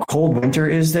 You know how cold winter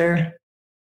is there?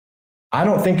 I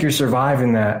don't think you're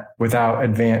surviving that without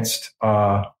advanced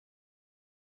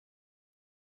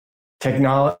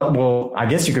technology. Well, I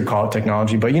guess you could call it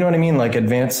technology, but you know what I mean? Like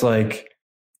advanced,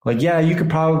 yeah, you could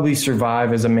probably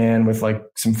survive as a man with like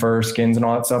some fur skins and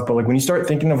all that stuff. But like when you start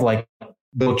thinking of like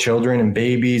little children and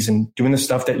babies and doing the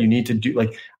stuff that you need to do,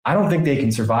 like, I don't think they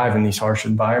can survive in these harsh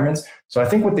environments. So I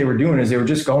think what they were doing is they were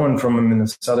just going from them in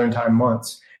the southern time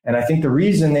months. And I think the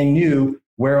reason they knew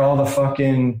where all the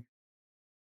fucking,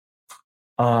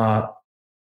 why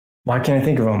can't I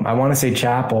think of them? I want to say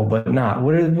chapel, but not.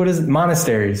 What is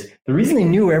monasteries? The reason they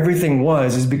knew everything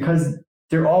is because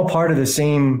they're all part of the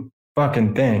same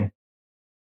fucking thing.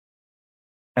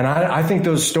 And I think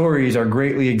those stories are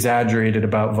greatly exaggerated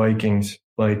about Vikings,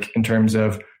 like in terms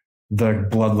of the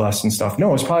bloodlust and stuff.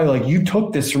 No, it's probably like, you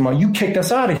took this from us. You kicked us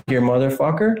out of here,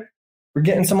 motherfucker. We're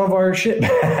getting some of our shit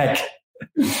back.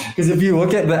 Because if you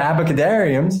look at the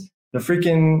Abacadariums, the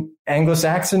freaking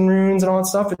Anglo-Saxon runes and all that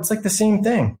stuff, it's like the same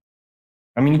thing.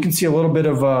 I mean, you can see a little bit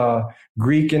of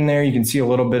Greek in there. You can see a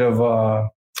little bit of,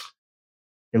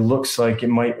 it looks like it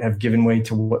might have given way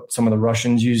to what some of the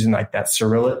Russians use in like that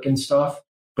Cyrillic and stuff.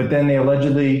 But then they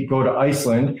allegedly go to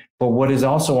Iceland. But what is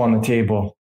also on the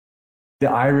table? The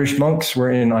Irish monks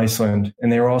were in Iceland and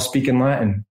they were all speaking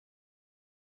Latin.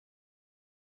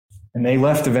 And they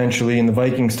left eventually and the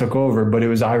Vikings took over, but it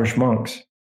was Irish monks.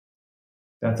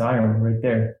 That's Ireland right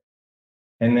there.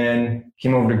 And then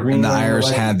came over to Greenland. And the Irish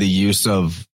had the use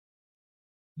of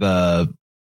the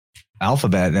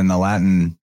alphabet and the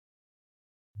Latin.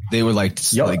 They were like,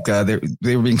 they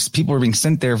were people were being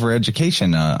sent there for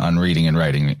education on reading and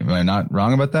writing. Am I not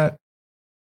wrong about that?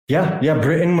 Yeah.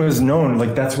 Britain was known.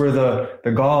 Like that's where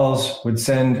the Gauls would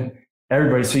send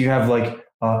everybody. So you have like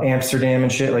Amsterdam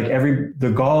and shit. Like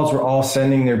the Gauls were all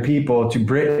sending their people to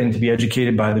Britain to be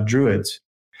educated by the Druids.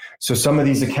 So some of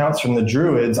these accounts from the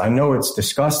Druids, I know it's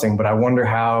disgusting, but I wonder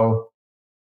how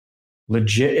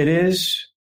legit it is.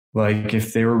 Like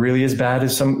if they were really as bad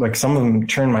as some of them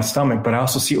churn my stomach, but I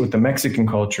also see it with the Mexican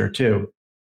culture too,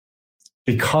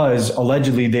 because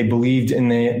allegedly they believed in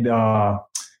the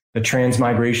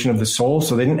transmigration of the soul.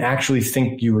 So they didn't actually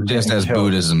think you were just as killed.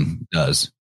 Buddhism does.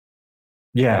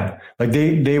 Yeah. Like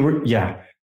they were. Yeah.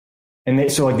 And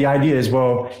so like the idea is,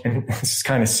 well, and this is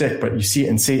kind of sick, but you see it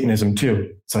in Satanism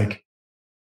too. It's like,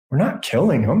 we're not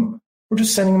killing him. We're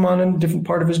just sending him on a different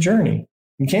part of his journey.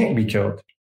 He can't be killed.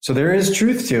 So there is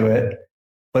truth to it,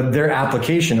 but their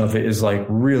application of it is like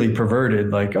really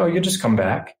perverted. Like, oh, you just come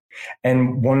back.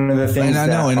 And one of the things I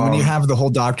know, and when you have the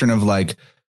whole doctrine of like,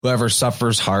 whoever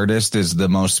suffers hardest is the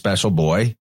most special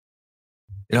boy.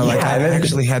 You know, like I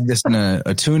actually had this in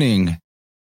a tuning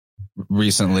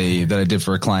recently that I did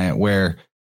for a client where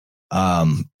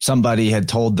somebody had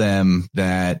told them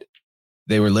that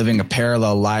they were living a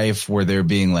parallel life where they're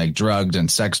being like drugged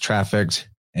and sex trafficked.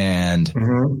 And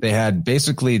they had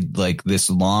basically like this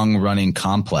long running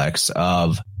complex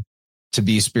of, to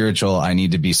be spiritual, I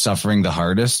need to be suffering the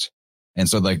hardest. And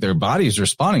so like their body's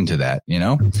responding to that, you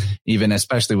know, even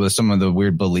especially with some of the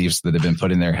weird beliefs that have been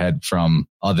put in their head from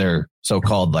other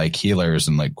so-called like healers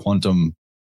and like quantum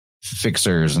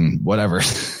fixers and whatever.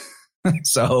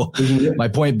 So my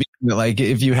point being that like,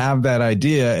 if you have that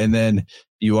idea and then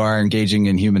you are engaging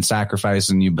in human sacrifice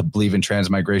and you believe in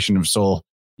transmigration of soul,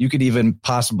 you could even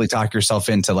possibly talk yourself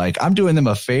into like, I'm doing them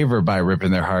a favor by ripping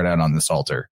their heart out on this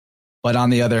altar. But on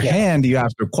the other hand, you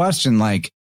have to question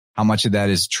like how much of that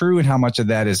is true and how much of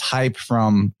that is hype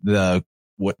from the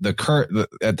current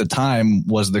at the time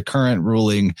was the current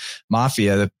ruling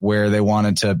mafia, where they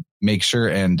wanted to make sure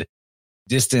and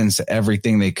distance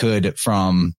everything they could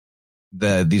from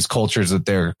these cultures that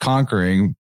they're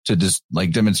conquering, to just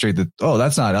like demonstrate that, oh,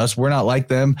 that's not us. We're not like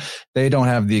them. They don't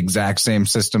have the exact same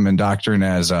system and doctrine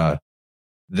as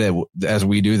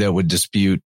we do that would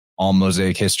dispute all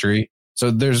Mosaic history.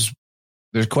 So there's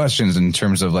questions in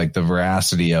terms of like the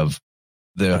veracity of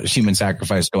the human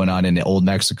sacrifice going on in old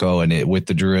Mexico and with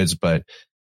the Druids. But,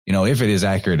 you know, if it is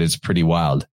accurate, it's pretty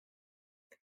wild.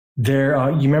 You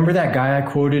remember that guy I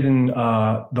quoted in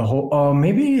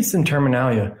maybe it's in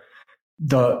Terminalia.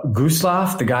 The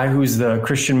Gustav, the guy who's the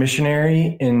Christian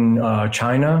missionary in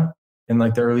China in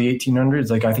like the early 1800s,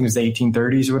 like I think it was the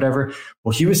 1830s or whatever.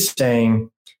 Well, he was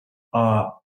saying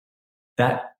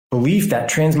that belief, that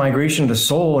transmigration of the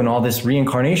soul and all this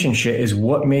reincarnation shit is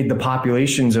what made the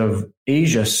populations of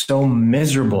Asia so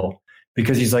miserable,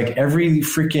 because he's like, every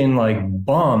freaking like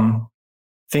bum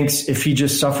thinks if he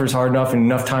just suffers hard enough and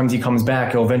enough times he comes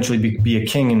back, he'll eventually be a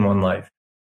king in one life.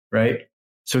 Right.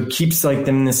 So it keeps like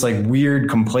them in this like weird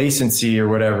complacency or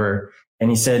whatever. And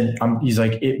he said, he's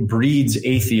like, it breeds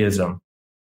atheism.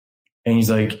 And he's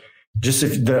like, just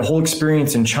if the whole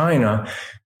experience in China,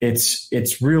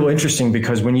 it's real interesting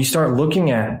because when you start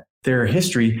looking at their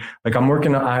history, like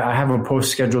I have a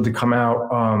post scheduled to come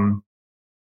out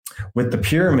with the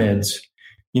pyramids,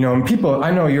 you know, and people,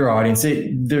 I know your audience,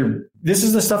 this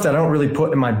is the stuff that I don't really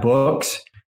put in my books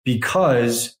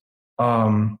because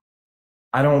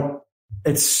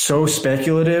it's so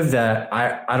speculative that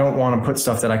I don't want to put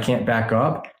stuff that I can't back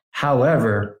up.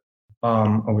 However,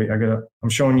 I'm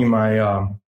showing you my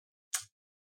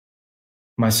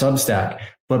my Substack,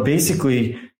 but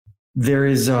basically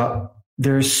there's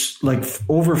like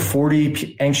over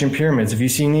 40 ancient pyramids. Have you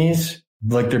seen these?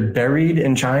 Like they're buried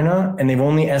in China and they've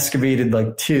only excavated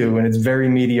like 2 and it's very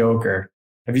mediocre.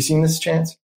 Have you seen this,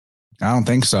 Chance? I don't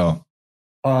think so.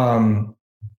 Man,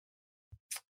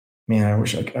 I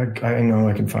wish I know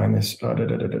I can find this.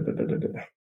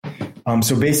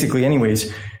 So basically,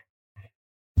 anyways,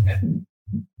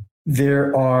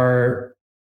 there are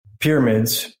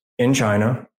pyramids in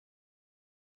China.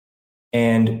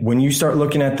 And when you start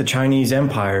looking at the Chinese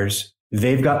empires,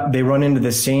 they run into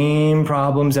the same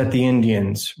problems that the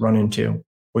Indians run into,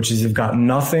 which is they've got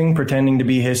nothing pretending to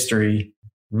be history,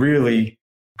 really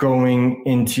going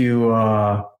into,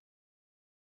 I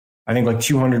think like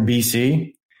 200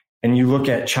 BC. And you look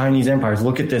at Chinese empires,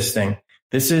 look at this thing.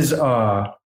 This is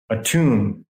a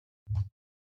tomb. Let's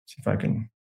see if I can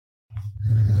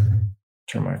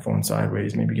turn my phone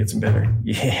sideways, maybe get some better.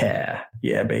 Yeah,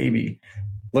 baby.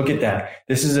 Look at that.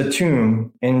 This is a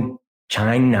tomb in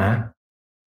China.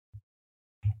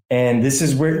 And this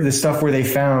is where the stuff where they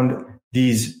found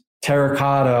these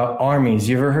terracotta armies.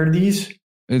 You ever heard of these?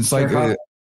 It's like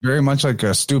very much like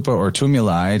a stupa or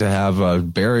tumuli to have a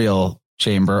burial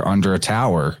chamber under a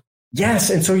tower. Yes.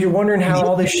 And so you're wondering how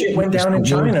all this shit went down in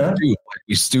China.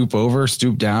 You stoop over,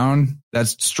 stoop down.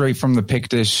 That's straight from the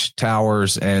Pictish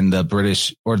towers and the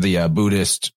British or the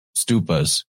Buddhist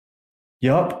stupas.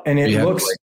 Yep. And it looks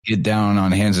like get down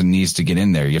on hands and knees to get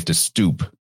in there. You have to stoop.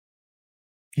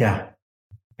 Yeah.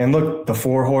 And look, the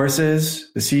 4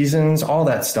 horses, the seasons, all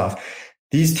that stuff.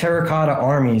 These terracotta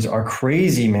armies are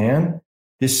crazy, man.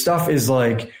 This stuff is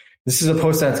like, this is a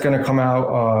post that's going to come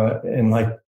out in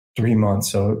like 3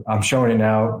 months. So I'm showing it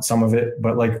now, some of it,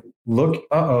 but like, look,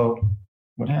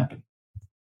 what happened?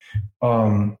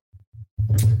 How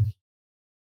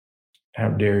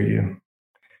dare you?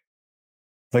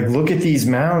 Like, look at these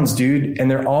mounds, dude. And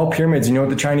they're all pyramids. You know what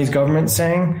the Chinese government's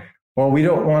saying? Well, we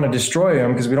don't want to destroy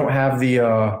them because we don't have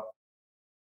the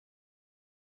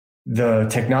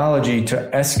technology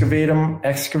to excavate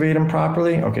them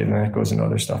properly. Okay, then that goes into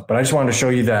other stuff. But I just wanted to show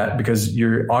you that because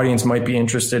your audience might be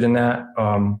interested in that.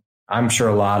 I'm sure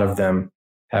a lot of them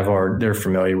they're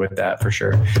familiar with that for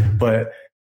sure. But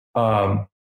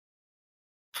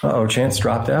Chance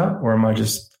dropped out, or am I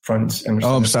just front?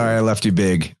 Oh, I'm sorry, I left you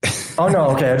big. Oh no,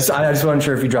 okay. I just wasn't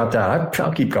sure if you dropped out.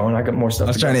 I'll keep going. I got more stuff.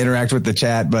 I was trying to interact with the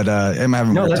chat, but I'm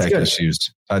having more tech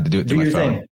issues. I had to do it through my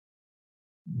phone. Thing.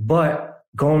 But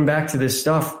going back to this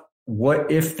stuff, what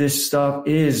if this stuff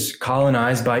is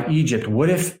colonized by Egypt? What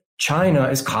if China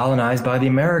is colonized by the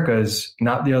Americas,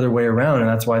 not the other way around, and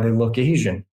that's why they look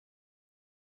Asian?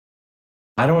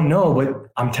 I don't know,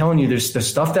 but I'm telling you, there's the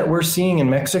stuff that we're seeing in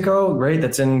Mexico, right?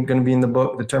 That's going to be in the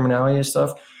book, the terminology and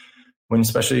stuff.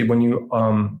 Especially when you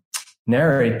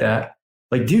narrate that,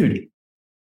 like, dude,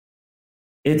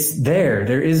 it's there.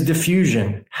 There is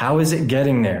diffusion. How is it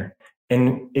getting there?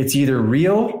 And it's either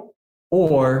real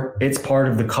or it's part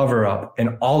of the cover up,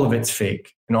 and all of it's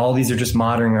fake. And all these are just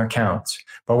modern accounts.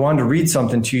 But I wanted to read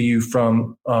something to you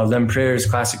from Lempriere's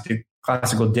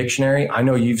classical dictionary. I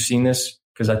know you've seen this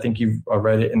because I think you've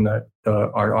read it in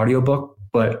our audiobook,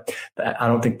 but I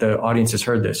don't think the audience has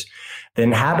heard this. The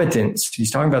inhabitants,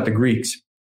 he's talking about the Greeks.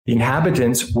 The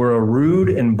inhabitants were a rude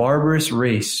and barbarous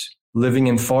race, living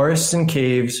in forests and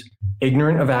caves,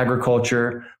 ignorant of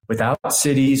agriculture, without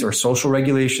cities or social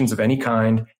regulations of any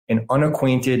kind, and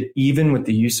unacquainted even with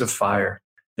the use of fire.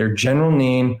 Their general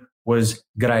name was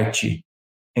Graici.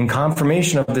 In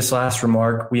confirmation of this last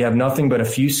remark, we have nothing but a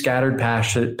few scattered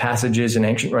passages in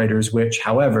ancient writers, which,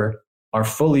 however, are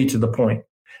fully to the point.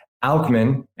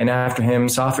 Alcman, and after him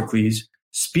Sophocles,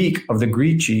 speak of the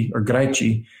Greci or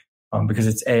Graici, because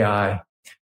it's AI,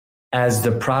 as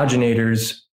the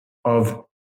progenitors of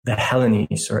the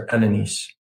Hellenes or Hellenes.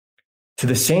 To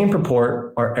the same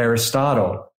purport are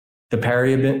Aristotle, the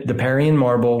Parian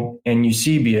marble, and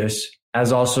Eusebius,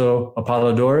 as also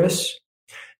Apollodorus.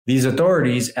 These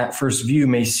authorities at first view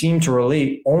may seem to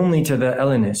relate only to the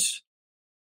Hellenists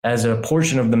as a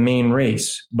portion of the main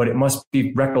race, but it must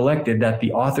be recollected that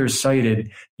the authors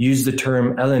cited used the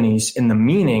term Hellenes in the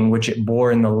meaning which it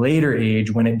bore in the later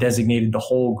age when it designated the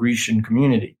whole Grecian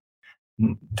community,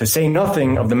 to say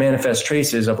nothing of the manifest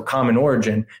traces of a common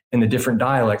origin in the different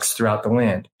dialects throughout the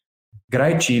land.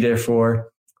 Graici,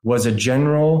 therefore, was a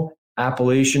general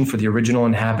appellation for the original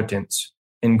inhabitants.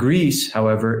 In Greece,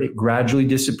 however, it gradually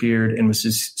disappeared and was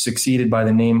succeeded by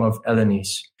the name of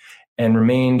Hellenes, and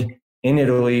remained in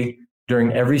Italy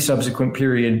during every subsequent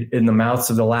period in the mouths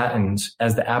of the Latins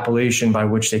as the appellation by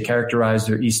which they characterized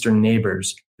their eastern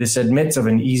neighbors. This admits of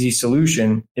an easy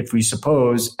solution if we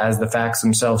suppose, as the facts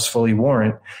themselves fully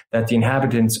warrant, that the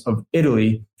inhabitants of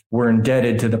Italy were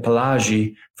indebted to the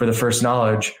Pelagi for the first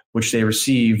knowledge which they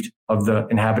received of the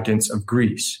inhabitants of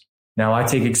Greece. Now, I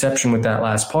take exception with that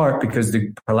last part because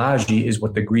the Pelagi is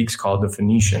what the Greeks called the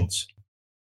Phoenicians.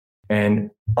 And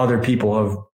other people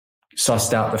have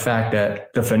sussed out the fact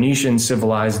that the Phoenicians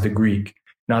civilized the Greek,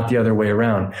 not the other way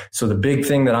around. So the big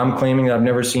thing that I'm claiming that I've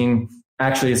never seen,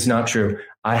 actually, it's not true.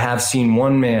 I have seen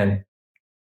one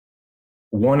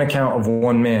account of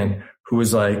one man who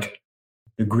was like,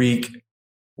 the Greek,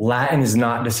 Latin is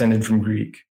not descended from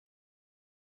Greek.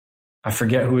 I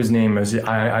forget who his name is.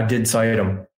 I did cite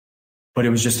him, but it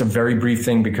was just a very brief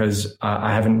thing because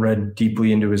I haven't read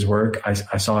deeply into his work. I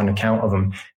saw an account of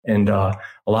him, and a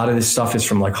lot of this stuff is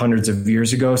from like hundreds of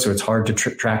years ago, so it's hard to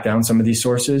track down some of these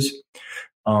sources.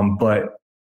 But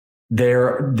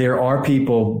there are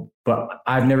people, but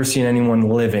I've never seen anyone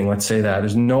living. Let's say that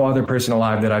there's no other person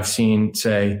alive that I've seen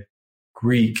say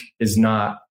Greek is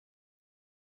not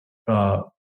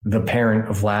the parent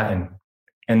of Latin.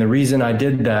 And the reason I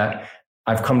did that,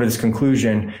 I've come to this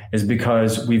conclusion, is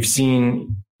because we've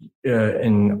seen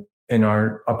in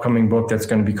our upcoming book that's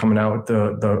going to be coming out with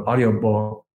the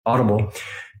Audible,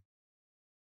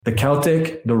 the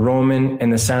Celtic, the Roman,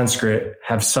 and the Sanskrit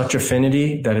have such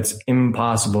affinity that it's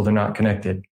impossible they're not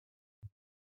connected.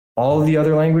 All of the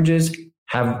other languages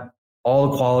have all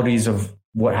the qualities of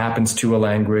what happens to a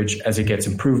language as it gets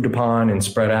improved upon and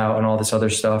spread out and all this other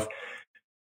stuff.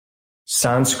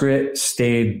 Sanskrit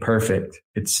stayed perfect.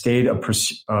 It stayed a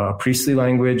priestly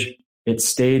language. It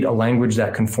stayed a language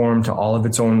that conformed to all of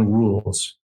its own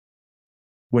rules,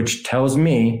 which tells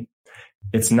me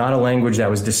it's not a language that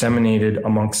was disseminated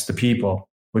amongst the people,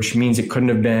 which means it couldn't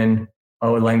have been a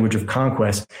language of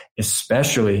conquest,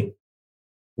 especially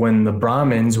when the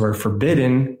Brahmins were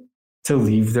forbidden to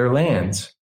leave their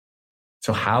lands.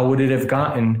 So how would it have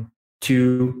gotten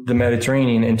to the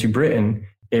Mediterranean and to Britain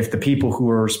if the people who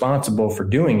were responsible for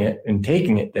doing it and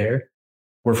taking it there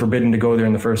were forbidden to go there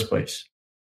in the first place?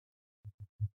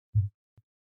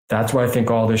 That's why I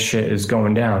think all this shit is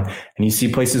going down. And you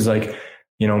see places like,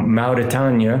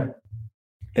 Mauritania,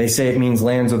 they say it means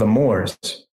lands of the Moors.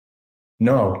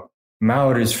 No,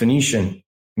 Maur is Phoenician.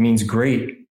 It means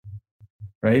great,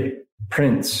 right?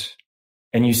 Prince.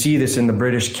 And you see this in the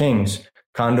British kings.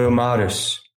 Condo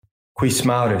Maurus, Quis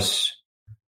Maurus,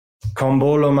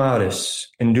 Combolo Maurus,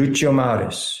 Induccio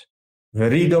Maurus,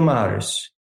 Verido Maurus,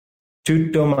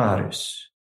 Tutto Maurus,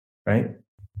 right?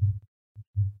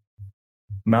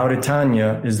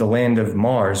 Mauritania is the land of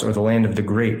Mars, or the land of the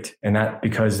great, and that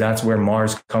because that's where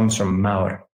Mars comes from,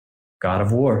 Maur, god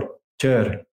of war,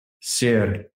 Tur,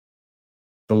 Sir,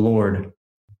 the Lord.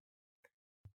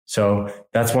 So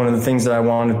that's one of the things that I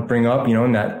wanted to bring up,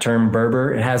 in that term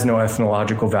Berber. It has no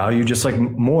ethnological value, just like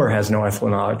Moor has no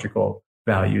ethnological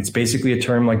value. It's basically a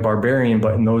term like barbarian,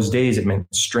 but in those days it meant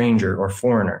stranger or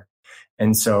foreigner.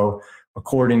 And so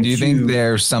according to... Do you think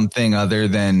there's something other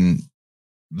than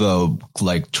the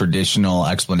traditional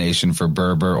explanation for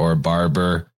Berber or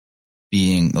Barber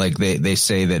being they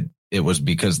say that it was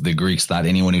because the Greeks thought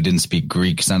anyone who didn't speak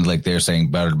Greek sounded like they're saying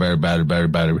better.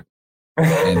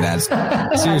 And that's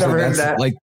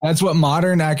seriously, that's what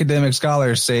modern academic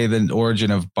scholars say the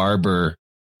origin of barber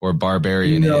or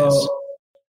barbarian is.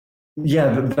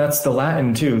 Yeah, that's the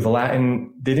Latin too. The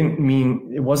Latin, they didn't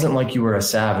mean, it wasn't like you were a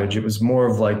savage. It was more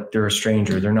of like they're a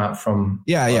stranger. They're not from.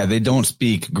 Yeah. They don't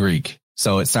speak Greek.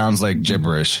 So it sounds like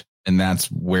gibberish. And that's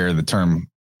where the term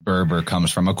Berber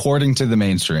comes from, according to the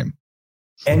mainstream.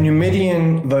 And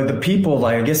Numidian, the people,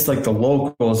 I guess the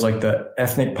locals, the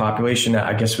ethnic population that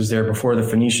I guess was there before the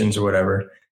Phoenicians or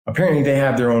whatever, apparently they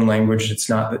have their own language.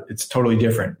 It's totally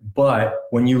different. But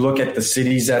when you look at the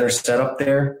cities that are set up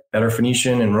there that are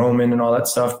Phoenician and Roman and all that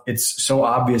stuff, it's so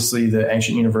obviously the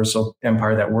ancient universal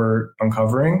empire that we're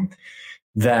uncovering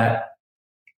that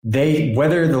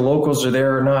whether the locals are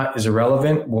there or not is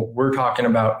irrelevant. What we're talking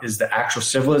about is the actual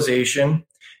civilization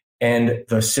and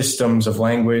the systems of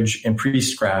language and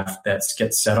priestcraft that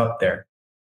gets set up there.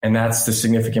 And that's the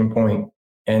significant point.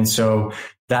 And so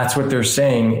that's what they're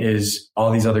saying is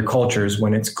all these other cultures,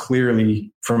 when it's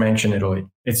clearly from ancient Italy,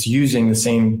 it's using the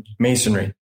same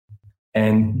masonry.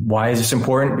 And why is this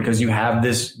important? Because you have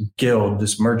this guild,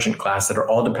 this merchant class that are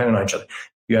all dependent on each other.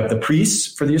 You have the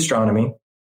priests for the astronomy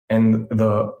and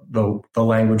the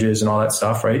languages and all that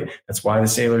stuff, right? That's why the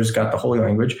sailors got the holy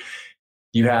language.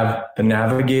 You have the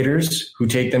navigators who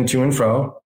take them to and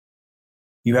fro.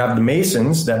 You have the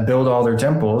masons that build all their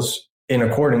temples in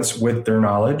accordance with their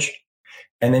knowledge.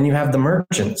 And then you have the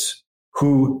merchants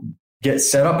who get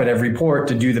set up at every port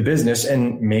to do the business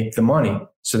and make the money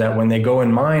so that when they go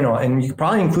and mine, and you could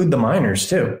probably include the miners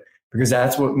too, because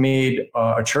that's what made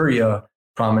Etruria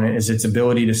prominent, is its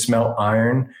ability to smelt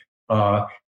iron.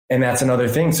 And that's another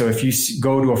thing. So if you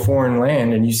go to a foreign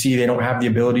land and you see they don't have the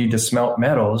ability to smelt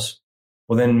metals,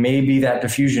 well, then maybe that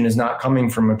diffusion is not coming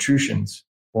from Etruscans.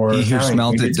 Or he who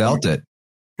smelt it dealt it.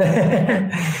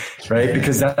 Right,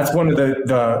 because that's one of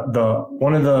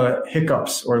the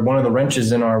hiccups, or one of the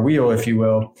wrenches in our wheel, if you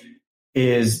will,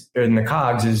 is in the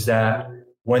cogs, is that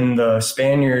when the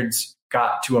Spaniards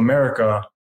got to America,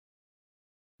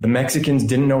 the Mexicans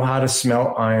didn't know how to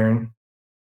smelt iron.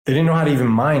 They didn't know how to even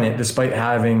mine it, despite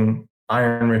having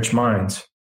iron-rich mines.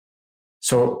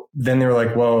 So then they were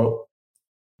like, well,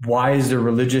 why is their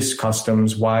religious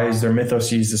customs, why is their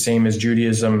mythoses the same as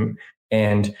Judaism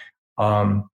and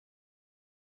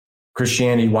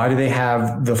Christianity? Why do they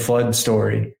have the flood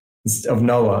story of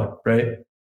Noah, right?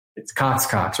 It's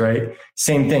Cox, right?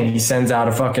 Same thing. He sends out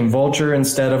a fucking vulture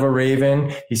instead of a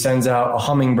raven. He sends out a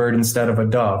hummingbird instead of a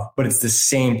dove, but it's the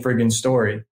same friggin'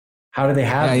 story. How do they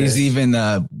have this? He's even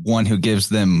the one who gives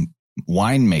them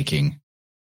winemaking.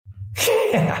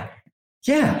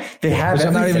 Yeah. They have Which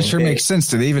I'm not even sure they makes sense.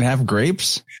 Do they even have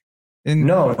grapes?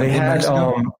 No, they had,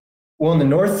 well, in the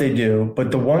North they do,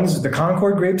 but the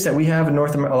Concord grapes that we have in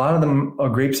North America, a lot of them are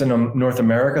grapes in North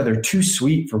America. They're too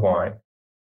sweet for wine.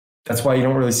 That's why you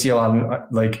don't really see a lot of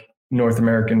like North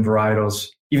American varietals,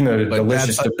 even though they're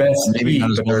delicious. The best. Maybe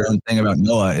not as well. One thing about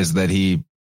Noah is that he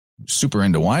super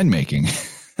into winemaking.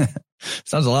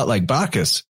 Sounds a lot like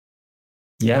Bacchus.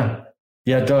 Yeah,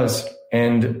 it does.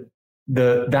 And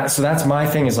so that's my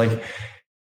thing, is like,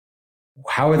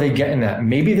 how are they getting that?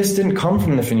 Maybe this didn't come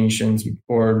from the Phoenicians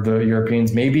or the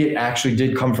Europeans. Maybe it actually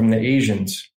did come from the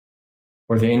Asians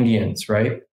or the Indians,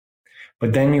 right?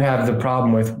 But then you have the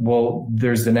problem with, well,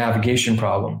 there's the navigation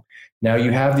problem. Now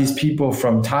you have these people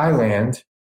from Thailand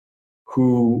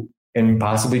who, and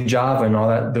possibly Java and all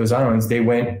that, those islands, they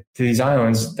went to these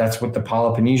islands. That's what the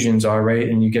Peloponnesians are, right?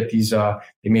 And you get these, they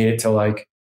made it to like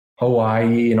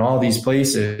Hawaii and all these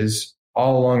places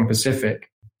all along the Pacific.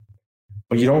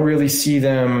 But you don't really see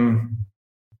them,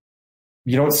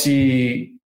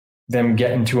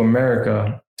 getting to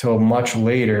America till much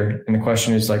later. And the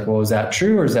question is like, well, is that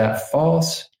true or is that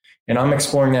false? And I'm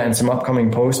exploring that in some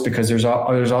upcoming posts, because there's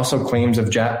also claims of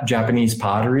Japanese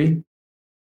pottery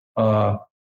found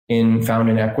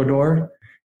in Ecuador.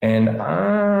 And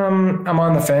I'm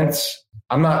on the fence.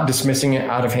 I'm not dismissing it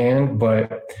out of hand,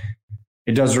 but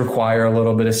it does require a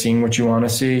little bit of seeing what you want to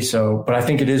see. So, but I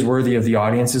think it is worthy of the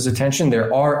audience's attention.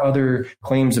 There are other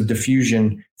claims of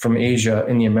diffusion from Asia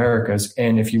in the Americas.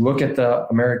 And if you look at the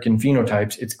American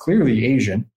phenotypes, it's clearly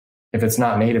Asian if it's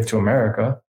not native to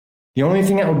America. The only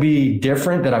thing that would be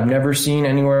different that I've never seen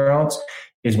anywhere else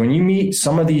is when you meet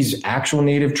some of these actual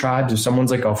native tribes, if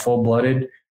someone's like a full-blooded,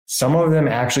 some of them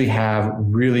actually have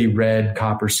really red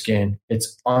copper skin.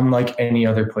 It's unlike any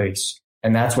other place.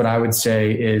 And that's what I would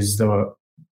say is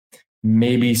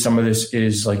maybe some of this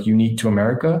is like unique to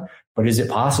America, but is it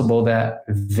possible that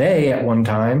they at one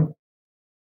time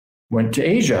went to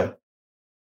Asia?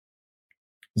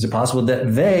 Is it possible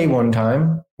that they one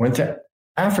time went to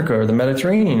Africa or the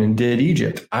Mediterranean and did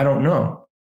Egypt? I don't know.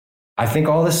 I think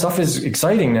all this stuff is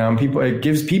exciting now, and it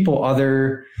gives people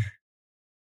other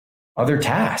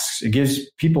tasks. It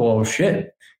gives people, oh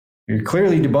shit, you're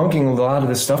clearly debunking a lot of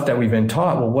the stuff that we've been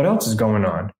taught. Well, what else is going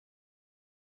on?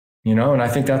 You know, and I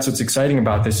think that's what's exciting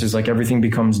about this, is like everything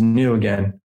becomes new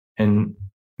again. And,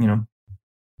 you know.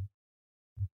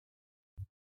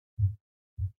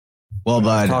 Well,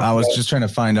 bud, I was just trying to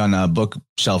find on a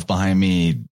bookshelf behind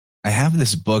me. I have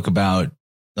this book about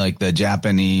like the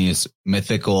Japanese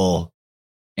mythical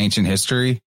ancient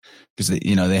history, because,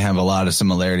 you know, they have a lot of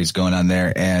similarities going on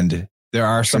there. And there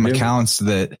are some accounts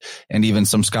that, and even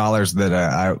some scholars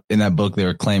that in that book, they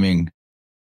were claiming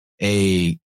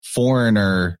a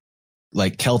foreigner,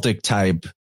 like Celtic type,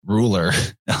 ruler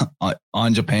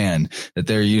on Japan, that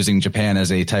they're using Japan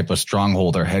as a type of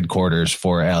stronghold or headquarters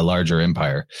for a larger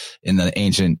empire in the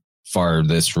ancient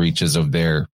farthest reaches of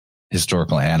their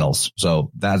historical annals.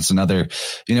 So that's another,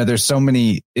 there's so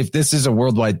many, if this is a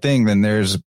worldwide thing, then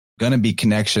there's going to be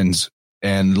connections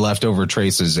and leftover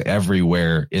traces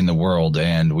everywhere in the world.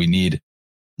 And we need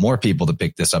more people to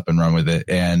pick this up and run with it.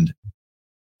 And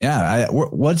yeah,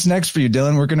 what's next for you,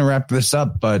 Dylan? We're going to wrap this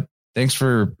up, but thanks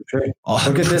for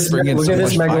look at this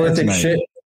megalithic shit.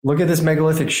 Look at this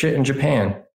megalithic shit in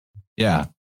Japan. Yeah.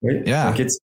 Right? Yeah. Like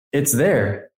it's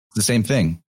there. It's the same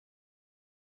thing.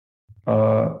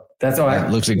 That's all. It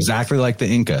looks exactly like the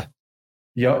Inca.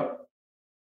 Yep.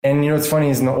 And what's funny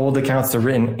is in the old accounts, they're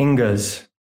written Ingas.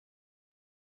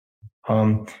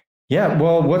 Yeah.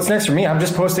 Well, what's next for me? I'm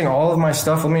just posting all of my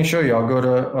stuff. Let me show you. I'll go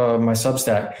to my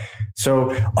Substack. So,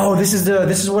 this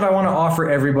is what I want to offer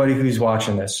everybody who's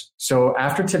watching this. So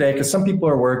after today, because some people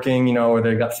are working, or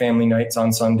they've got family nights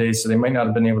on Sundays, so they might not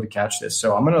have been able to catch this.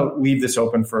 So I'm going to leave this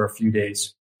open for a few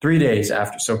days, 3 days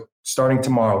after. So starting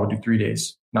tomorrow, we'll do 3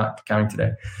 days, not counting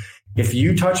today. If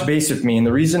you touch base with me, and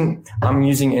the reason I'm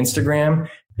using Instagram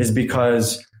is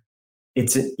because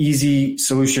it's an easy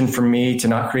solution for me to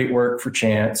not create work for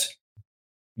Chance.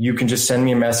 You can just send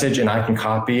me a message and I can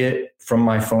copy it from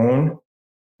my phone,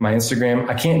 my Instagram.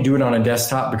 I can't do it on a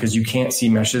desktop because you can't see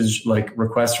message like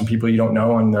requests from people you don't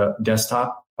know on the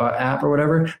desktop app or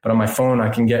whatever. But on my phone, I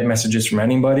can get messages from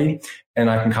anybody and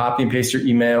I can copy and paste your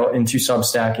email into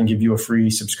Substack and give you a free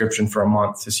subscription for a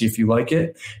month to see if you like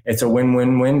it. It's a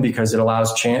win-win-win because it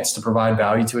allows Chance to provide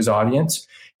value to his audience.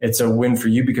 It's a win for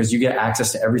you because you get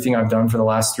access to everything I've done for the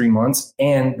last 3 months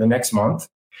and the next month,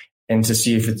 and to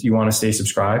see if you want to stay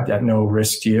subscribed at no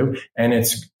risk to you. And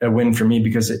it's a win for me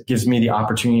because it gives me the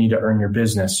opportunity to earn your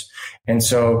business. And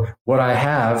so what I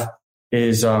have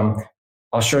is,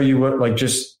 I'll show you what,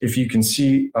 just if you can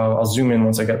see, I'll zoom in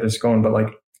once I get this going,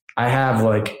 but I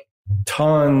have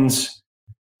tons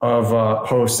of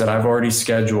posts that I've already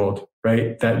scheduled,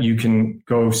 right? That you can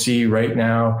go see right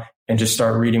now and just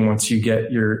start reading once you get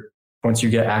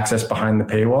access behind the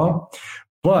paywall.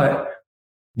 But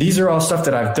these are all stuff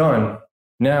that I've done.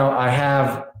 Now I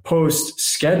have posts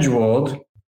scheduled.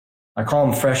 I call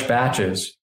them fresh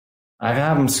batches. I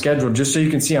have them scheduled just so you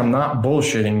can see I'm not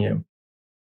bullshitting you.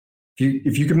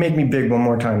 If you could make me big one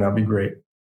more time, that'd be great.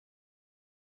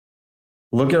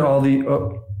 Look at all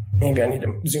maybe I need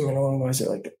to zoom in on. Why is it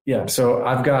like that? Yeah. So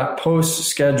I've got posts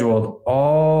scheduled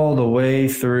all the way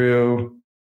through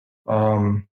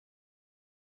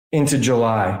into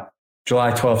July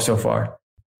 12th so far.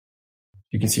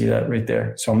 You can see that right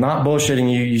there. So I'm not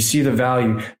bullshitting you. You see the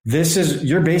value. This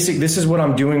is what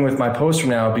I'm doing with my post from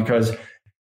now, because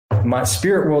my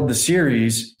Spirit World, the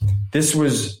series,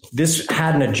 this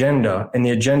had an agenda, and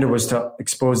the agenda was to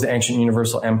expose the ancient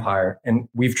universal empire. And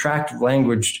we've tracked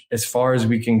language as far as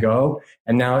we can go.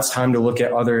 And now it's time to look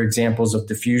at other examples of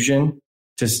diffusion,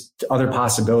 just other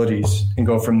possibilities, and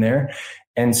go from there.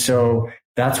 And so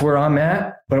that's where I'm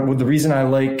at. But the reason I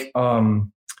like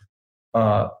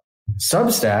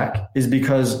Substack is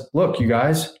because, look, you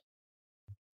guys,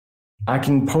 I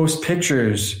can post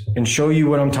pictures and show you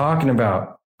what I'm talking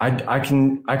about. I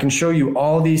can show you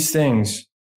all these things,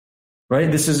 right?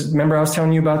 Remember I was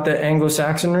telling you about the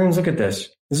Anglo-Saxon runes? Look at this.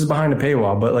 This is behind a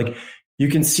paywall, but you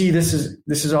can see this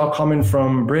is all coming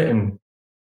from Britain,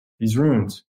 these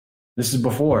runes. This is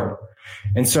before.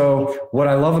 And so what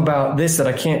I love about this that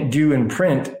I can't do in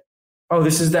print,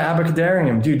 this is the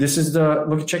Abacadarium. Dude,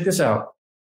 check this out.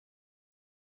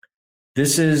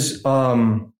 This is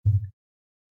the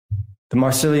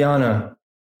Marsiliana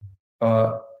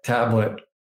tablet.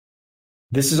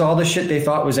 This is all the shit they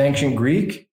thought was ancient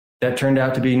Greek that turned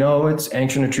out to be, no, it's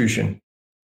ancient Etruscan.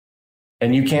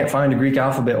 And you can't find a Greek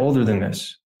alphabet older than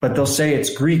this. But they'll say it's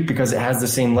Greek because it has the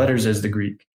same letters as the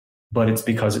Greek. But it's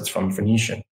because it's from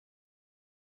Phoenician.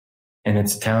 And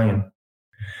it's Italian.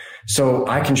 So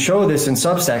I can show this in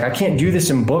Substack. I can't do this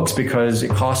in books because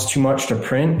it costs too much to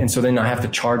print. And so then I have to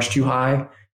charge too high.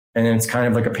 And then it's kind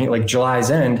of like a paint, like July's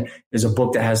End is a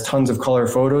book that has tons of color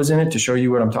photos in it to show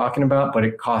you what I'm talking about, but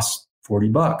it costs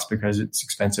 $40 because it's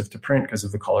expensive to print because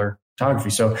of the color photography.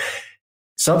 So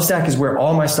Substack is where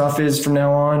all my stuff is from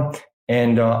now on.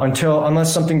 And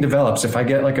unless something develops, if I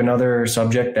get another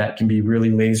subject that can be really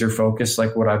laser focused,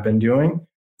 like what I've been doing,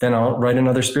 then I'll write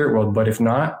another Spirit World. But if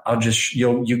not,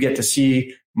 you get to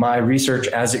see my research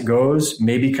as it goes,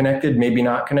 maybe connected, maybe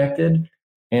not connected.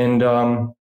 And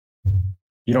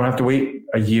you don't have to wait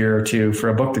a year or two for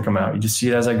a book to come out. You just see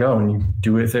it as I go and you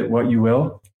do with it what you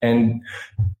will. And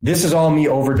this is all me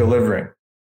over delivering.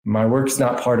 My work's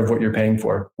not part of what you're paying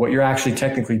for. What you're actually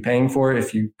technically paying for,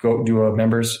 if you go do a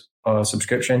member's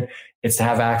subscription, it's to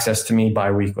have access to me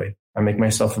bi-weekly. I make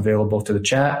myself available to the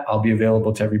chat. I'll be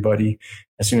available to everybody.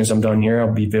 As soon as I'm done here,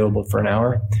 I'll be available for an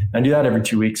hour. I do that every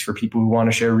 2 weeks for people who want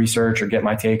to share research or get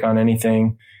my take on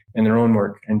anything in their own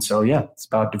work. And so, yeah, it's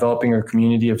about developing a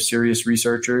community of serious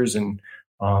researchers and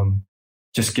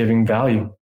just giving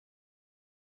value.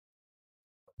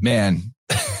 Man,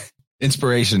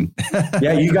 inspiration.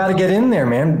 Yeah, you got to get in there,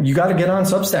 man. You got to get on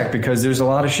Substack because there's a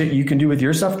lot of shit you can do with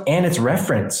your stuff and it's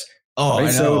reference. Oh, right? I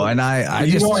know. So and I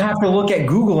you just don't have to look at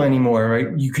Google anymore, right?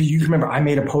 You remember I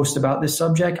made a post about this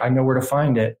subject. I know where to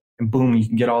find it, and boom, you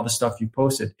can get all the stuff you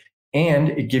posted. And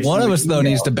it gives one of us though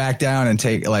needs to back down and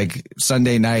take like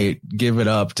Sunday night, give it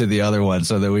up to the other one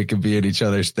so that we can be in each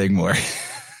other's thing more.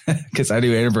 Because I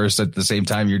do Interverse at the same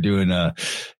time you're doing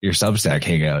your Substack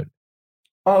hangout.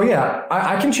 Oh yeah,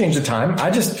 I can change the time. I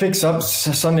just fix up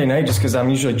Sunday night just because I'm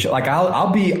usually like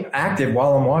I'll be active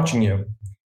while I'm watching you.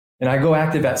 And I go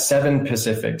active at 7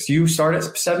 Pacific. So you start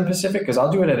at 7 Pacific? Because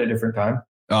I'll do it at a different time.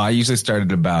 I usually start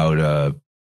at about,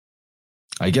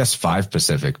 I guess 5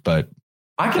 Pacific, but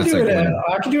I can do it.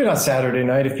 I can do it on Saturday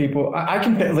night if people. I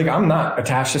can like. I'm not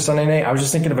attached to Sunday night. I was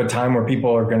just thinking of a time where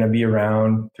people are going to be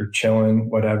around, they're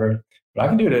chilling, whatever. But I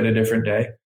can do it at a different day.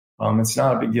 It's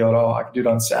not a big deal at all. I can do it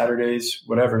on Saturdays,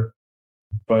 whatever.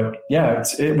 But yeah,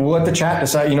 we'll let the chat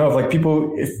decide,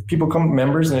 if people come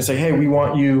members and they say, hey, we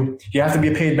want you have to be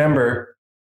a paid member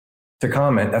to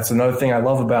comment. That's another thing I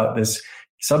love about this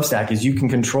Substack is you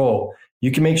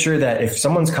can make sure that if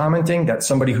someone's commenting, that's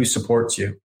somebody who supports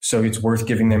you. So it's worth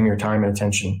giving them your time and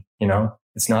attention.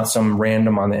 It's not some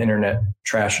random on the internet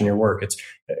trashing your work.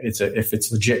 If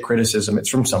it's legit criticism, it's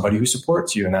from somebody who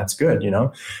supports you, and that's good,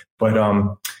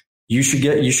 but, you should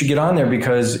get on there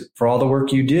because for all the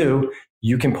work you do,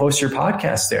 you can post your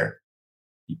podcast there.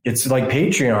 It's like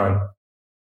Patreon,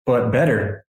 but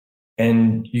better.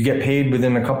 And you get paid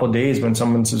within a couple of days when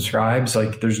someone subscribes.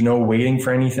 Like there's no waiting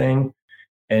for anything.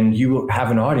 And you have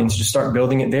an audience, just start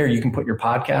building it there. You can put your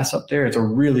podcast up there. It's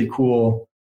really cool.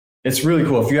 If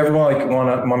you ever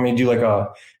want me to do like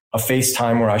a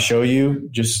FaceTime where I show you,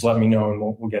 just let me know and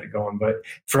we'll get it going. But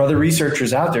for other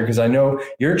researchers out there, because I know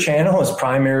your channel is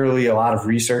primarily a lot of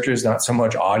researchers, not so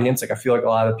much audience. Like I feel like a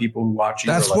lot of people who watch you.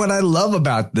 That's what I love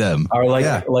about them. Are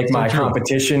like my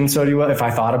competition. So do you, if I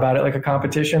thought about it like a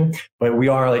competition, but we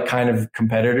are like kind of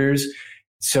competitors.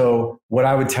 So what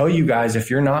I would tell you guys, if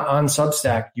you're not on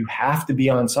Substack, you have to be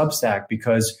on Substack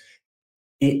because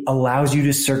it allows you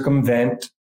to circumvent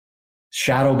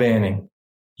shadow banning.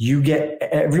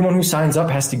 Everyone who signs up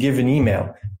has to give an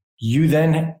email. You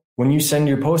then, when you send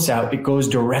your posts out, it goes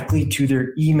directly to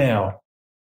their email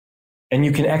and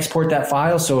you can export that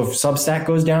file. So if Substack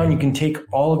goes down, you can take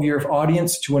all of your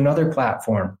audience to another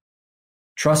platform.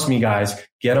 Trust me, guys,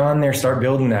 get on there, start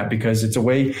building that because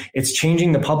it's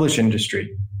changing the publish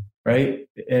industry, right?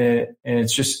 And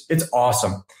it's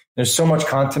awesome. There's so much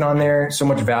content on there, so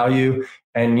much value.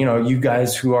 And, you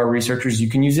guys who are researchers, you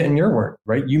can use it in your work,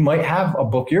 right? You might have a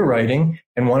book you're writing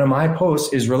and one of my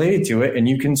posts is related to it and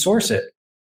you can source it.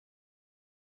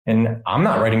 And I'm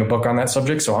not writing a book on that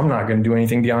subject, so I'm not going to do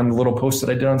anything beyond the little post that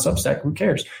I did on Substack. Who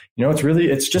cares?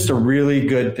 It's just a really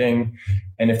good thing.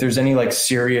 And if there's any like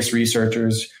serious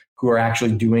researchers who are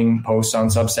actually doing posts on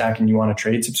Substack and you want to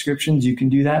trade subscriptions, you can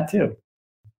do that too.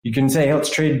 You can say, hey, let's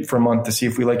trade for a month to see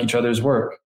if we like each other's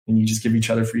work. And you just give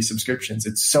each other free subscriptions.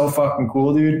 It's so fucking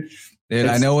cool, dude.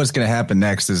 I know what's going to happen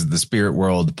next is the Spirit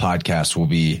World podcast will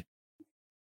be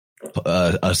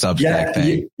a Substack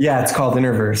thing. Yeah, it's called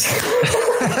Interverse.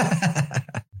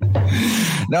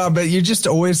 No, but you just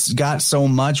always got so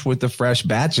much with the fresh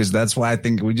batches. That's why I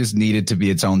think we just need it to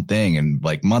be its own thing and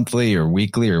like monthly or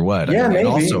weekly or what. Yeah, maybe. And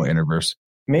also Interverse.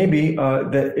 Maybe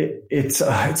it's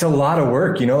a lot of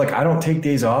work. Like I don't take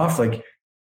days off. Like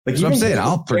so I'm saying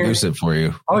I'll produce it for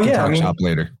you. Oh, yeah. Talk shop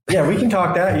later. Yeah, we can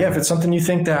talk that. Yeah, if it's something you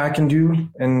think that I can do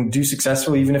and do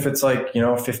successfully, even if it's like,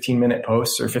 15-minute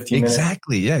posts or 15 minutes.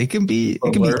 Exactly. Yeah, it can be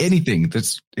anything.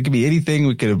 It can be anything.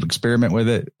 We could experiment with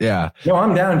it. Yeah. No,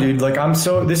 I'm down, dude. Like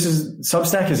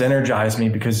Substack has energized me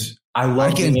because I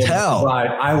love. I can tell.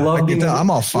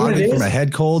 I'm all foggy from a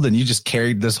head cold, and you just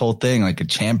carried this whole thing like a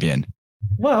champion.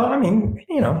 Well, I mean,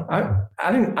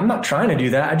 I'm not trying to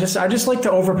do that. I just like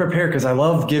to over prepare because I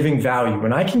love giving value.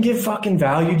 When I can give fucking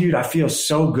value, dude, I feel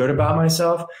so good about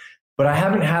myself. But I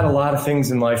haven't had a lot of things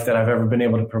in life that I've ever been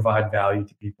able to provide value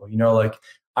to people. Like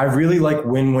I really like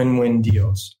win-win-win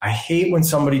deals. I hate when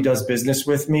somebody does business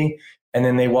with me and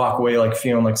then they walk away like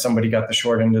feeling like somebody got the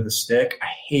short end of the stick. I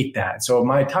hate that. So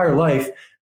my entire life,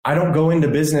 I don't go into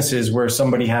businesses where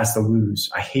somebody has to lose.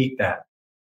 I hate that.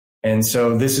 And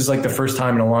so this is like the first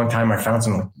time in a long time I found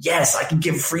something like, yes, I can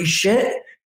give free shit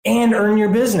and earn your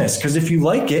business. Because if you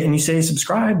like it and you say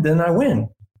subscribe, then I win.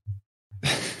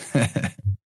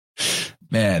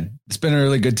 Man, it's been a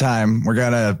really good time. We're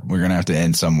gonna have to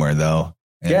end somewhere though.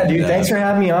 Yeah, dude, thanks for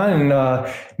having me on.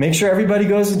 And make sure everybody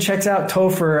goes and checks out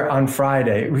Topher on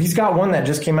Friday. He's got one that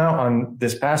just came out on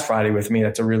this past Friday with me.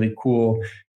 That's a really cool.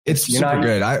 It's super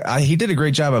good. He did a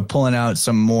great job of pulling out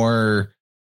some more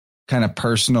kind of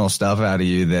personal stuff out of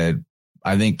you that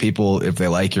I think people, if they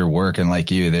like your work and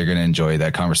like you, they're going to enjoy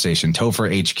that conversation.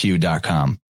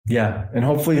 TopherHQ.com. Yeah. And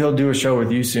hopefully he'll do a show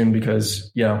with you soon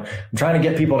because, I'm trying to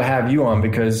get people to have you on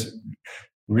because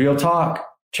real talk,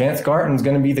 Chance Garton's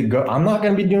going to be the GOAT. I'm not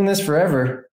going to be doing this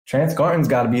forever. Chance Garton's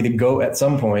got to be the GOAT at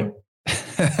some point.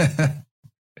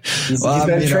 He's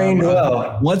been trained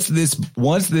well. Once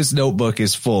this notebook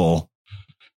is full,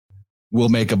 we'll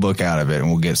make a book out of it and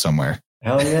we'll get somewhere.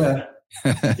 Hell yeah.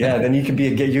 Yeah. Then you can be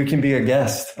a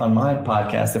guest on my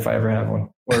podcast if I ever have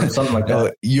one or something like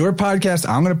that. Your podcast,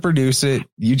 I'm going to produce it.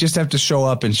 You just have to show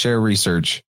up and share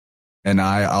research. And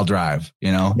I'll drive,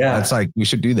 Yeah. That's like, we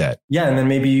should do that. Yeah. And then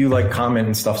maybe you like comment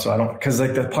and stuff. So I don't, cause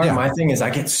like the part of my thing is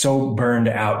I get so burned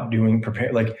out doing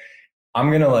like, I'm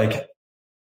going to like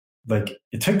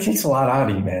it takes a lot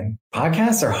out of you, man.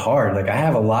 Podcasts are hard. Like I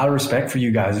have a lot of respect for you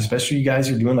guys, especially you guys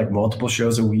who are doing like multiple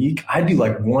shows a week. I do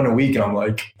like one a week and I'm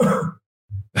like,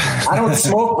 I don't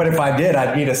smoke, but if I did,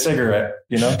 I'd need a cigarette,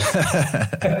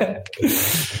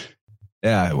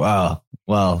 Yeah. Wow.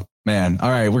 Well, man. All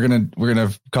right. We're going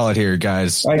to call it here,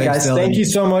 guys. All right, guys. Thank you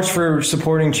so much for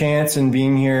supporting Chance and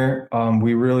being here.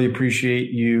 We really appreciate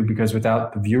you because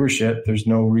without the viewership, there's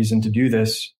no reason to do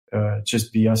this. It's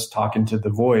just be us talking to the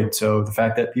void. So the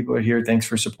fact that people are here, thanks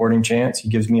for supporting Chance. He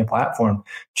gives me a platform.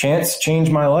 Chance changed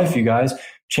my life, you guys.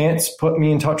 Chance put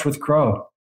me in touch with Crow.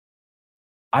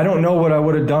 I don't know what I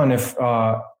would have done if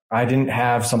I didn't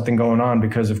have something going on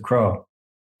because of Crow,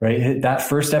 right? That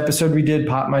first episode we did,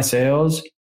 Pop My Sales,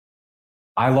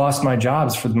 I lost my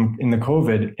jobs in the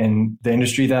COVID, and the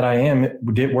industry that I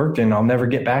worked in. I'll never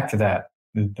get back to that.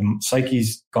 The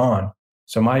psyche's gone.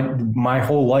 So my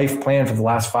whole life plan for the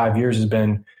last 5 years has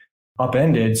been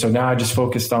upended. So now I just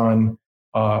focused on,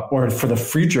 or for the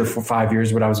future for 5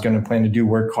 years, what I was going to plan to do,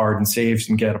 work hard and save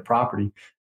and get a property.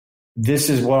 This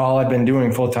is what all I've been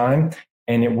doing full time,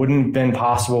 and it wouldn't have been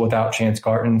possible without Chance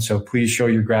Garton. So please show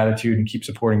your gratitude and keep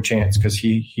supporting Chance because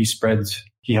he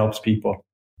helps people.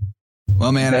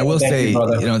 Well, man, I will say,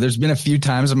 there's been a few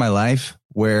times in my life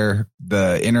where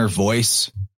the inner voice,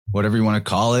 whatever you want to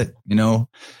call it,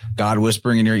 God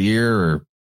whispering in your ear or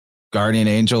guardian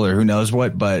angel or who knows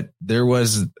what. But there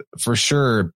was for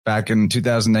sure back in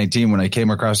 2019 when I came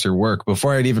across your work,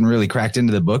 before I'd even really cracked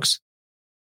into the books,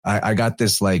 I got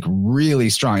this like really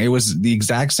strong. It was the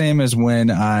exact same as when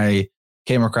I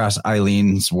came across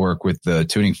Eileen's work with the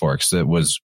tuning forks that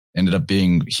ended up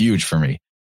being huge for me.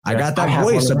 I got that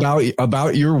voice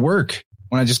about your work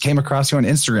when I just came across you on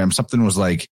Instagram. Something was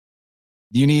like,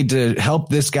 you need to help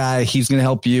this guy. He's going to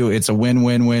help you. It's a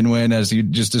win-win-win-win, as you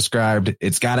just described.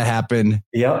 It's got to happen.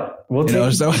 Yep. We'll take care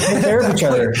of each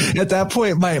other. At that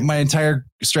point, my entire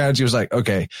strategy was like,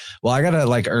 okay, well, I got to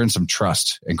like earn some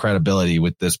trust and credibility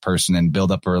with this person and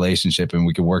build up a relationship, and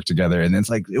we could work together. And it's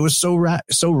like, it was so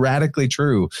radically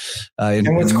true.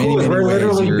 And what's cool is we're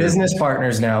literally business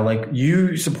partners now. Like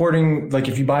you supporting, like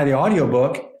if you buy the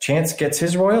audiobook, Chance gets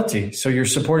his royalty. So you're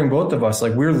supporting both of us.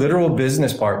 Like we're literal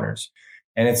business partners.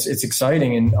 And it's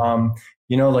exciting. And,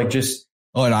 and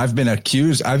I've been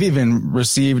accused. I've even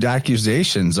received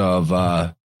accusations of,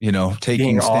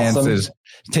 taking stances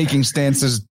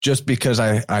just because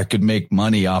I could make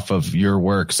money off of your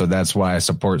work. So that's why I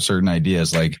support certain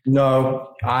ideas. Like, he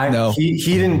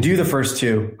didn't do the first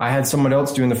two. I had someone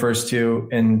else doing the first two.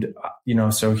 And,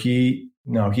 so he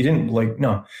didn't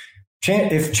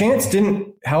if Chance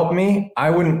didn't help me, I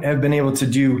wouldn't have been able to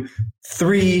do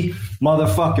 3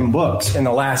 motherfucking books in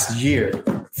the last year.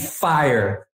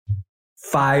 Fire.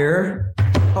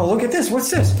 Oh, look at this. What's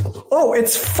this? Oh,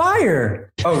 it's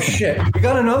fire. Oh, shit. We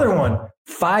got another one.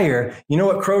 Fire. You know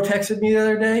what Crow texted me the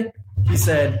other day? He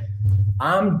said,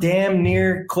 I'm damn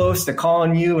near close to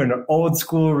calling you an old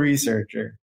school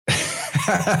researcher.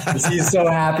 He's so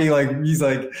happy. He's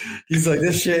like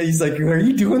this shit. He's like, are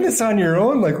you doing this on your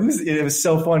own? Like, it was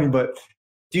so funny. But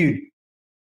dude,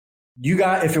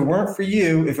 if it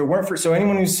weren't for so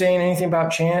anyone who's saying anything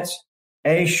about Chance,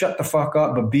 A, shut the fuck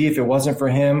up. But B, if it wasn't for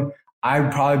him,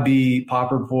 I'd probably be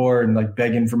pauper poor and like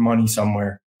begging for money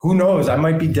somewhere. Who knows? I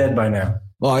might be dead by now.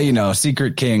 Well,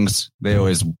 secret kings, they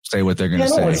always say what they're going to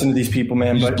say. Don't listen to these people,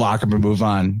 man. You just block them and move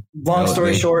on. Long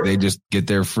story short, they just get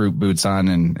their fruit boots on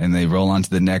and they roll on to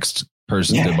the next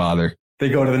person to bother. They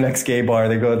go to the next gay bar.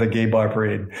 They go to the gay bar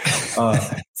parade.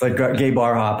 It's like gay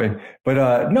bar hopping.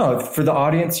 But no, for the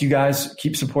audience, you guys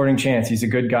keep supporting Chance. He's a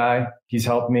good guy. He's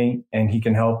helped me and he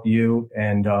can help you.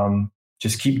 And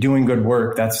just keep doing good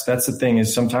work. That's the thing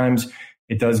is sometimes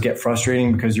it does get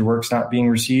frustrating because your work's not being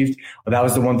received. But that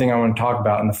was the one thing I want to talk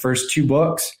about. In the first 2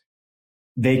 books,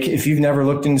 if you've never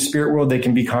looked into spirit world, they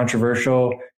can be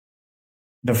controversial.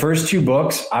 The first 2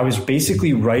 books, I was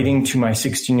basically writing to my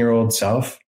 16-year-old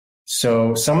self.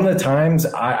 So some of the times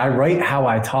I write how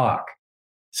I talk.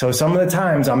 So some of the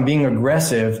times I'm being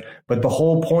aggressive, but the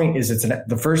whole point is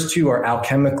the first 2 are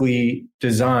alchemically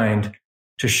designed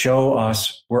to show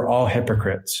us we're all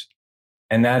hypocrites.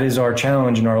 And that is our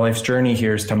challenge in our life's journey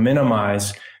here, is to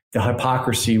minimize the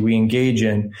hypocrisy we engage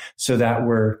in so that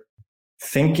we're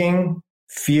thinking,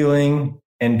 feeling,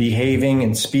 and behaving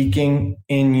and speaking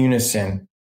in unison.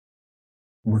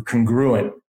 We're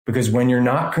congruent, because when you're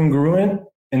not congruent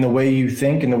in the way you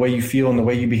think and the way you feel and the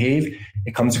way you behave,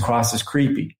 it comes across as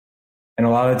creepy. And a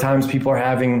lot of times people are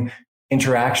having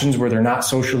interactions where they're not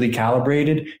socially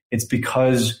calibrated. It's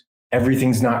because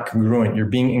everything's not congruent. You're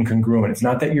being incongruent. It's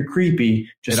not that you're creepy.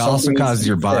 Just it also causes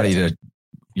your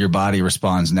body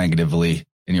responds negatively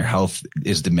and your health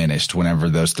is diminished whenever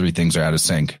those 3 things are out of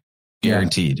sync.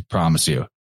 Guaranteed. Promise you.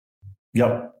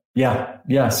 Yep.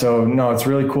 Yeah. So no, it's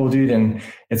really cool, dude. And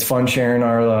it's fun sharing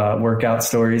our workout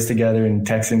stories together and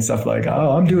texting stuff like,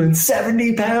 oh, I'm doing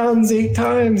 70 pounds 8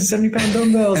 times, 70-pound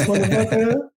dumbbells.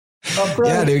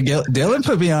 Yeah, dude. Dylan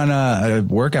put me on a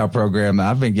workout program.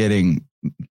 I've been getting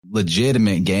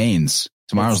legitimate gains.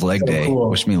 Tomorrow's leg day. Cool.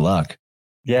 Wish me luck.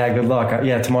 Yeah. Good luck.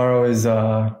 Yeah. Tomorrow is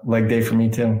leg day for me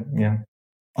too. Yeah.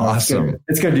 Awesome.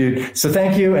 It's good, dude. So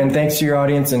thank you. And thanks to your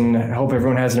audience, and I hope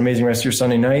everyone has an amazing rest of your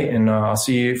Sunday night. And I'll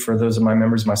see you, for those of my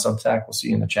members of my Substack, we'll see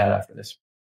you in the chat after this.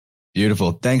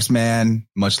 Beautiful. Thanks, man.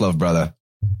 Much love, brother.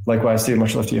 Likewise, dude.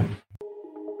 Much love to you.